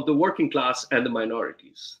question of the working class and the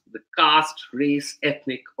minorities, the caste, race,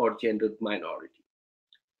 ethnic, or gendered minority.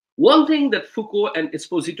 One thing that Foucault and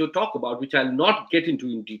Esposito talk about, which I'll not get into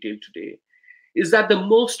in detail today, is that the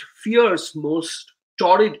most fierce, most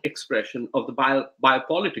torrid expression of the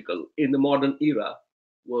biopolitical in the modern era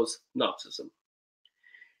was Nazism.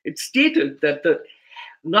 It stated that the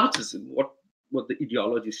Nazism, what the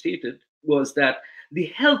ideology stated, was that the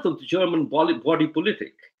health of the German body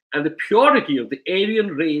politic and the purity of the Aryan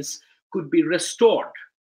race could be restored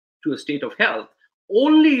to a state of health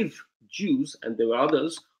only if Jews, and there were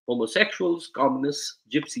others, homosexuals, communists,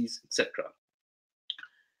 gypsies, etc.,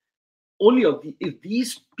 only if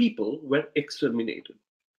these people were exterminated.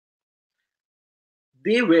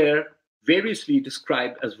 They were variously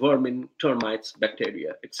described as vermin, termites,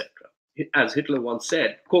 bacteria, etc. As Hitler once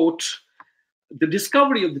said, quote, "The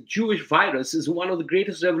discovery of the Jewish virus is one of the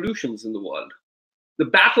greatest revolutions in the world. The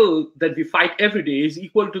battle that we fight every day is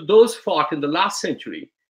equal to those fought in the last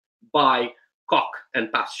century by Koch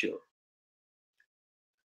and Pasteur."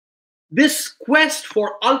 This quest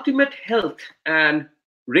for ultimate health and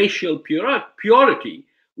racial purity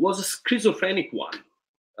was a schizophrenic one,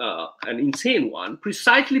 an insane one,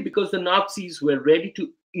 precisely because the Nazis were ready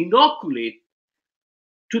to inoculate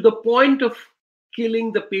to the point of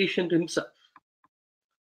killing the patient himself.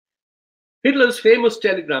 Hitler's famous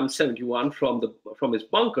telegram 71 from his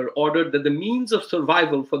bunker ordered that the means of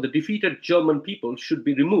survival for the defeated German people should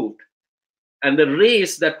be removed, and the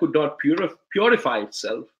race that could not purify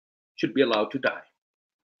itself should be allowed to die.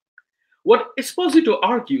 What Esposito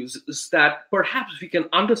argues is that perhaps we can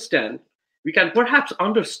perhaps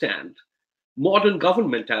understand modern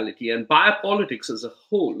governmentality and biopolitics as a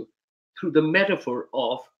whole through the metaphor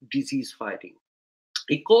of disease fighting.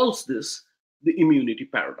 He calls this the immunity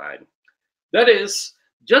paradigm. That is,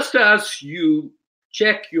 just as you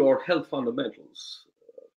check your health fundamentals,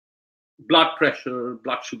 blood pressure,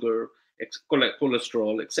 blood sugar,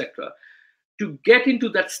 cholesterol, etc., to get into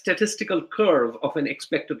that statistical curve of an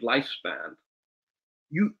expected lifespan,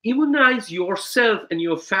 you immunize yourself and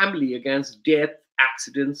your family against death,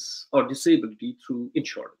 accidents, or disability through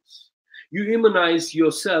insurance. You immunize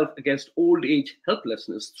yourself against old age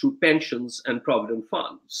helplessness through pensions and provident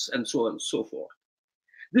funds, and so on and so forth.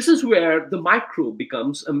 This is where the microbe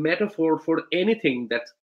becomes a metaphor for anything that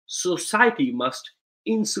society must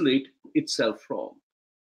insulate itself from: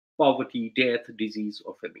 poverty, death, disease,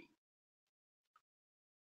 or famine.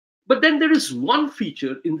 But then there is one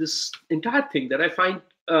feature in this entire thing that I find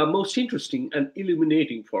most interesting and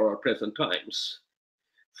illuminating for our present times.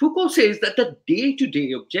 Foucault says that the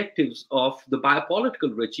day-to-day objectives of the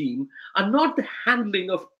biopolitical regime are not the handling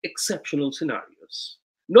of exceptional scenarios,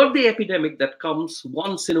 not the epidemic that comes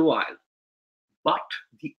once in a while, but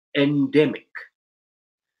the endemic.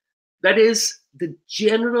 That is, the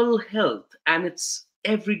general health and its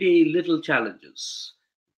everyday little challenges,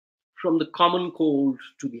 from the common cold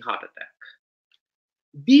to the heart attack.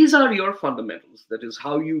 These are your fundamentals. That is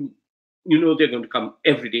how you know they're going to come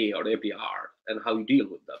every day or every hour, and how you deal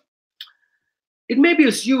with them. It may be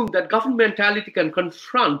assumed that governmentality can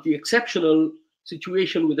confront the exceptional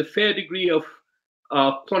situation with a fair degree of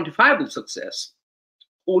quantifiable success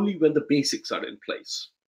only when the basics are in place,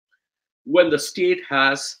 when the state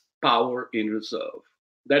has power in reserve.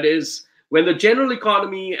 That is, when the general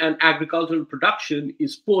economy and agricultural production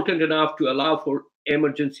is potent enough to allow for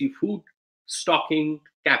emergency food stocking,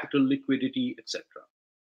 capital liquidity, etc.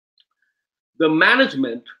 The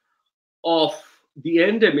management of the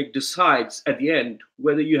endemic decides at the end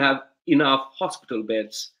whether you have enough hospital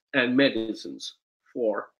beds and medicines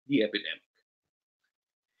for the epidemic.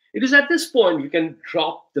 It is at this point you can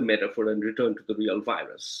drop the metaphor and return to the real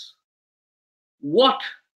virus.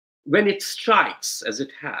 When it strikes, as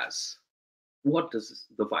it has, what does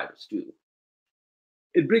the virus do?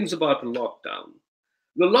 It brings about a lockdown.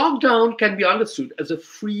 The lockdown can be understood as a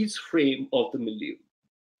freeze frame of the milieu.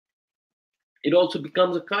 It also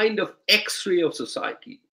becomes a kind of X-ray of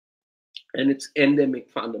society and its endemic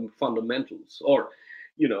fundamentals, or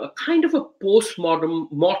a kind of a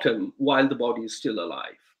post-mortem while the body is still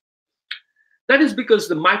alive. That is because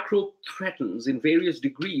the microbe threatens in various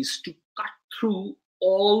degrees to cut through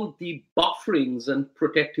all the bufferings and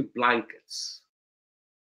protective blankets.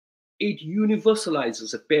 It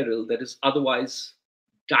universalizes a peril that is otherwise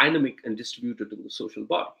dynamic and distributed in the social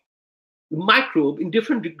body. The microbe, in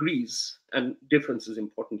different degrees, and difference is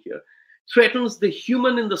important here, threatens the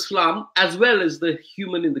human in the slum as well as the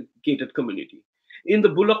human in the gated community, in the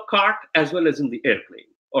bullock cart as well as in the airplane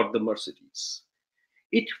or the Mercedes.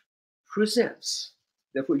 It presents,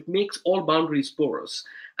 therefore it makes all boundaries porous,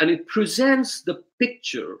 and it presents the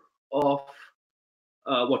picture of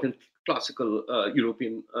what in classical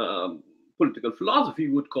European political philosophy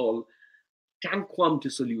would call tanquam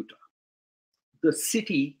dissoluta, the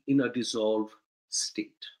city in a dissolved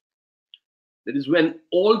state. That is when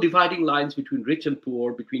all dividing lines between rich and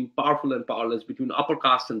poor, between powerful and powerless, between upper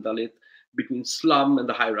caste and Dalit, between slum and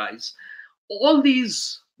the high rise, all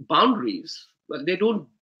these boundaries, well, they don't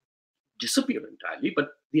disappear entirely, but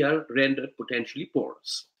they are rendered potentially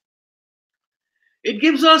porous. It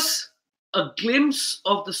gives us a glimpse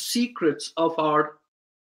of the secrets of our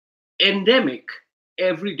endemic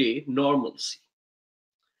everyday normalcy.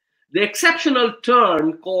 The exceptional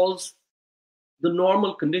turn calls the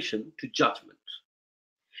normal condition to judgment.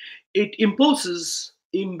 It imposes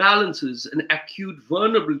imbalances and acute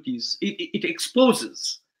vulnerabilities. It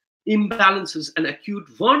exposes imbalances and acute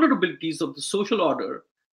vulnerabilities of the social order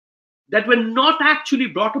that were not actually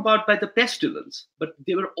brought about by the pestilence, but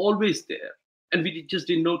they were always there, and we just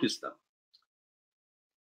didn't notice them.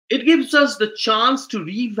 It gives us the chance to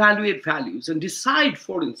reevaluate values and decide,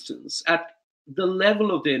 for instance, at the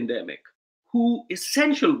level of the endemic, who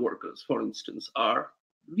essential workers, for instance,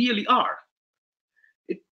 really are.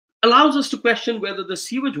 It allows us to question whether the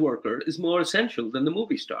sewage worker is more essential than the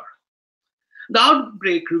movie star. The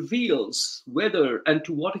outbreak reveals whether and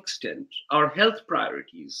to what extent our health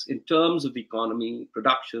priorities in terms of the economy,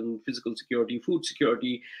 production, physical security, food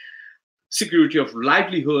security, security of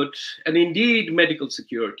livelihood, and indeed medical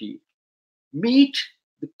security meet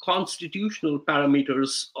the constitutional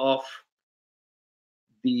parameters of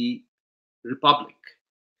the republic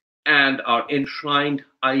and our enshrined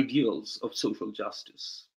ideals of social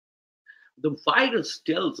justice. The virus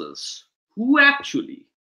tells us who actually,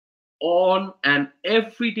 on an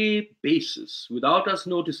everyday basis, without us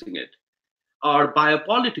noticing it, our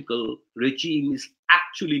biopolitical regime is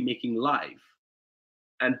actually making live,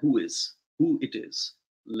 and who it is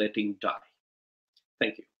letting die.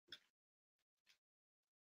 Thank you.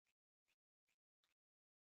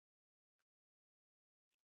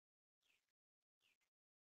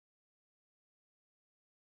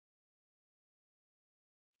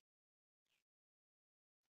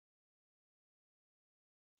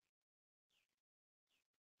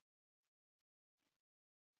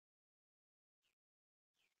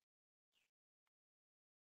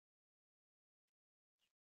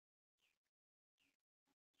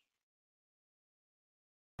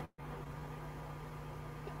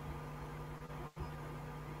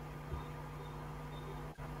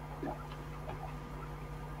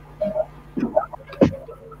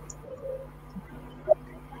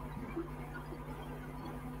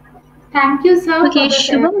 Thank you, sir. Okay,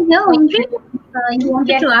 Shubham, here, Ingrid, you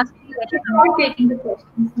wanted to ask me a question. Start taking the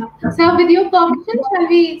questions now. Sir, with your permission, shall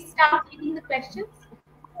we start taking the questions?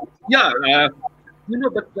 Yeah,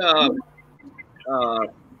 but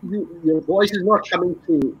your voice is not coming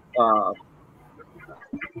through.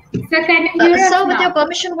 Sir, can you hear us Sir, with now? your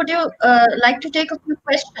permission, would you like to take a few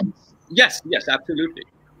questions? Yes, absolutely.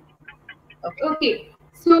 Okay,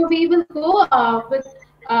 so we will go with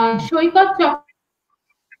Shoika talking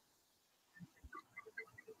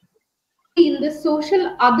in the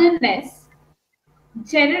social otherness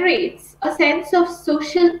generates a sense of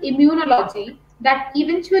social immunology that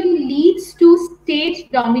eventually leads to state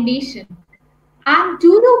domination. And do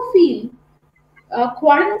you feel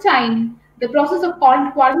quarantine, the process of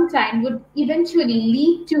quarantine would eventually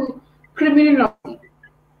lead to criminology?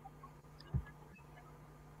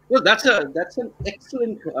 Well, that's an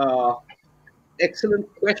excellent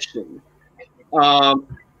question.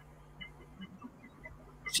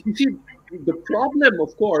 You see, the problem,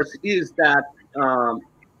 of course, is that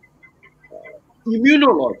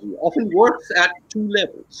immunology often works at two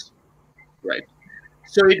levels, right?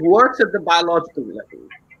 So it works at the biological level,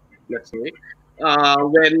 let's say,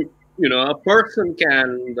 when a person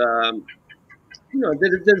can,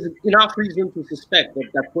 there's enough reason to suspect that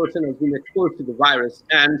that person has been exposed to the virus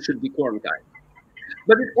and should be quarantined.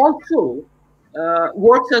 But it also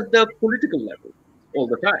works at the political level all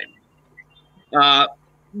the time.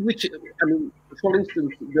 Which, I mean, for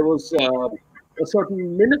instance, there was a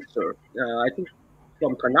certain minister, I think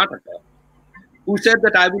from Karnataka, who said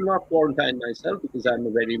that I will not quarantine myself because I'm a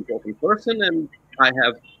very important person and I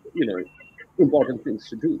have, important things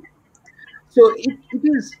to do. So it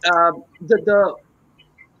is the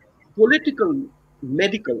political,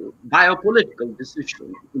 medical, biopolitical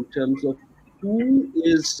decision in terms of who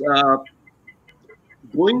is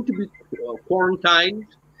going to be quarantined,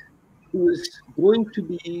 who is going to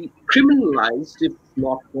be criminalized if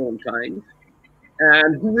not quarantined,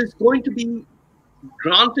 and who is going to be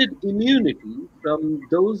granted immunity from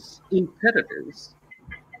those imperatives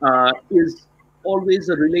is always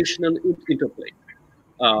a relational interplay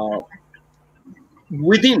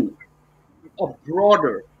within a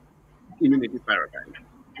broader immunity paradigm.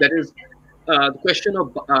 That is the question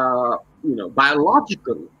of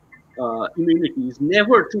biological immunity is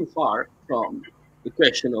never too far from the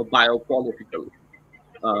question of biopolitical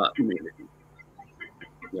immunity.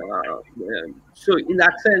 So in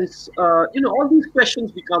that sense, all these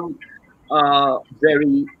questions become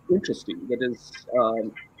very interesting. That is, uh,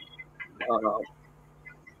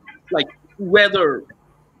 like whether,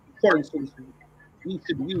 for instance, we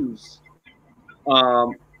should use,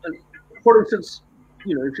 and for instance,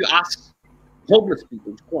 if you ask homeless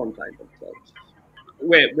people to quarantine themselves,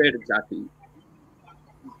 where exactly,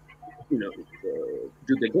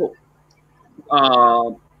 do they go?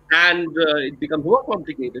 And it becomes more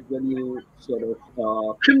complicated when you sort of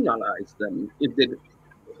criminalize them if they do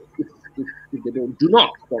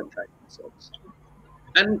not quarantine themselves.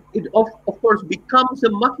 And it of course becomes a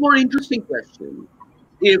much more interesting question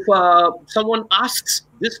if someone asks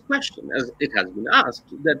this question, as it has been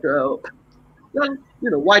asked, that well,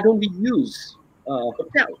 why don't we use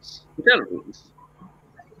hotel rooms,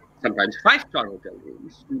 sometimes five-star hotel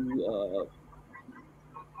rooms,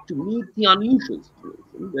 to meet the unusual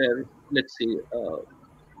situation where, let's say,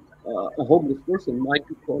 a homeless person might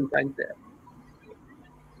be quarantined there.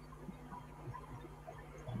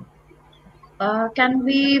 Can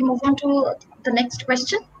we move on to the next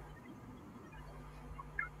question?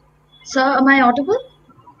 Sir, am I audible?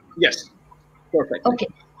 Yes, perfect. Okay.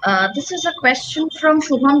 This is a question from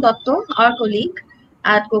Shubham Datto, our colleague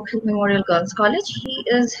at Gokhale Memorial Girls College.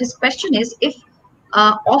 His question is, if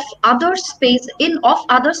of other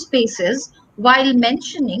spaces, while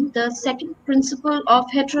mentioning the second principle of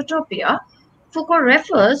heterotopia, Foucault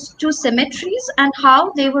refers to cemeteries and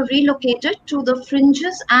how they were relocated to the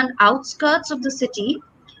fringes and outskirts of the city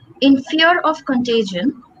in fear of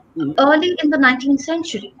contagion early in the 19th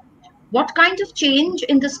century. What kind of change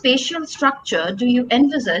in the spatial structure do you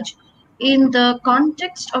envisage in the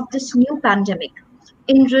context of this new pandemic?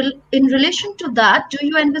 In relation to that, do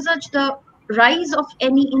you envisage the rise of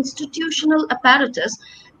any institutional apparatus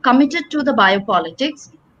committed to the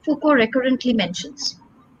biopolitics Foucault recurrently mentions?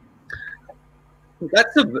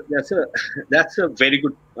 That's a very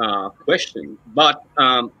good question. But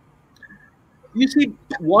you see,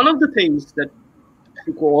 one of the things that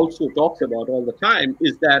Foucault also talks about all the time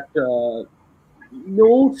is that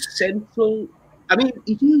no central. I mean,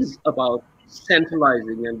 it is about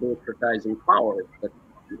centralizing and democratizing power. That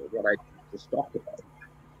what I just talked about.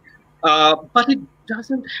 But it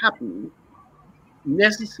doesn't happen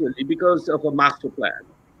necessarily because of a master plan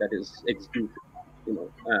that is executed.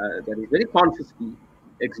 That is very consciously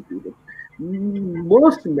executed.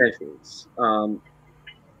 Most measures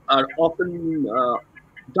are often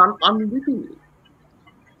done unwittingly.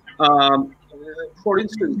 For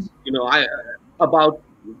instance, about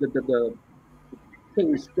the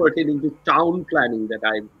things pertaining to town planning that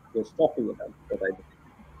I was talking about, that I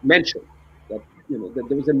mentioned, that that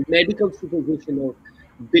there was a medical supervision of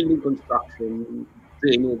building construction,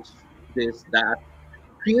 drainage, this, that,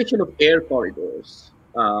 creation of air corridors,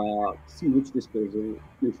 sewage disposal,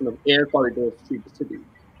 creation of air corridors through the city.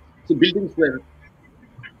 So buildings were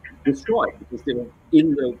destroyed because they were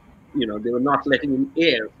they were not letting in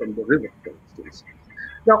air from the river, for instance.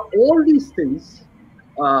 Now, all these things,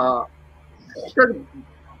 for a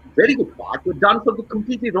very good part, were done for the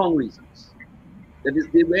completely wrong reasons. That is,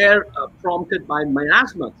 they were prompted by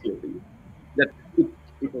miasma theory, that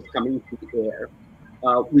it was coming through the air,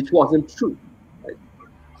 which wasn't true. Right?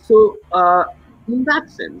 So, in that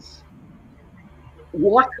sense,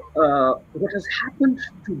 what has happened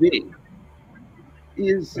today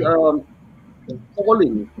is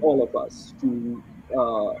calling all of us to,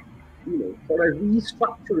 for a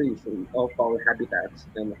restructuration of our habitats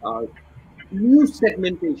and our new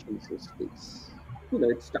segmentations of space.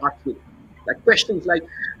 It starts with like questions like,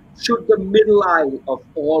 should the middle aisle of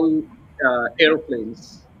all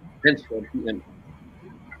airplanes henceforth be empty?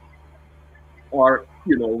 Or,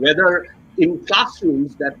 whether in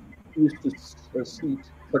classrooms that used to seat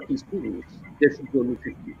 30 students, there should be only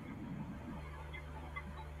 50.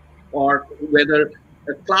 Or whether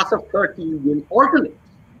a class of 30 will alternate,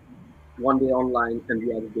 one day online and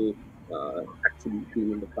the other day actually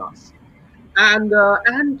being in the class. And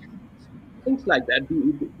things like that.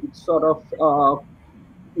 It's sort of,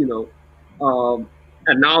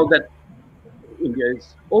 and now that India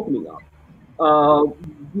is opening up,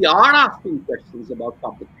 we are asking questions about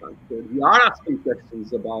public transport. We are asking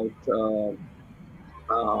questions about,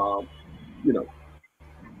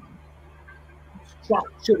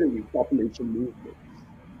 structuring population movements.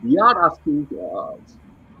 We are asking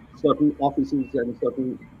certain offices and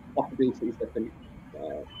certain occupations that can,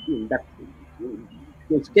 in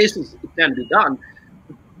those cases, it can be done.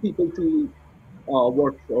 People to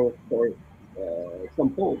work from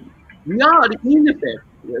home. We are, in effect,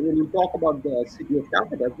 when you talk about the city of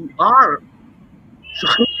Calcutta, we are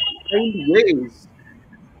trying to find ways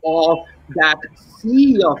of that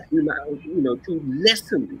sea of to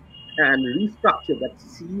lessen and restructure that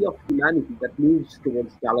sea of humanity that moves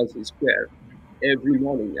towards Galaxy Square every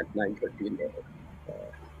morning at 9:30 in the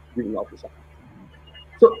during office hours.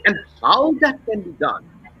 So, and how that can be done,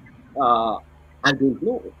 I don't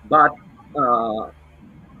know, but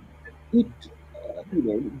it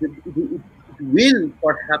will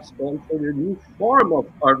perhaps call for a new form of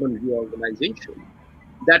urban reorganization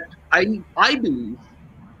that I believe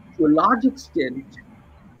to a large extent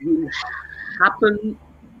will happen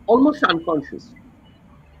almost unconsciously,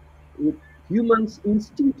 with humans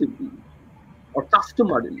instinctively or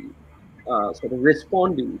customarily sort of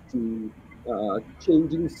responding to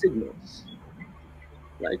changing signals,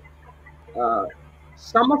 right? Uh,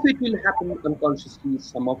 some of it will happen unconsciously,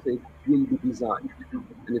 some of it will be designed,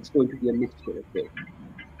 and it's going to be a mixture of both.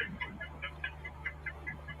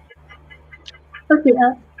 Okay,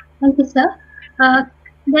 thank you, sir. Uh,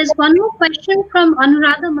 there's one more question from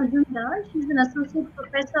Anuradha Majumdar. She's an associate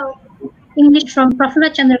professor of English from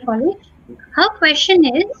Prafulla Chandra College. Her question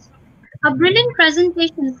is, a brilliant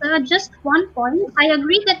presentation, sir. Just one point. I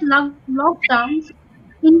agree that lockdowns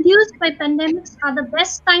induced by pandemics are the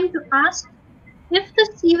best time to ask if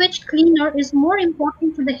the sewage cleaner is more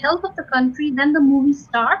important to the health of the country than the movie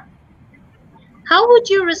star. How would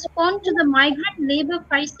you respond to the migrant labor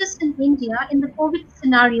crisis in India in the COVID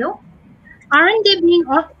scenario? Aren't they being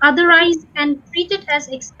otherized and treated as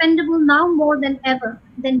expendable now more than ever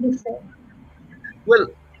than before? Well,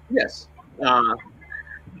 yes,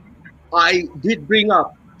 I did bring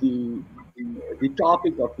up the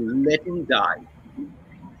topic of letting die.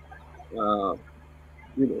 Uh,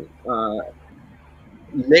 you know,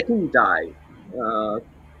 letting die, uh,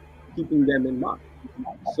 keeping them in mind.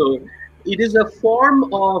 So it is a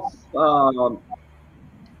form of uh,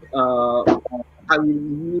 I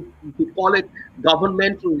mean, you could call it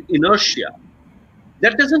governmental inertia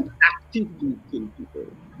that doesn't actively kill people,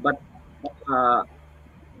 but uh,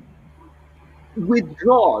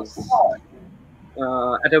 withdraws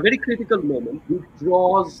at a very critical moment,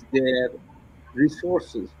 withdraws their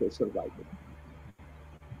resources for survival,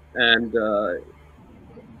 and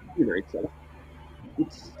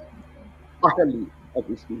it's utterly,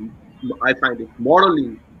 obviously, I find it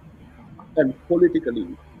morally and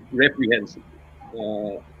politically reprehensible,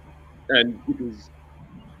 and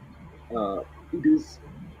uh, it is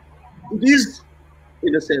it is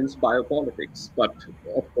in a sense biopolitics, but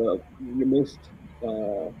of the most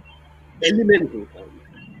uh, elemental kind.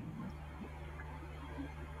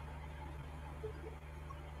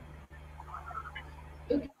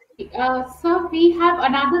 Okay, so we have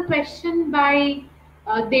another question by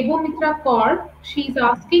Debomitra Kaur. She's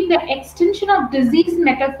asking the extension of disease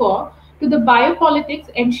metaphor to the biopolitics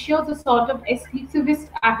ensures a sort of exclusivist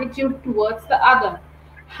attitude towards the other.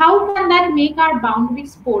 How can that make our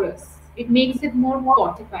boundaries porous? It makes it more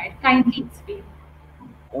fortified. Kindly explain.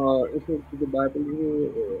 To the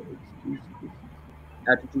bipolar exclusive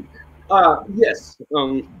attitude. Yes,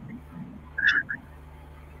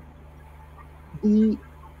 the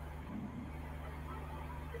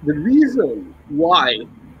the reason why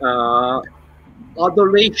uh,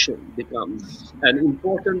 adoration becomes an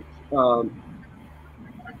important uh,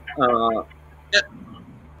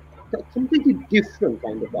 completely different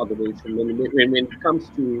kind of adoration when it comes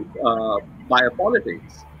to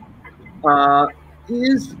biopolitics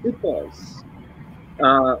is because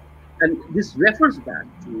uh, and this refers back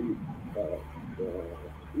to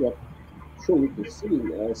what Shonik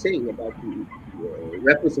is saying about the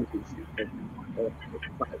representation of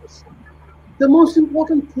the virus. The most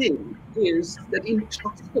important thing is that in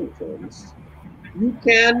classical terms, you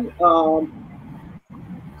can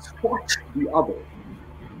spot the other,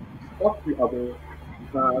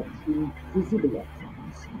 through visible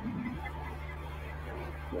objects.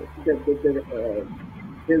 Right?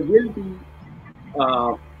 There will be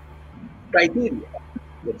uh, criteria,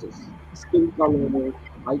 which is skin color,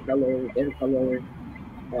 eye color, hair color,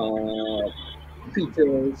 uh,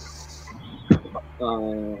 features,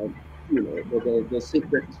 the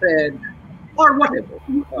secret thread, or whatever,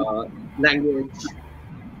 language.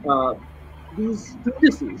 Uh, these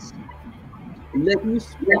indices let you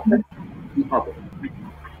spot the other.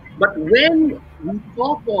 But when we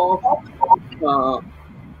talk of uh,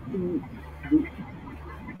 the, the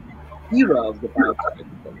era of the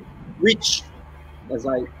biopolitical, which, as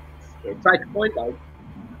I try to point out,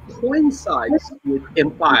 coincides with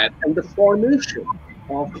empire and the formation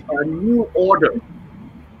of a new order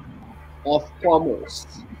of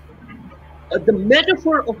commerce the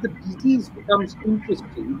metaphor of the disease becomes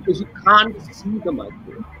interesting because you can't see the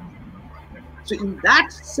microbe. So in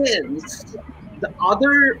that sense, the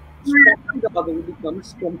other spotting the other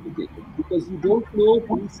becomes complicated because you don't know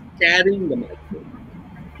who's carrying the microbe.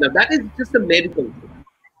 Now that is just a medical thing,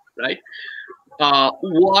 right?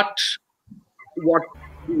 What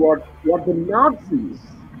the Nazis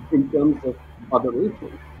in terms of other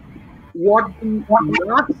agents, what the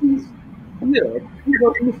Nazis feared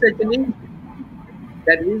was miscegenation.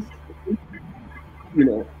 That is,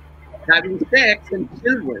 having sex and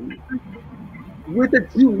children with a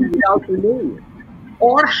Jew without knowing it,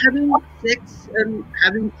 or having sex and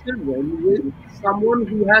having children with someone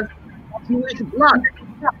who has Jewish blood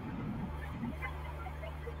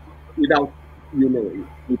without knowing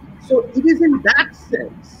it. So it is in that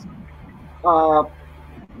sense,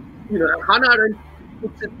 Hannah Arendt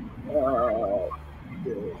puts it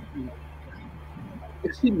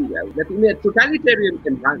extremely well, that in a totalitarian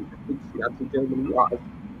environment, which Nazi Germany was,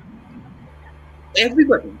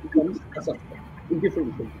 everybody becomes a suspect in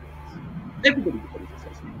different ways. Everybody becomes a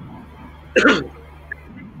suspect.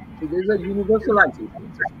 So there's a universalization.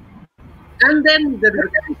 And then there is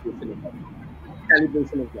a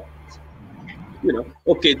calibration of laws.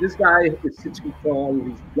 Okay, this guy is 6 feet tall,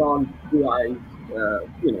 he's blonde, blue eyes,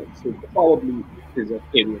 so probably is a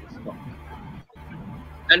alien stock.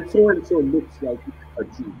 And so looks like a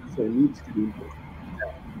Jew, so needs to be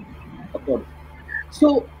according.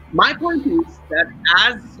 So my point is that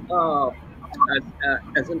as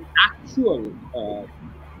an actual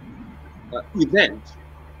event,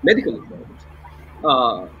 medical event,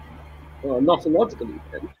 nosological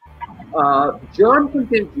event, germ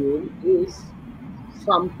contagion is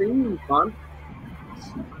something you can't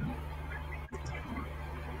see.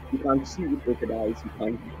 You can't see with naked eyes, you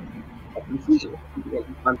can't often feel it.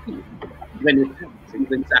 You can't feel it when it happens, in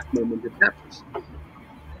the exact moment it happens.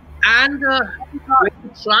 And when you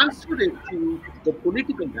transfer it to the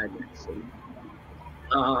political dimension,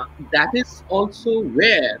 that is also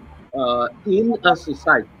where in a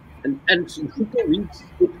society, and Foucault reads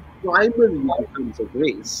it primarily in terms of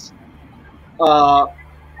race,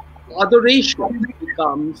 adoration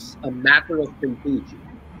becomes a matter of contagion.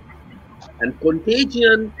 And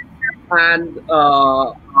contagion and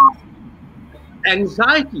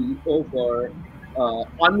anxiety over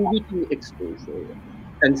unwitting exposure,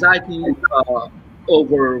 anxiety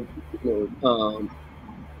over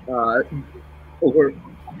over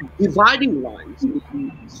dividing lines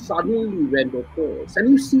suddenly render porous, and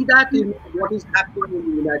you see that in what is happening in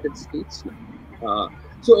the United States now.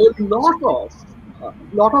 So a lot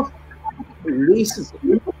of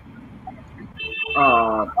racism,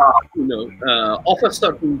 of a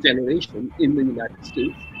certain generation in the United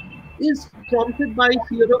States is prompted by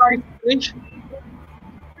fear of discrimination.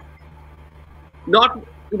 Not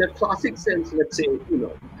in a classic sense, let's say,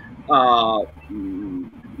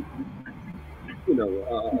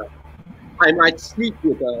 I might sleep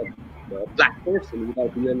with a black person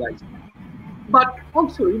without realizing. But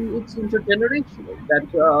also, it's intergenerational that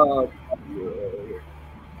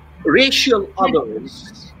racial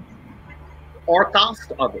others or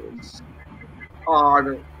caste others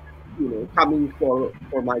are, coming for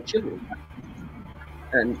my children,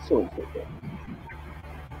 and so on and so forth.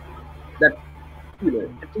 That,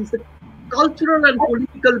 at least the cultural and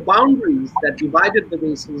political boundaries that divided the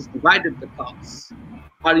races, divided the castes,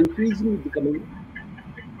 are increasingly becoming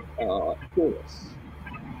porous.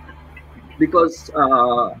 Because,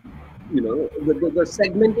 the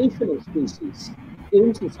segmentation of spaces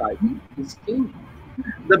in society is changing.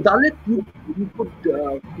 The Dalit you could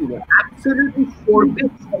absolutely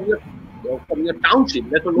forbid from your township,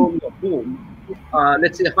 let alone your home,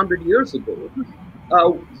 let's say 100 years ago.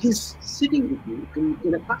 He's sitting with you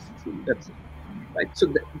in a classroom. That's it, right? So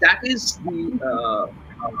that is the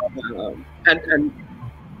and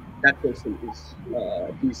that person is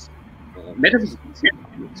these metaphysics.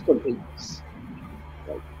 It's contagious,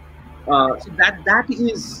 right? So that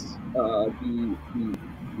is the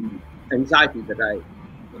anxiety that I'm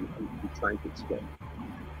trying to explain.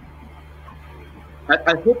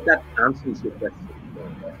 I hope that answers your question.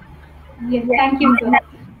 Yes, thank you, sir. Thank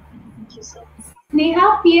you, sir.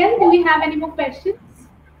 Neha, PL, do we have any more questions?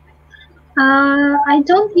 I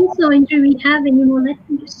don't think so. Do we have any more? Let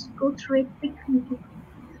me just go through it quickly.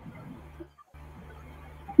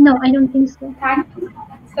 No, I don't think so. Thank you,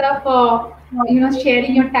 sir, for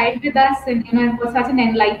sharing your time with us, and it was such an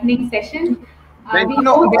enlightening session. We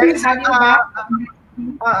hope to have you back.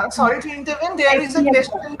 Sorry to intervene. There is a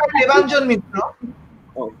question by Devanjan Mitra.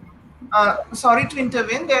 Sorry to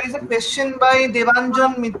intervene. There is a question by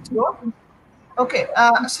Devanjan Mitra. Okay,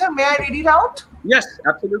 sir, may I read it out? Yes,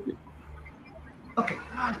 absolutely. Okay.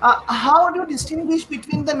 How do you distinguish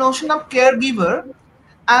between the notion of caregiver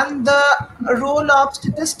and the role of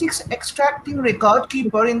statistics extracting record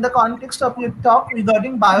keeper in the context of your talk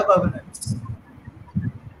regarding biogovernance?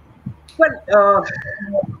 Well,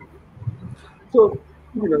 so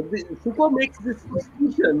Foucault makes this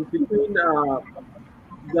distinction between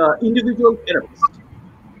the individual therapist,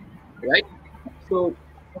 right? So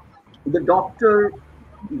the doctor,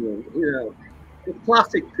 the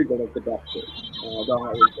classic figure of the doctor,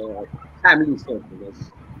 the family surgeon,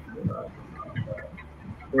 as uh,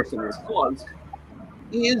 person is called,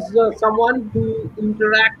 is someone who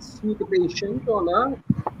interacts with the patient on a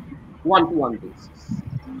one-to-one basis,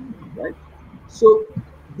 right? So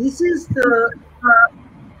this is the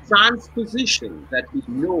transposition that he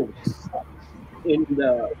notes in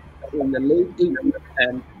the late 80s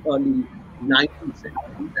and early 19th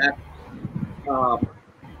century, that uh,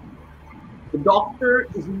 the doctor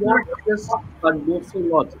is not just a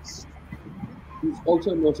nosologist, he's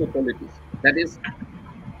also a nosopolitician. That is,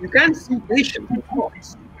 you can see patients, of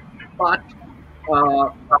course, but uh,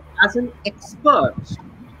 as an expert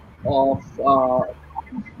of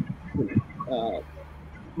you know,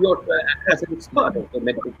 you're as an expert of the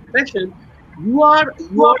medical profession, your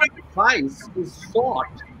advice is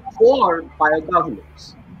sought for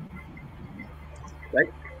biogovernance, right?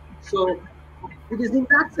 So it is in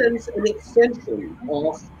that sense an extension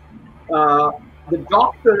of uh, the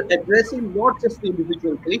doctor addressing not just the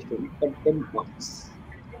individual patient but the mass,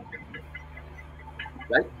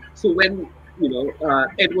 right? So when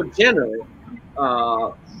Edward Jenner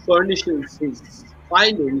furnishes his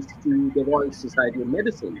findings to the Royal Society of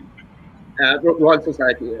Medicine, Royal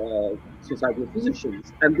Society of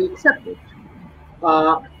Physicians, and they accept it.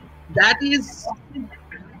 That is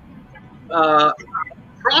a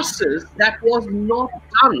process that was not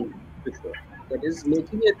done before. That is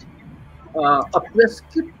making it a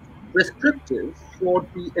prescriptive for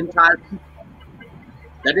the entire people.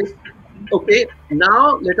 That is, okay,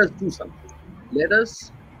 now let us do something. Let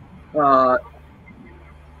us uh,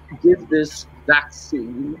 give this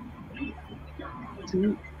vaccine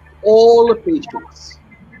to all the patients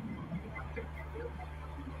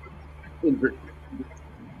in Britain.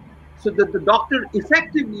 So that the doctor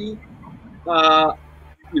effectively, uh,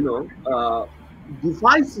 you know, uh,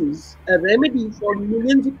 devises a remedy for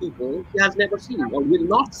millions of people he has never seen or will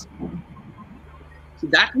not see. So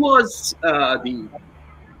that was uh,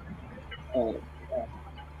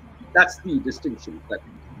 that's the distinction.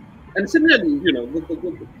 And similarly,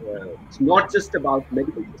 it's not just about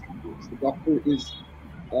medical procedures.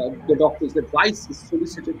 The doctor's advice is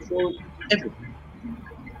solicited for everything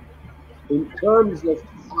in terms of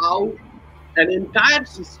how an entire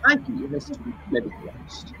society has to be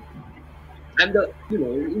medicalized. And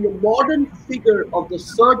in the modern figure of the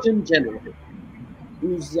Surgeon General,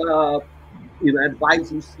 who's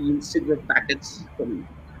advised you see cigarette packets, from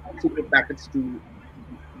cigarette packets to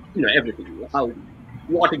everything. How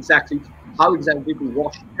exactly to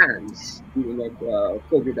wash hands during a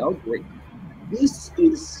COVID outbreak. This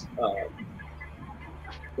is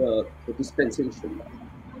the dispensation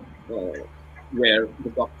where the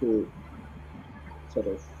doctor sort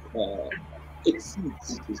of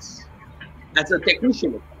exceeds his, as a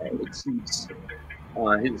technician of care, exceeds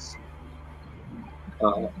his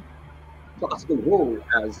uh, classical role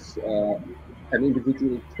as an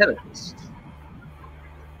individual therapist.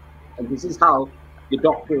 And this is how the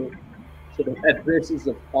doctor sort of addresses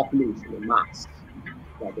the population, a mass,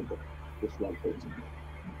 rather than just one person.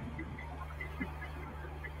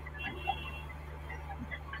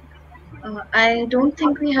 I don't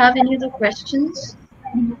think we have any other questions.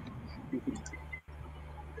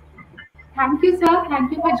 Thank you, sir.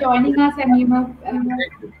 Thank you for joining us, and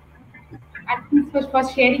for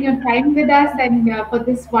sharing your time with us, and for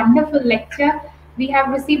this wonderful lecture. We have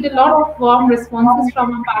received a lot of warm responses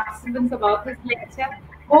from our participants about this lecture.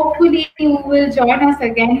 Hopefully, you will join us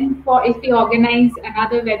again for if we organize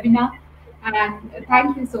another webinar. And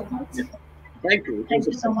thank you so much. Yes. Thank you. Thank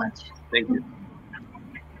you so much. Thank you.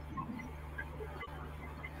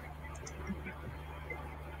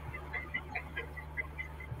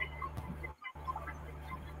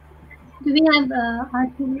 Do we have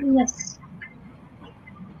RT? Yes.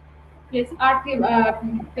 Yes, the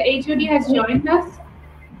HOD has joined us.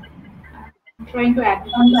 I'm trying to add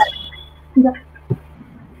this. Yeah.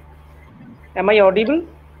 Am I audible?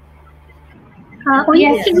 Only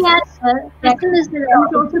Yes. thing we have, Crystal is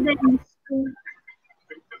also there in the screen.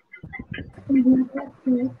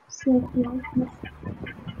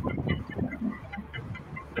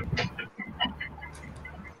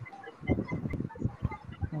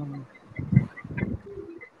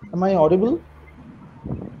 Am I audible?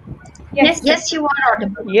 Yes. Yes, you are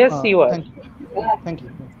audible. Yes, you are. Thank you. Thank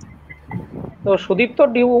you. So, Sudipto,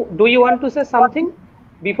 do you want to say something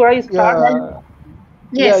before I start?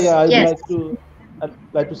 Yeah, yeah. Yes, yes. I'd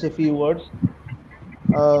like to say a few words.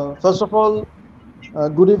 First of all,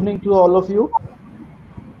 good evening to all of you.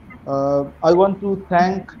 I want to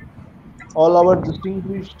thank all our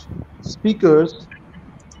distinguished speakers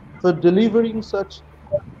for delivering such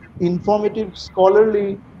informative,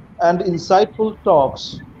 scholarly, and insightful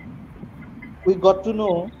talks. We got to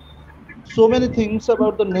know so many things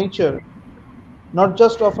about the nature, not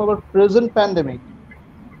just of our present pandemic,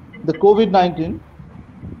 the COVID 19,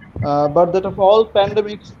 but that of all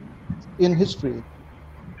pandemics in history.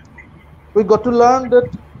 We got to learn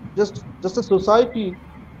that just a society,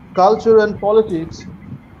 culture, and politics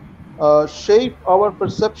shape our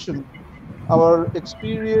perception, our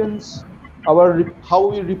experience, how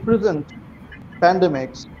we represent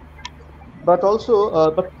pandemics, but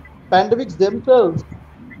pandemics themselves,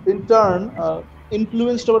 in turn,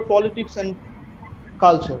 influenced our politics and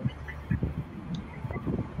culture.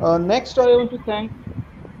 Next, I want to thank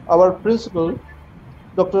our principal,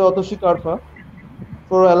 Dr. Atoshi Karfa,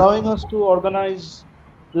 for allowing us to organize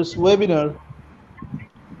this webinar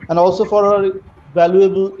and also for her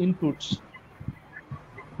valuable inputs.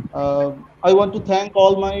 I want to thank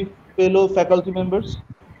all my fellow faculty members,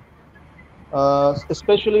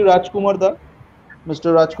 especially Rajkumar Da,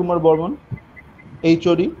 Mr. Rajkumar Borman,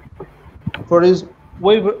 HOD, for his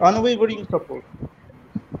unwavering support.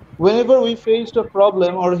 Whenever we faced a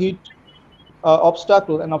problem or hit an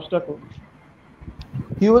obstacle,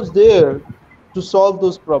 he was there to solve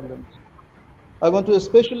those problems. I want to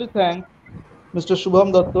especially thank Mr.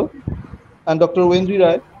 Shubham Datta and Dr. Wendri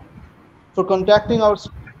Rai for contacting our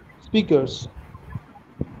speakers.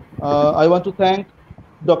 I want to thank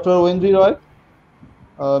Dr. Wendri Rai,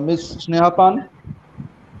 Ms. Sneha Pan,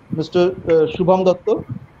 Mr. Shubham Datta,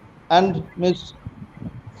 and Ms.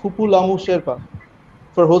 Fupu Lamu Sherpa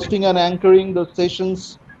for hosting and anchoring the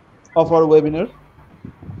sessions of our webinar.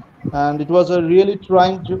 And it was a really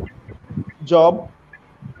trying job,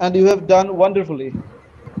 and you have done wonderfully.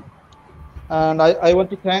 And I want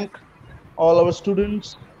to thank all our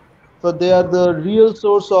students, for they are the real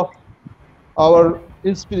source of our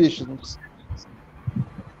inspirations.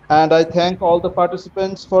 And I thank all the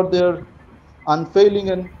participants for their unfailing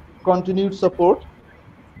and continued support.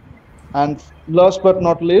 And last but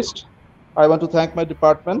not least, I want to thank my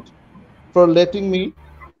department for letting me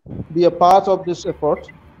be a part of this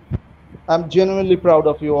effort. I'm genuinely proud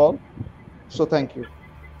of you all. So thank you.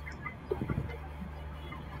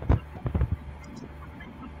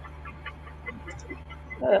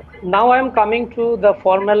 Now I am coming to the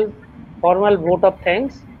formal vote of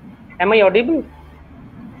thanks. Am I audible?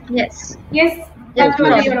 Yes. Yes, Yes,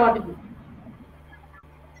 Rajkumar, yes. you're audible.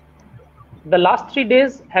 The last 3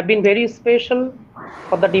 days have been very special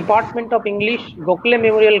for the Department of English, Gokhale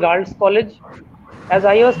Memorial Girls College. As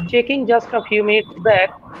I was checking just a few minutes back,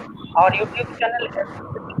 our YouTube channel has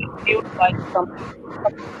been viewed by some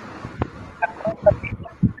across the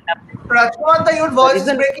Rajkumar, your the voice is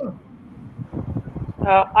reason, breaking.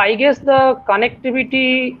 I guess the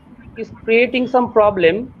connectivity is creating some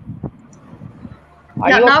problem. Are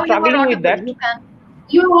Yeah, you all now you are struggling with audible. that? You can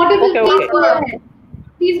You're audible. Okay, Please okay. go ahead.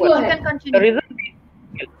 Please Well, go you ahead. can the continue. reason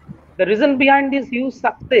the reason behind this huge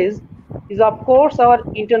success is, of course, our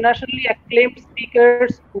internationally acclaimed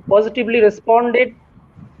speakers who positively responded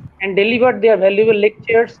and delivered their valuable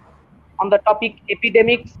lectures on the topic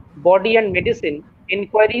epidemics, body and medicine,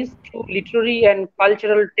 inquiries through literary and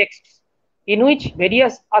cultural texts, in which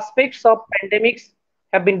various aspects of pandemics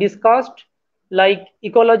have been discussed, like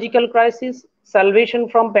ecological crisis, salvation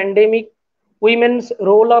from pandemic, women's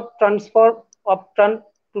role of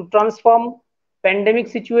to transform pandemic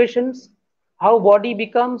situations, how body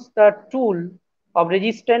becomes the tool of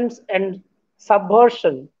resistance and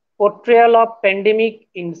subversion, portrayal of pandemic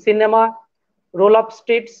in cinema, role of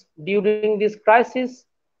states during this crisis,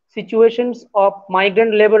 situations of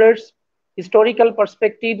migrant laborers, historical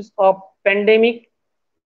perspectives of pandemic,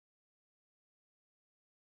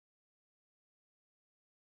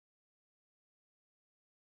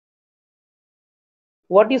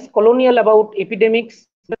 what is colonial about epidemics,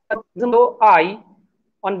 what is colonial about epidemics, so I,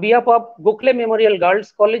 on behalf of Gokhale Memorial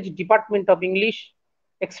Girls College Department of English,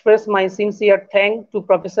 express my sincere thanks to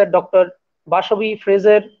Professor Dr. Bashavi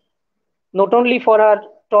Fraser, not only for her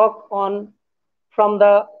talk on from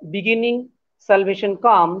the beginning salvation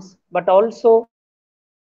comes, but also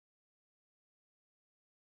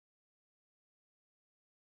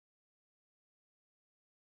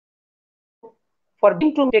for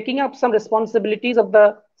bringing to making up some responsibilities of the salvation comes, but also for taking up some responsibilities of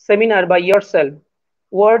the seminar by yourself.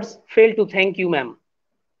 Words fail to thank you, ma'am.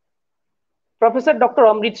 Professor Dr.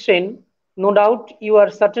 Amrit Sen, no doubt you are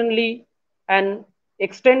certainly an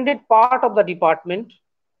extended part of the department.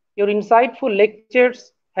 Your insightful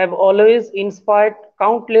lectures have always inspired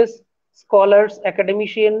countless scholars,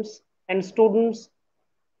 academicians, and students,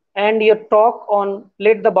 and your talk on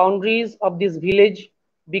Let the Boundaries of This Village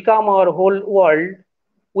Become Our Whole World,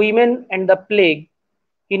 Women and the Plague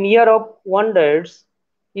in Year of Wonders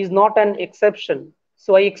is not an exception.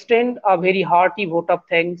 So I extend a very hearty vote of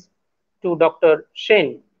thanks to Dr.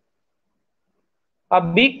 Shen. A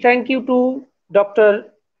big thank you to Dr.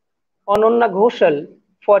 Ananya Ghoshal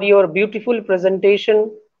for your beautiful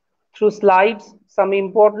presentation through slides, some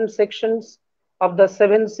important sections of the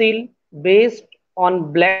Seven Seal based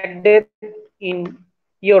on Black Death in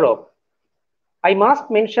Europe. I must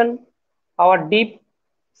mention our deep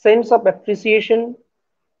sense of appreciation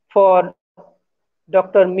for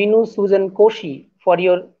Dr. Minu Susan Koshi for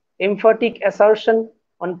your emphatic assertion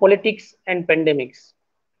on politics and pandemics.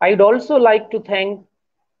 I would also like to thank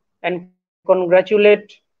and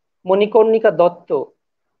congratulate Monikornika Dotto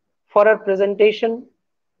for her presentation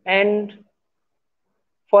and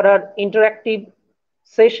for her interactive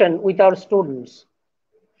session with our students.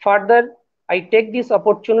 Further, I take this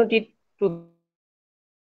opportunity to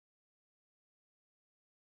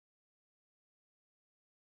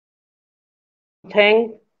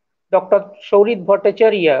thank Dr. Shorit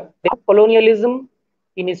Bhattacharya for colonialism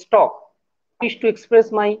in his talk. I wish to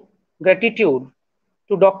express my gratitude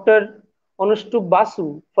to Dr. Anushtup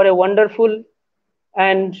Basu for a wonderful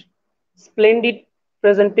and splendid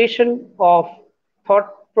presentation of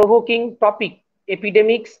thought-provoking topic,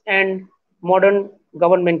 epidemics and modern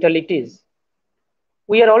governmentalities.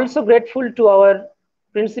 We are also grateful to our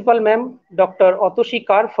principal ma'am, Dr. Otoshi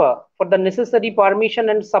Karfa, for the necessary permission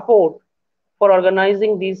and support for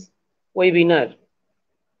organizing this webinar.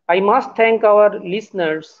 I must thank our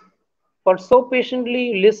listeners for so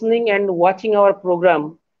patiently listening and watching our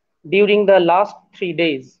program during the last 3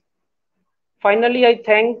 days. Finally, I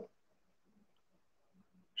thank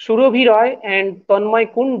Shurabhi Roy and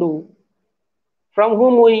Tanmay Kundu, from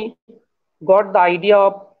whom we got the idea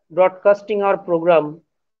of broadcasting our program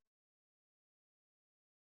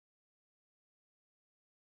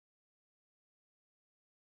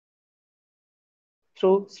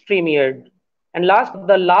through StreamYard. And last but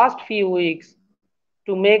the last few weeks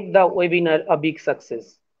to make the webinar a big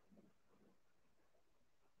success.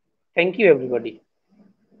 Thank you, everybody.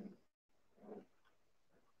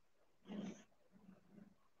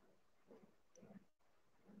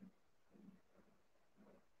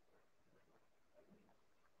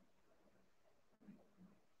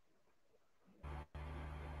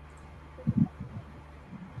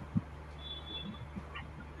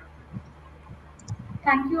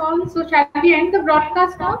 Thank you all. So shall we end the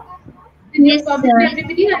broadcast now? Yes, Probably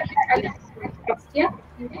everybody. Yeah.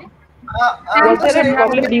 Was there a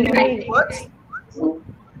problem during?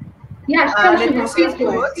 Yeah, Let me say a few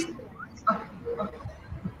words.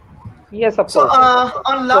 Yes, of So course.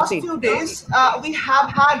 on last Proceed. few days, we have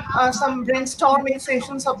had some brainstorming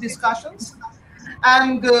sessions of discussions,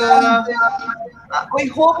 and we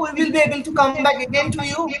hope we will be able to come back again to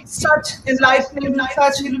you, such enlightening,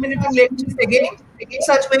 such illuminating lectures again,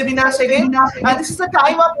 such webinars again. And this is the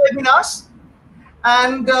time of webinars,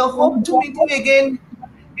 and hope to meet you again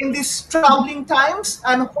in these troubling times,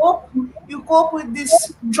 and hope you cope with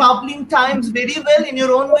these troubling times very well in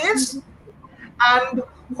your own ways, and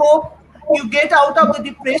hope you get out of the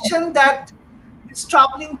depression that this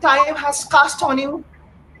troubling time has cast on you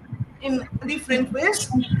in different ways,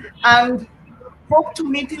 and hope to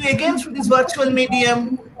meet you again through this virtual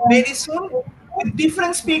medium very soon with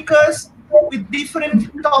different speakers, with different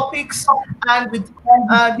topics, and with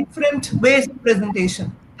different ways of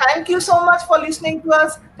presentation. Thank you so much for listening to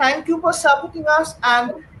us. Thank you for supporting us,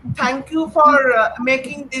 and thank you for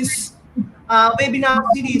making this webinar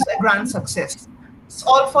series a grand success. It's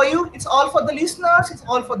all for you. It's all for the listeners. It's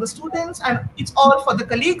all for the students, and it's all for the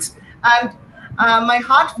colleagues. And my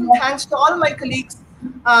heartfelt thanks to all my colleagues,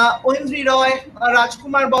 Oindri Roy,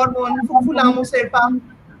 Rajkumar Bormon, Fufulamu Serpa,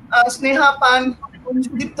 Sneha Pan,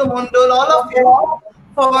 Sudipta Mondol, all of you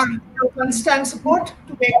for your constant support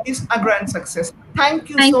to make this a grand success. Thank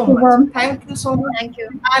you so much. Thank you so much. Thank you.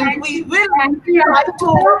 And we will Thank you. try to.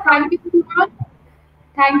 Thank you.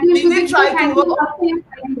 Thank you. We will try to Thank work. you all for your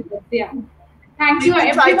time. Yeah. Thank We you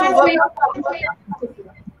will try to everyone. work.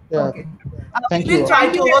 Yeah. Okay. Thank We will you. try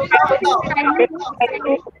to overcome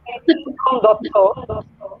Doctor,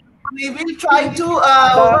 we will try to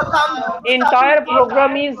the overcome entire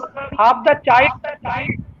program is half the child.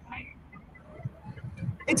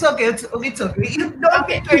 It's okay. It's okay. You don't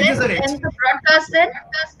Okay, need to let's exaggerate. end the broadcast then.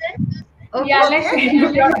 Okay. Yeah, let's Okay. end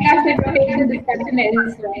the broadcast and take the discussion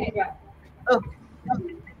elsewhere. Yeah.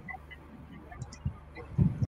 Okay.